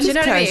with them. Do you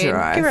know what I mean?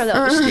 Give her a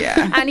little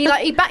And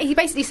he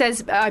basically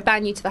says, "I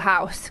ban you to the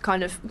house,"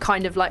 kind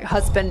of like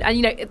husband.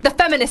 And the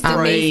feminist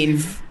in me,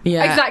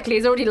 exactly,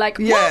 is already like,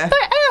 what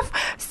the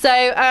F? So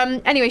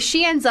anyway,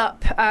 she ends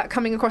up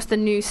coming across the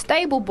new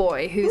stable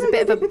boy, who's a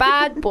bit of a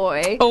bad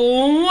boy.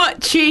 Oh,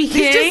 what cheeky!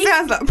 This just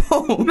sounds like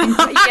Paul.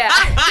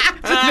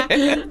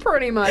 Yeah,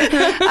 pretty much.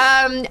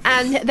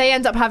 And they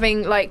end up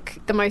having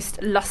like the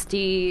most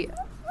lusty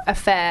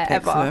affair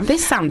ever.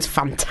 This sounds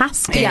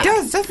fantastic. It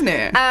does, doesn't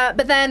it?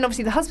 But then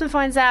obviously the husband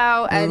finds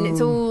out, and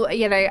it's all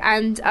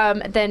and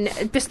then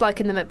just like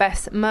in the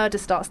Macbeth, murder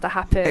starts to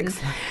happen.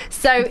 Excellent.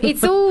 So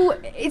it's all.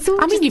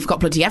 I mean, you've got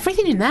bloody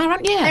everything in there,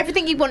 haven't you?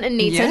 Everything you want and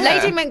need. So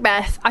Lady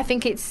Macbeth, I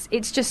think it's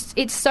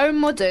so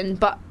modern,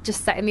 but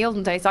just set in the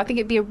olden days. So I think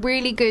it'd be a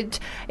really good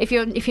if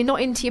you're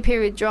not into your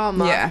period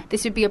drama. Yeah.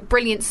 This would be a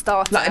brilliant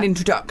starter, like an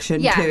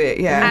introduction to it.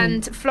 Yeah,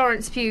 and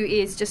Florence Pugh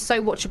is just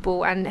so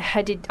watchable and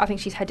headed. I think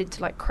she's headed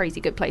to like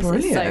crazy good places.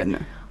 Brilliant.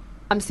 So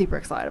I'm super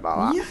excited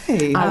about that.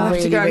 Yay! I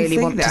really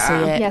want to see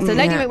it. Yeah, so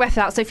Lady Macbeth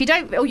out. So if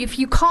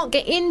you can't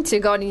get into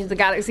Guardians of the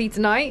Galaxy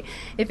tonight,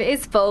 if it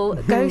is full,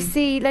 go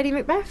see Lady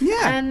Macbeth.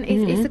 Yeah, and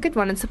it's a good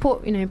one, and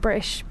support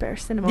British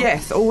cinema.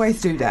 Yes,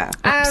 always do that.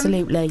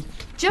 Absolutely.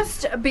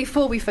 Just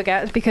before we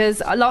forget,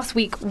 because last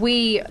week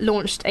we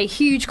launched a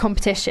huge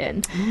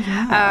competition,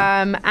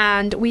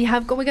 and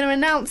we're going to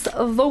announce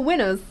the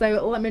winners.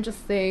 So let me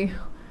just see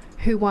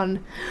who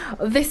won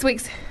this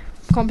week's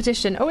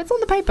competition. Oh, it's on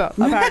the paper,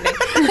 apparently.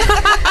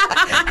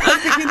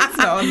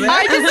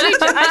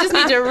 I just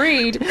need to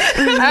read.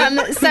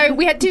 So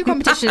we had two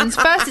competitions.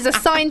 First is a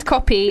signed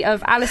copy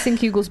of Alison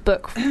Kugel's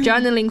book,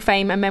 Journaling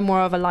Fame, a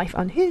Memoir of a Life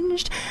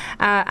Unhinged,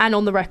 and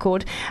On the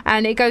Record.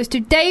 And it goes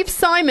to Dave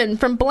Simon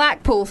from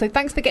Blackpool. So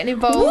thanks for getting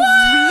involved. Woo!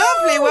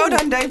 Lovely. Well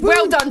done, Dave.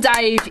 Well done,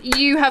 Dave.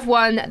 You have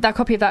won that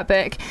copy of that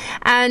book.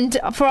 And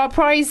for our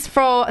prize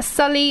for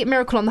Sully,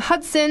 Miracle on the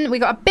Hudson, we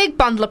got a big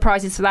bundle of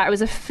prizes for that. It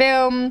was a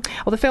film,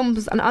 or the film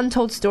was an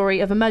untold story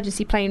of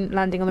emergency plane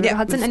landing on the River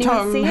Hudson.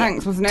 Tom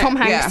Hanks, wasn't it? Tom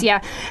Hanks, yeah.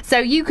 So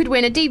you could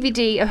win a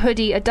DVD, a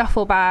hoodie, a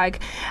duffel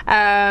bag,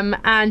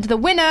 and the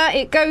winner,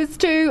 it goes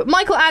to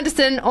Michael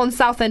Anderson on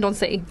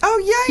Southend-on-Sea.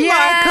 Oh, yay,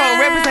 Michael,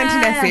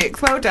 representing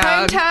Essex. Well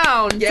done.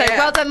 Hometown. Yeah. So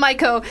well done,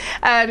 Michael.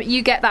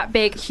 You get that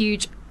big,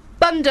 huge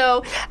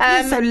bundle.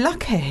 You're so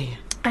lucky.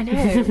 I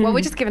know. Well,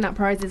 we're just giving out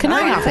prizes. Can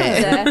I have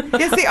it?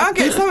 Yeah, see, I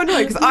get so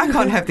annoyed because I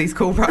can't have these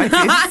cool prizes.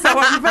 So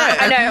unfair.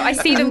 I know. I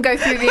see them go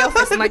through the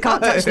office and I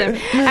can't touch them.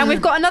 And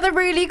we've got another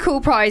really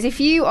cool prize. If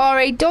you are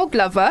a dog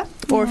lover,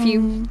 or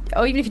even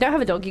if you don't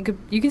have a dog,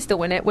 you can still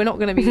win it. We're not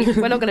going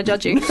to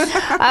judge you.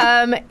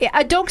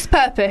 A Dog's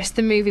Purpose,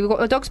 the movie. We've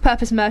got A Dog's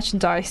Purpose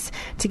merchandise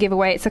to give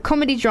away. It's a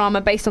comedy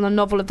drama based on a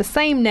novel of the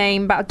same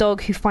name about a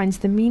dog who finds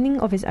the meaning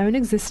of his own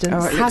existence.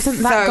 Oh, hasn't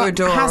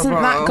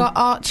that got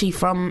Archie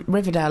from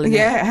Riverdale in it?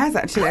 Yeah, it has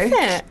actually.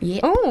 Has it?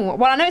 Yeah. Oh,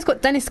 well, I know it's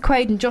got Dennis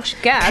Quaid and Josh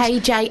Gad.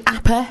 KJ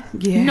Apper.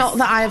 Yes. Not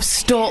that I have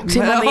stalked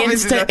him on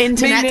the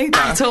internet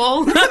at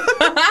all.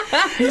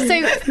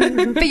 So,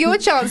 for your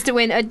chance to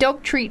win a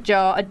dog treat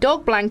jar, a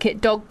dog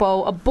blanket, dog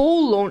bowl, a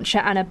ball launcher,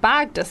 and a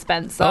bag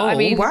dispenser. Oh, I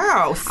mean,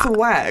 wow,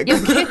 swag. You're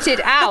kitted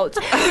out.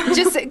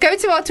 Just go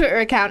to our Twitter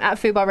account at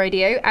Fubar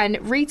Radio and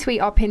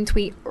retweet our pin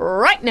tweet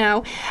right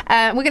now.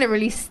 We're going to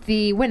release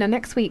the winner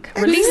next week.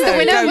 Release the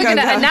winner. We're going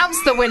to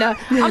announce the winner.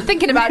 I'm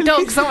thinking about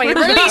dogs, aren't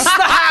we? Release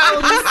the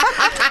hounds.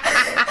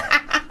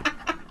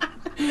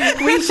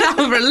 We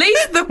shall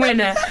release the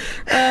winner.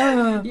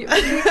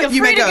 You're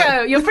free to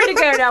go. You're free to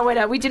go now,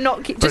 winner. We do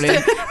not keep. Just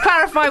to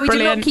clarify, we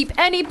do not keep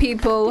any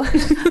people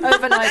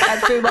overnight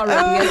at Fubar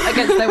Radio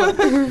against their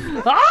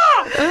will.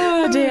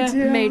 Oh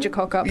dear. Major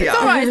cock up. It's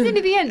all right. It's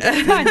nearly the end.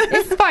 It's fine.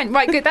 It's fine.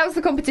 Right, good. That was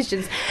the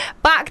competitions.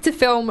 Back to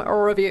film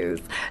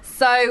reviews.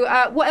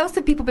 So, what else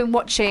have people been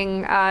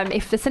watching?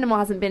 If the cinema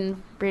hasn't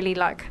been really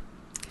like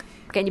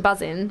getting you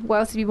buzzing, what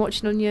else have you been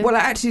watching on your... Well, I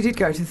actually did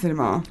go to the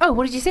cinema. Oh,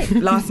 what did you see?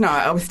 Last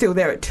night. I was still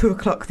there at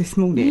 2:00 this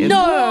morning.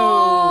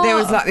 No! There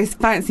was like this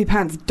fancy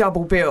pants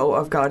double bill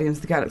of Guardians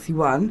of the Galaxy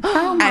 1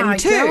 and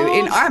 2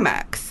 in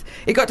IMAX.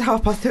 It got to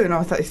 2:30 and I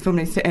was like, this film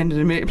needs to end in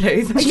a minute,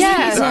 please.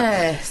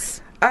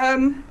 Yes.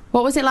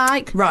 What was it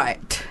like?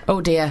 Right. Oh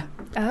dear.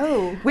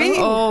 Oh.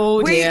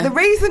 The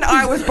reason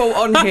I was brought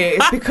on here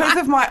is because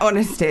of my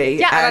honesty.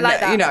 Yeah, and, I like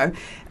that. You know,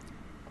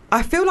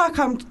 I feel like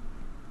I'm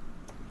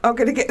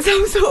going to get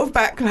some sort of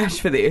backlash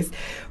for this,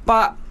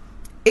 but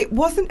it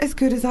wasn't as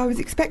good as I was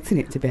expecting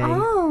it to be.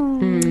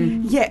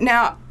 Yeah,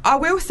 now, I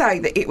will say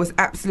that it was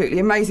absolutely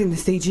amazing. The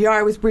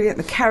CGI was brilliant.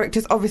 The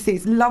characters, obviously,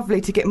 it's lovely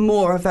to get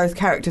more of those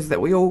characters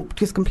that we all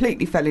just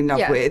completely fell in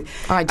love with.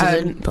 I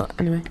didn't, but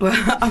anyway.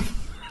 Well,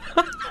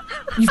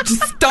 you've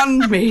just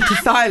stunned me to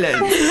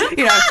silence.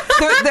 You know,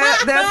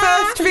 their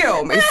first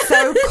film is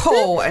so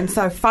cool and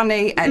so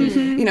funny and,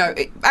 you know,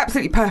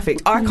 absolutely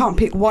perfect. I can't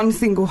pick one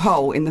single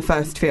hole in the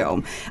first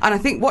film. And I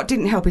think what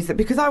didn't help is that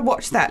because I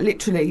watched that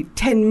literally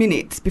 10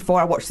 minutes before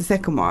I watched the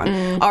second one,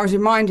 I was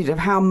reminded of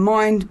how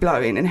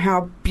mind-blowing and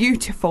how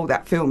beautiful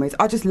that film is.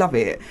 I just love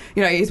it.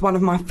 You know, it is one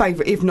of my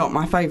favourite, if not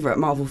my favourite,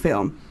 Marvel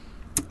film.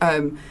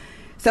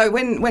 So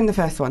when the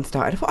first one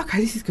started, I thought, okay,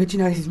 this is good. You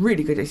know, this is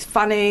really good. It's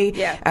funny.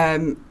 Yeah.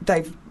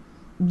 They've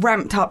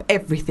ramped up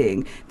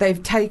everything.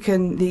 They've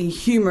taken the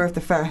humour of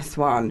the first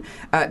one,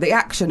 the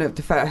action of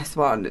the first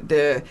one,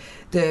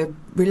 the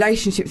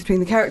relationships between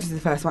the characters of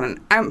the first one, and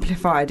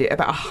amplified it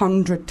about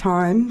 100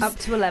 times. Up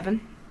to 11.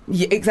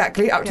 Yeah,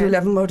 exactly. Up to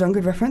 11. Well done.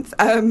 Good reference.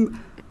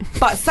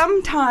 But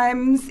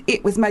sometimes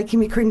it was making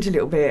me cringe a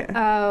little bit.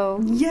 Oh.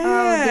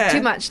 Yeah.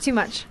 Too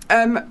much.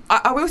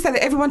 I will say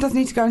that everyone does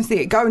need to go and see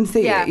it. Go and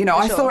see it. You know,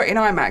 I sure. saw it in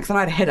IMAX and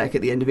I had a headache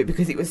at the end of it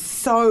because it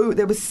was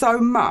there was so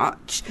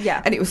much.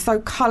 Yeah. And it was so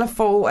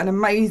colourful and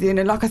amazing.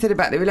 And like I said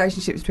about the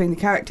relationships between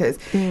the characters,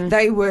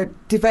 they were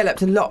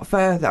developed a lot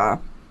further.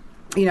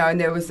 You know,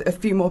 and there was a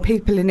few more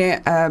people in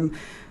it.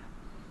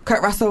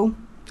 Kurt Russell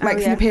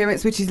makes an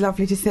appearance, which is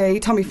lovely to see.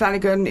 Tommy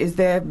Flanagan is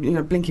there. You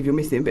know, blink if you're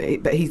missing,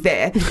 but he's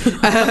there.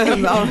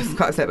 I was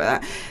quite upset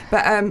about that.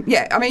 But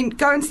yeah, I mean,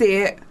 go and see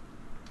it.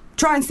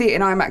 Try and see it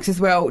in IMAX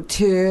as well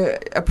to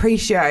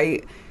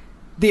appreciate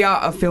the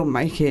art of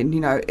filmmaking.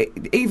 You know,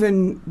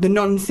 even the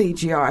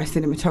non-CGI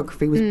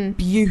cinematography was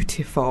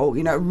beautiful.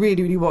 You know, it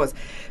really, really was.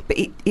 But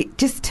it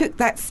just took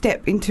that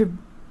step into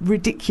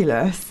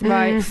ridiculous,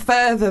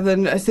 further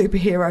than a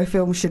superhero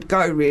film should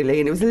go, really,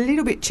 and it was a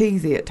little bit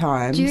cheesy at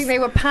times. Do you think they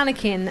were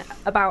panicking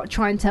about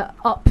trying to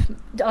up,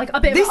 like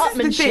a bit this of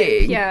upmanship? Is the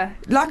thing. Yeah,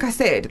 like I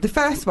said, the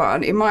first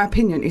one, in my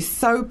opinion, is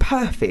so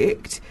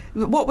perfect.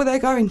 What were they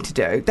going to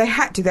do? They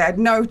had to. They had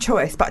no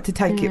choice but to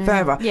take it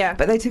further. Yeah,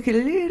 but they took it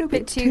a little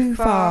bit too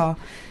far.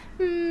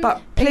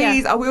 But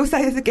please, I will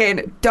say this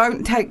again,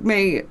 don't take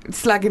me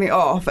slagging it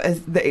off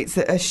as that it's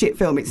a shit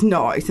film. It's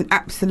not. It's an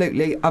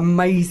absolutely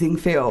amazing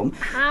film.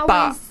 How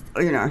is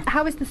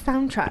the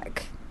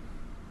soundtrack?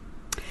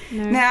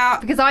 No. Now,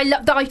 because I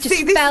just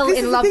fell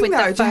in love with the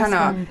first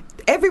one.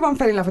 Everyone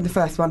fell in love with the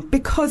first one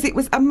because it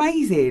was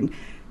amazing.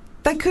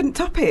 They couldn't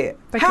top it.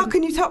 How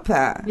can you top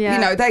that? Yeah.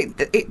 You know,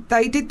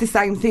 they did the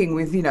same thing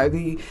with, you know,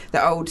 the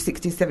old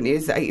 60s,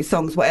 70s, 80s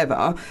songs,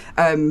 whatever,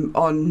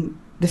 on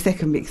the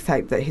second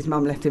mixtape that his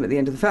mum left him at the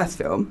end of the first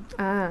film.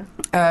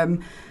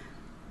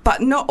 But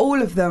not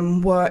all of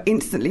them were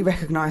instantly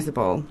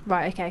recognisable.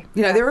 Right, okay.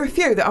 You know, there were a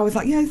few that I was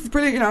like, yeah, this is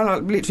brilliant. You know, I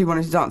literally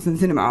wanted to dance in the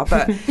cinema.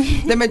 But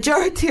the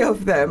majority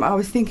of them, I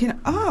was thinking,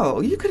 oh,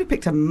 you could have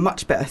picked a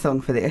much better song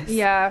for this.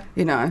 Yeah.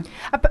 You know.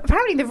 But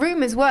apparently the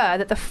rumours were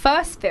that the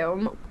first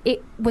film,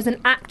 it was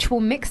an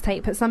actual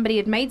mixtape that somebody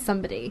had made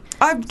somebody.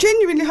 I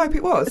genuinely hope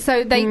it was.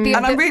 So and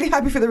I'm really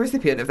happy for the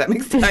recipient of that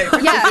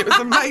mixtape. Yeah. It was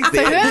amazing.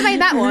 So whoever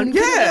made that one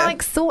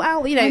couldn't sort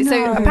out, you know.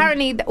 So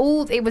apparently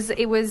it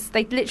was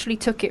they literally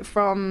took it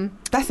from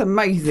that's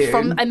amazing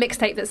from a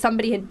mixtape that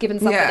somebody had given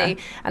somebody,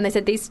 and they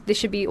said this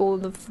should be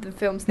all of the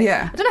films thing.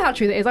 I don't know how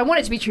true that is. I want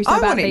it to be true so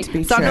badly,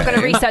 so I'm not going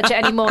to research it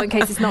anymore in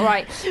case it's not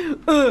right.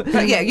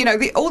 But yeah, you know,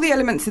 all the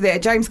elements are there.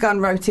 James Gunn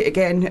wrote it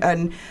again,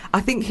 and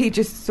I think he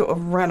just sort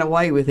of ran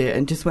away with it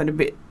and just went a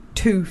bit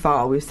too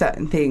far with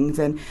certain things,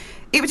 and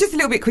it was just a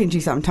little bit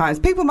cringy sometimes.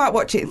 People might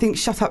watch it and think,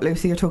 shut up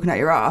Lucy, you're talking out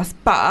your ass,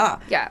 but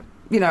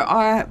you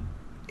know,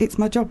 it's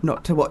my job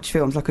not to watch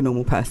films like a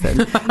normal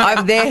person.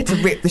 I'm there to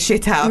rip the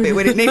shit out of it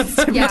when it needs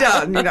to be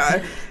done, you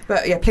know.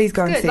 But yeah, please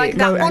go and see like it.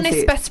 That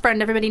honest best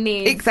friend everybody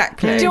needs.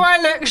 Exactly. Do I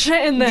look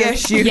shit in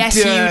this? Yes,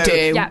 you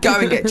do. Yeah. Go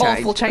and get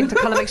changed. Awful change to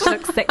colour makes you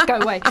look sick. Go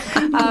away.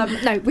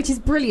 No, which is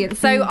brilliant.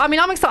 So I mean,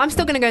 I'm excited. I'm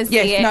still going to go and see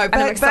it. No, and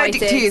I'm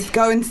excited. verdict is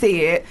go and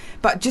see it,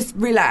 but just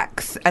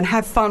relax and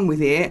have fun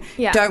with it.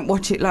 Yeah. Don't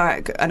watch it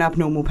like an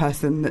abnormal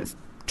person that's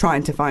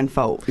trying to find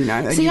fault, you know,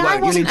 and See, you'll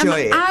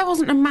enjoy it. I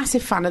wasn't a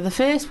massive fan of the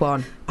first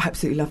one. I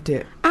absolutely loved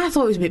it. I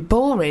thought it was a bit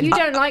boring. You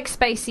don't like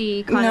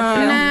spacey kind of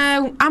films?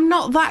 No, I'm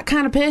not that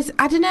kind of person.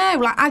 I don't know.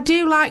 Like, I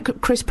do like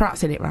Chris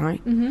Pratt's in it,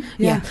 right? Mm-hmm.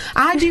 Yeah.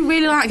 I do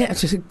really like it.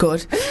 It's just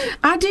good.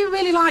 I do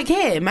really like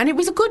him, and it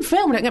was a good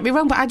film, don't get me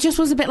wrong, but I just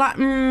was a bit like,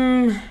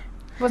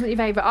 Wasn't your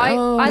favourite? I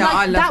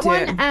liked that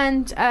one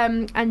and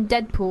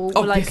Deadpool.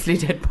 Obviously,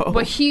 Deadpool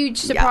were huge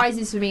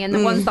surprises for me, and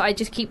the ones that I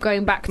just keep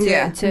going back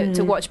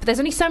to watch. But there's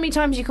only so many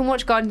times you can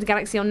watch Guardians of the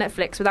Galaxy on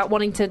Netflix without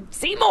wanting to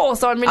see more.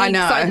 So I'm really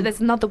excited that there's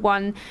another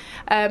one,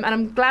 and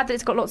I'm glad that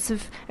it's got lots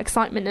of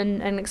excitement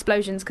and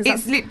explosions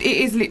because it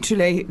is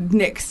literally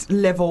next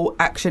level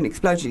action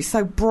explosion. It's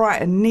so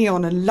bright and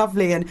neon and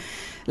lovely and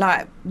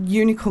like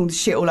unicorns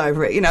shit all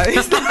over it, you know.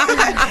 It's like,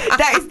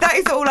 that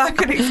is all I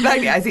can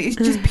explain it as. It's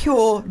just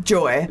pure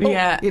joy.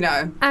 Yeah, you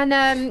know.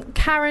 And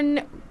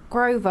Karen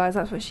Grover, is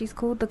that what she's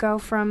called? The girl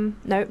from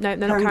not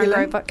Karen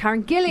Grover.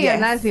 Karen Gillian,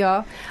 yes. As you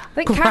are. I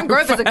think Karen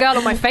Grover's a girl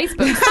on my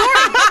Facebook.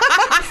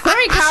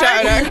 Sorry, Karen.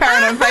 Shout out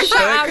Karen on Facebook.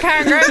 Shout out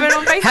Karen Grover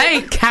on Facebook.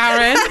 Hey,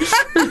 Karen.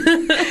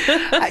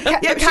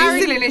 But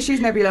she's still in it. She's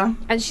Nebula,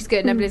 and she's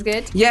good. Nebula's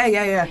good.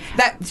 Yeah.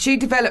 That she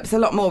develops a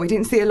lot more. We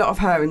didn't see a lot of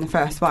her in the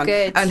first one.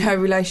 Good. And her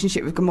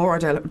relationship with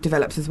Gamora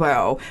develops as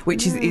well,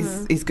 which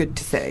is good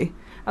to see.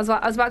 I was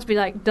about to be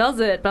like, does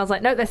it? But I was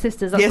like, no, they're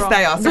sisters. That's yes, wrong.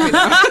 they are.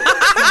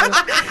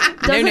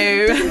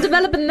 Doesn't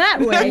develop in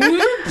that way.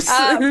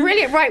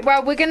 Brilliant. Right,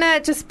 well, we're going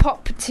to just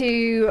pop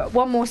to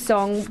one more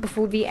song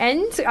before the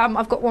end.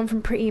 I've got one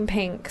from Pretty in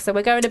Pink. So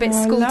we're going a bit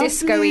school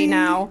disco-y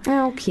now.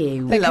 Oh,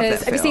 cute. Because, love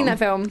that have you seen that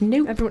film?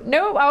 Nope.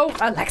 No? Oh,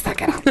 Alexa,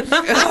 get out. No,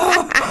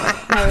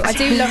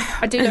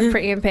 I do love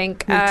Pretty in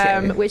Pink,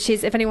 which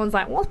is, if anyone's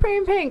like, what's Pretty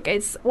in Pink?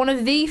 It's one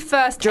of the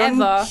first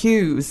ever...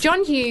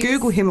 John Hughes.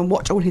 Google him and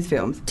watch all his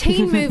films.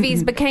 Teen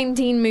movies became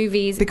teen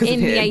movies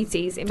in the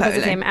 80s because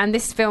of him, and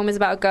this film is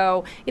about a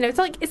girl. You know, it's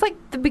like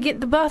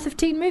the birth of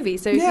teen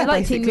movies. So if you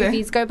like teen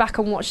movies, go back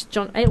and watch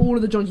all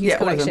of the John Hughes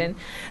collection.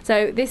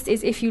 So this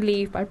is If You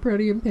Leave by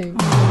Pretty in Pink.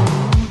 Back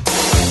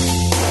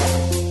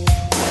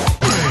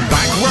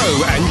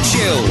Row and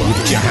Chill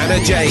with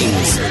Johanna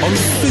James on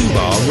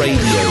Fubar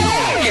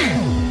Radio.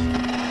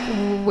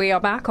 We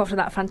are back after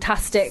that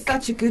fantastic.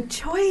 Such a good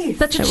choice.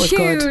 Such a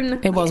tune.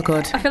 It was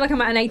good. I feel like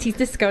I'm at an 80s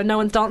disco and no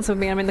one's dancing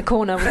with me. I'm in the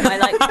corner with my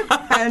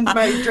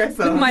handmade dress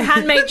on. With my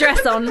handmade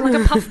dress on, like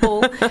a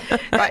puffball.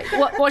 Right,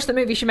 watch the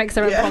movie. She makes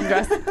her own prom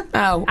dress.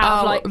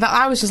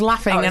 I was just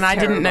laughing and I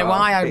didn't know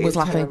why I was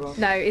laughing. Terrible.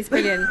 No, it's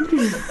brilliant.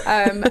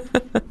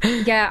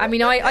 Yeah, I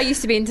mean, I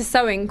used to be into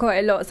sewing quite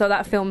a lot, so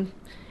that film...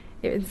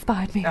 It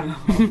inspired me to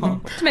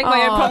make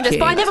my own prom dress.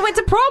 But I never went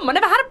to prom. I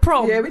never had a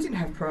prom. Yeah, we didn't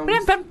have proms. We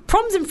didn't have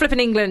proms in flipping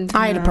England.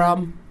 I had a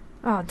prom.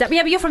 Oh, yeah,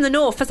 but you're from the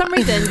north. For some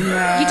reason,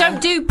 you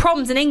don't do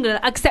proms in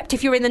England except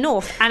if you're in the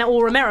north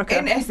or America.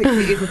 In Essex,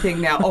 it is a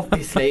thing now,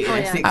 obviously.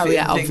 Essex it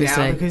is a thing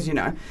now because, you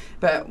know.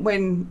 But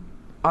when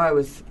I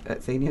was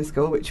at senior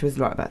school, which was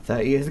like about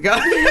 30 years ago,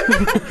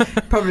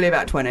 probably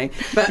about 20.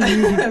 But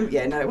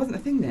yeah, no, it wasn't a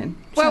thing then.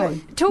 Well,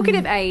 talking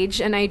of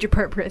age and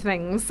age-appropriate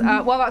things,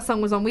 while that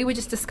song was on, we were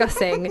just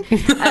discussing, is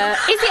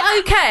it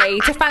okay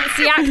to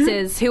fancy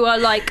actors who are,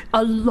 like,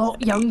 a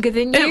lot younger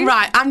than you?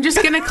 Right, I'm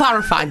just going to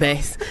clarify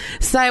this.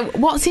 So,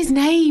 what's his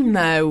name,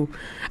 though?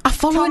 I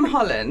follow Tom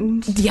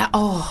Holland. Yeah,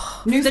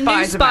 new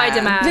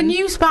Spider-Man. The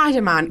new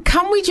Spider-Man.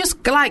 Can we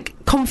just, like,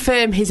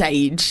 confirm his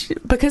age?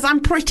 Because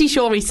I'm pretty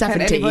sure he's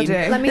 17. Does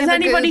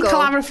anybody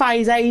clarify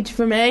his age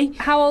for me?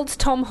 How old's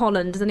Tom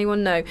Holland? Does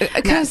anyone know?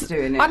 Because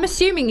I'm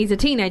assuming he's a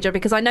teenager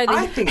because I know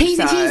that he's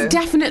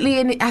definitely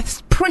I'm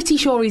pretty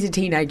sure he's a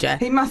teenager.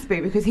 He must be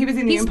because he was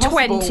in The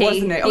Impossible, 20.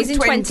 wasn't it? He's in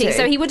 20,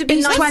 so he would have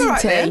been 20.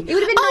 He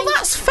would have been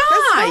that's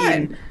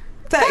fine.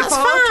 34, That's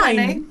fine.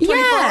 20, 24,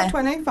 yeah.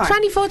 20, fine.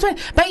 24,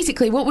 20.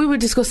 Basically, what we were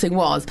discussing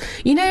was,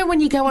 you know, when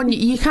you go on,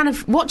 you kind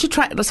of watch a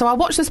trailer. So I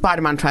watched the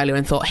Spider-Man trailer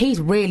and thought, he's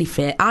really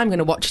fit. I'm going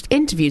to watch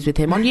interviews with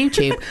him on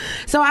YouTube.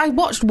 So I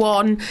watched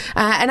one.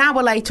 An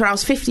hour later, I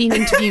was 15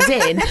 interviews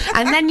in.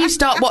 And then you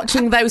start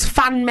watching those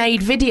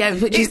fan-made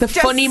videos, which is the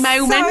funny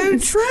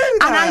moment. So true,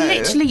 though. And I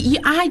literally,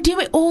 I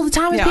do it all the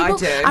time with people. I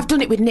do. I've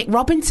done it with Nick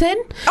Robinson.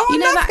 Oh, you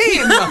know I love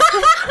him.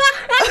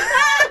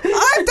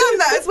 I've done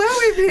that as well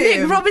with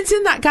him. Nick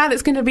Robinson, that guy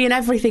that's going to be in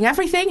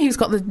Everything, who's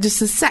got just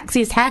the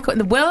sexiest haircut in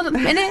the world at the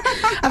minute.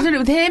 I've done it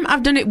with him.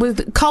 I've done it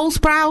with Cole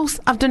Sprouse.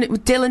 I've done it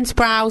with Dylan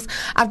Sprouse.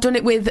 I've done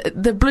it with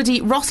the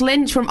bloody Ross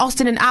Lynch from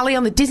Austin and Ally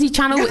on the Disney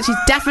Channel, which is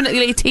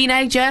definitely a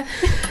teenager.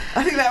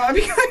 I think that might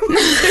be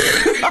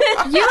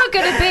going. You are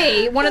going to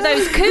be one of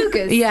those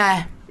cougars.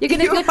 Yeah.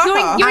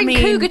 You're in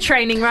cougar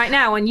training right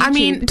now on YouTube. I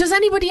mean, does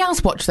anybody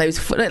else watch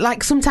those?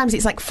 Like, sometimes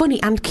it's like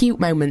funny and cute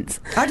moments.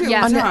 I do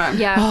all the time.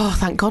 Yeah. Oh,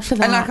 thank God for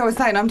that. And like I was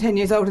saying, I'm 10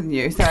 years older than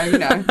you, so, you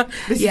know,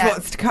 this is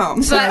what's to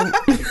come. But,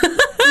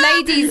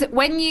 ladies,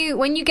 when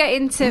you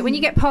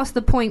get past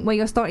the point where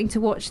you're starting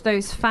to watch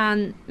those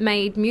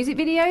fan-made music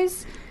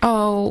videos...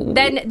 Oh.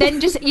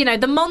 Then just, you know,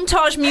 the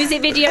montage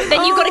music video,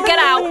 then you've got to get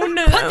out,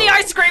 put the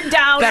ice cream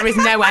down. There is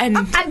no end.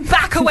 And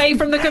back away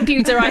from the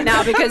computer right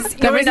now because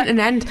there isn't an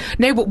end.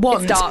 No, but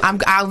once,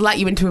 dark. I'll let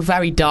you into a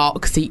very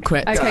dark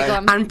secret. Okay, go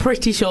on. I'm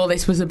pretty sure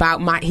this was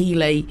about Matt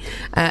Healy,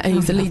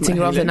 who's the lead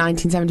singer of the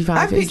 1975. I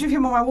have a picture of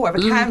him on my wall. I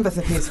have a canvas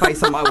of his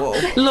face on my wall.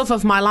 Love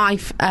of my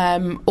life,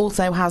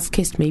 also has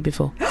kissed me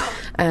before.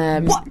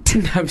 What?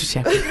 No, I'm just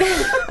joking.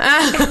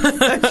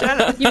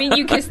 You mean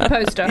you kissed the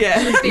poster?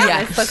 Yeah.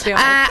 Let's be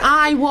honest.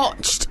 I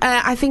watched,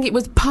 I think it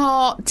was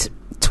part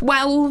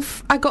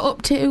 12 I got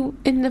up to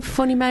in the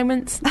funny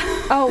moments.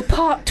 Oh,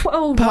 part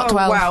 12. Part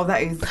 12. Wow,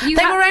 that is... They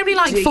were only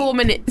like 4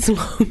 minutes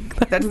long.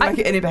 That doesn't make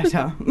it any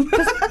better.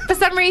 For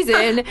some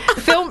reason,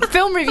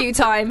 film review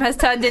time has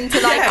turned into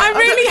like... I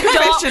really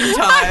hope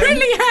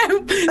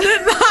that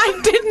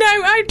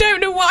I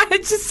don't know why I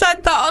just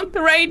said that on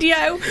the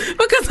radio,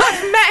 because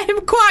I've met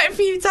him quite a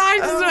few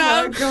times as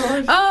well. Oh my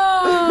God.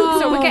 Oh.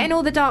 So we're getting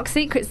all the dark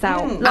secrets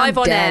out live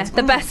on air.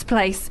 The best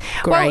place.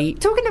 Great.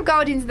 Well, talking of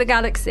Guardians of the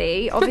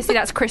Galaxy, obviously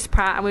that's Chris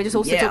Pratt, and we're just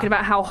also talking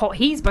about how hot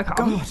he's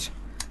become. God.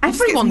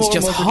 Everyone's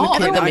just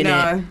hot at the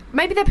minute.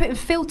 Maybe they're putting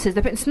filters.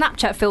 They're putting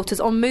Snapchat filters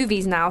on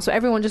movies now, so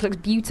everyone just looks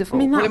beautiful.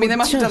 They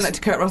must have done that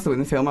to Kurt Russell in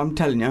the film. I'm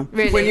telling you.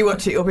 Really? When you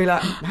watch it, you'll be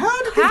like,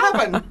 "How did this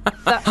happen?"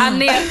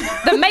 And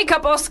the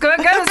makeup Oscar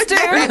goes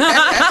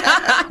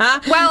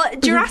to. Well,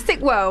 Jurassic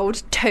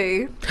World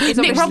 2.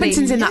 Nick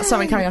Robinson's in that.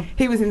 Sorry, carry on.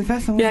 He was in the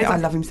first one. Yeah, I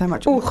love him so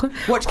much.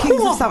 Watch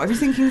Kings of Summer. Have you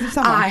seen Kings of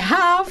Summer? I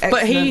have,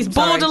 but Excellent. he's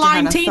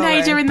borderline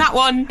teenager in that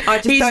one. I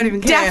just he's don't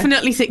even care.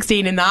 Definitely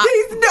 16 in that.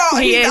 He's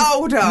not. He He's is.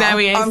 older. No,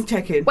 he is. I'm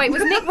checking. Wait,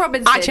 was Nick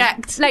Robinson? I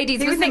checked.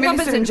 Ladies, He was Nick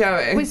Millicent Robinson?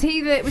 Joey. Was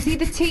he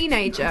the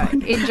teenager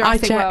in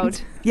Jurassic checked.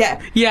 World?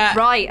 Yeah. Yeah.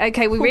 Right.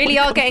 Okay. We really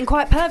are getting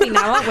quite pervy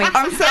now, aren't we?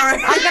 I'm sorry.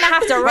 I'm going to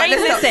have to rein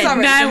this in.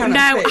 Sorry.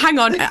 No, hang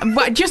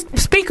on. Just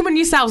speak among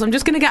yourselves. I'm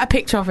just going to get a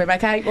picture of him,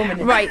 okay? 1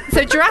 minute. Right.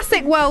 So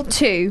Jurassic World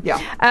 2.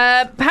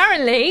 Yeah.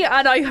 Apparently,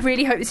 and I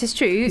really hope this is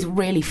true, He's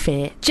really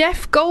fit.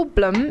 Jeff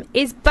Goldblum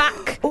is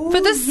back for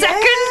the second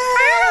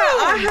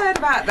film. I heard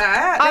about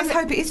that. Let's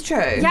hope it is true.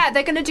 Yeah,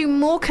 they're going to do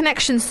more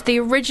connections to the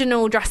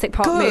original Jurassic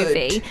Park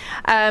movie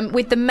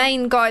with the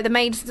main guy, the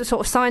main sort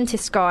of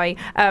scientist guy.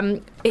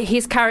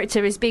 His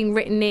character is being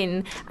written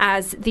in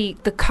as the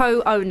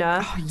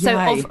co-owner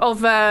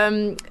of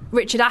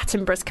Richard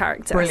Attenborough's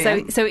character.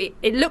 Brilliant. So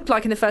it looked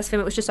like in the first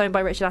film it was just owned by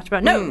Richard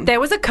Attenborough. No, there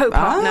was a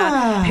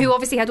co-partner who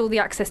obviously had all the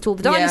access to all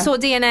the dinosaur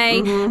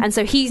DNA, and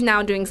so he's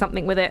now doing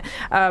something with it,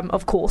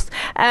 of course.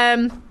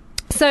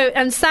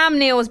 And Sam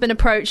Neill has been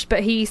approached,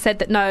 but he said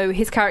that no,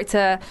 his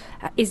character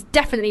is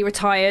definitely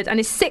retired and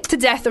is sick to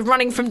death of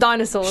running from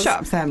dinosaurs.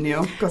 Shut up, Sam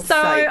Neill. God's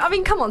So, sake. I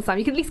mean, come on, Sam,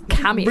 you can at least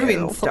cameo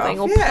Ruin or something,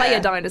 stuff, or play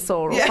a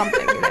dinosaur or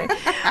something, you know.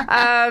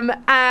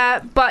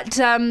 But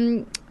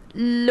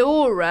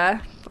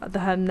Laura...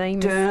 her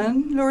name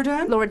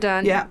Laura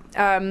Dern. Yeah.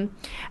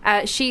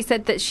 She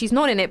said that she's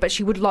not in it, but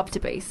she would love to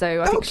be.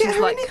 So I think get she's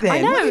her like, in it then.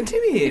 I know. What are you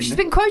doing? If she's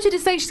been quoted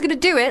as saying she's going to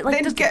do it, like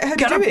Then just get her to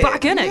get do her it.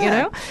 back in it, you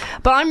Yeah. know.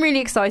 But I'm really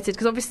excited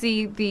because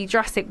obviously the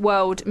Jurassic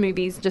World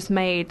movies just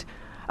made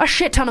a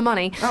shit ton of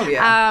money. Oh,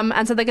 yeah.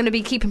 And so they're going to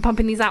be keeping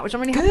pumping these out, which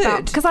I'm really happy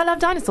about because I love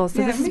dinosaurs.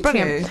 So Yeah, this is me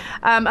brilliant. too.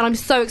 And I'm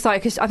so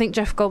excited because I think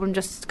Jeff Goldblum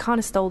just kind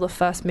of stole the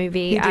first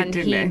movie He did, and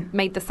didn't he he?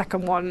 made the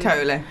second one.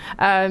 Totally.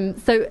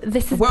 So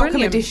this is Welcome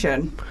brilliant.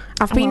 edition.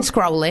 I've been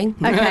scrolling.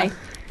 Okay.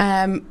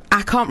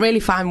 I can't really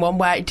find one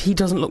where he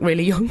doesn't look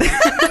really young.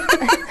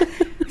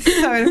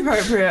 So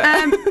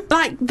inappropriate.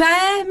 Like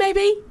there,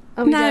 maybe?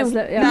 Oh, he no, does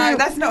look- yeah. No,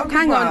 that's not a good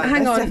hang one. on,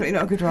 hang That's on. definitely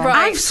not a good one.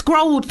 Right. I've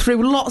scrolled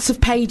through lots of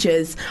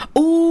pages.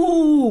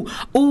 Ooh,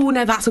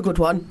 no, that's a good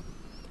one.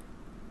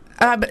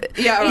 But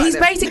Yeah, all right he's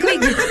then. basically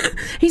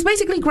he's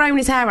basically grown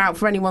his hair out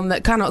for anyone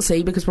that cannot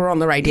see because we're on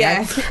the radio.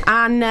 Yes.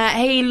 And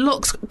he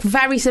looks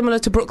very similar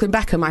to Brooklyn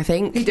Beckham, I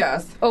think. He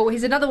does. Oh,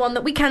 he's another one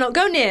that we cannot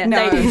go near,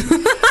 No. ladies.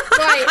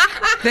 Right.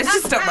 Let's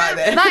just stop right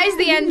there. That is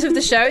the end of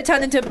the show. It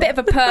turned into a bit of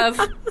a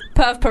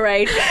perv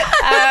parade.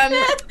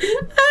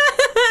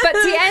 But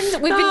to end,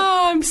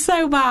 I'm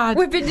so bad.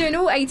 we've been doing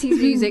all 80s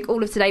music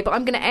all of today, but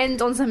I'm going to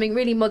end on something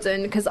really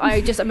modern because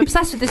I'm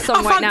obsessed with this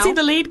song I right now. fancy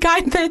the lead guy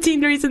in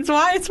 13 Reasons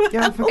Why as well.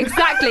 Yeah,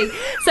 Exactly.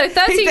 So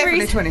 13 He's definitely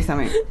Reasons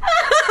 20-something.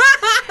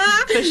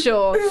 for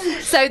sure.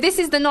 So this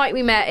is The Night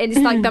We Met, and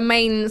it's like the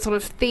main sort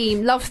of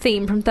love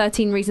theme from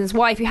 13 Reasons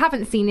Why. If you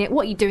haven't seen it,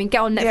 what are you doing?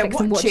 Get on Netflix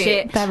and watch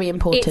it. Very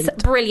important.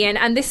 It's brilliant.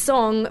 And this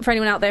song, for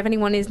anyone out there, if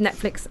anyone is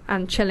Netflix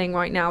and chilling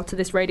right now to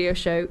this radio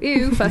show,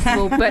 first of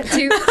all, but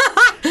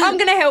I'm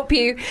going to help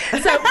you.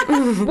 So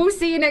we'll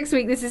see you next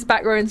week. This is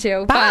Back Row and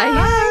Chill.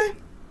 Bye.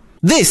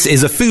 This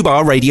is a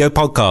Fubar Radio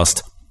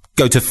podcast.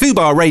 Go to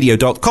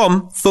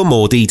fubarradio.com for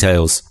more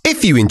details.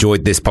 If you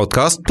enjoyed this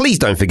podcast, please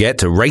don't forget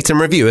to rate and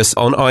review us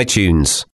on iTunes.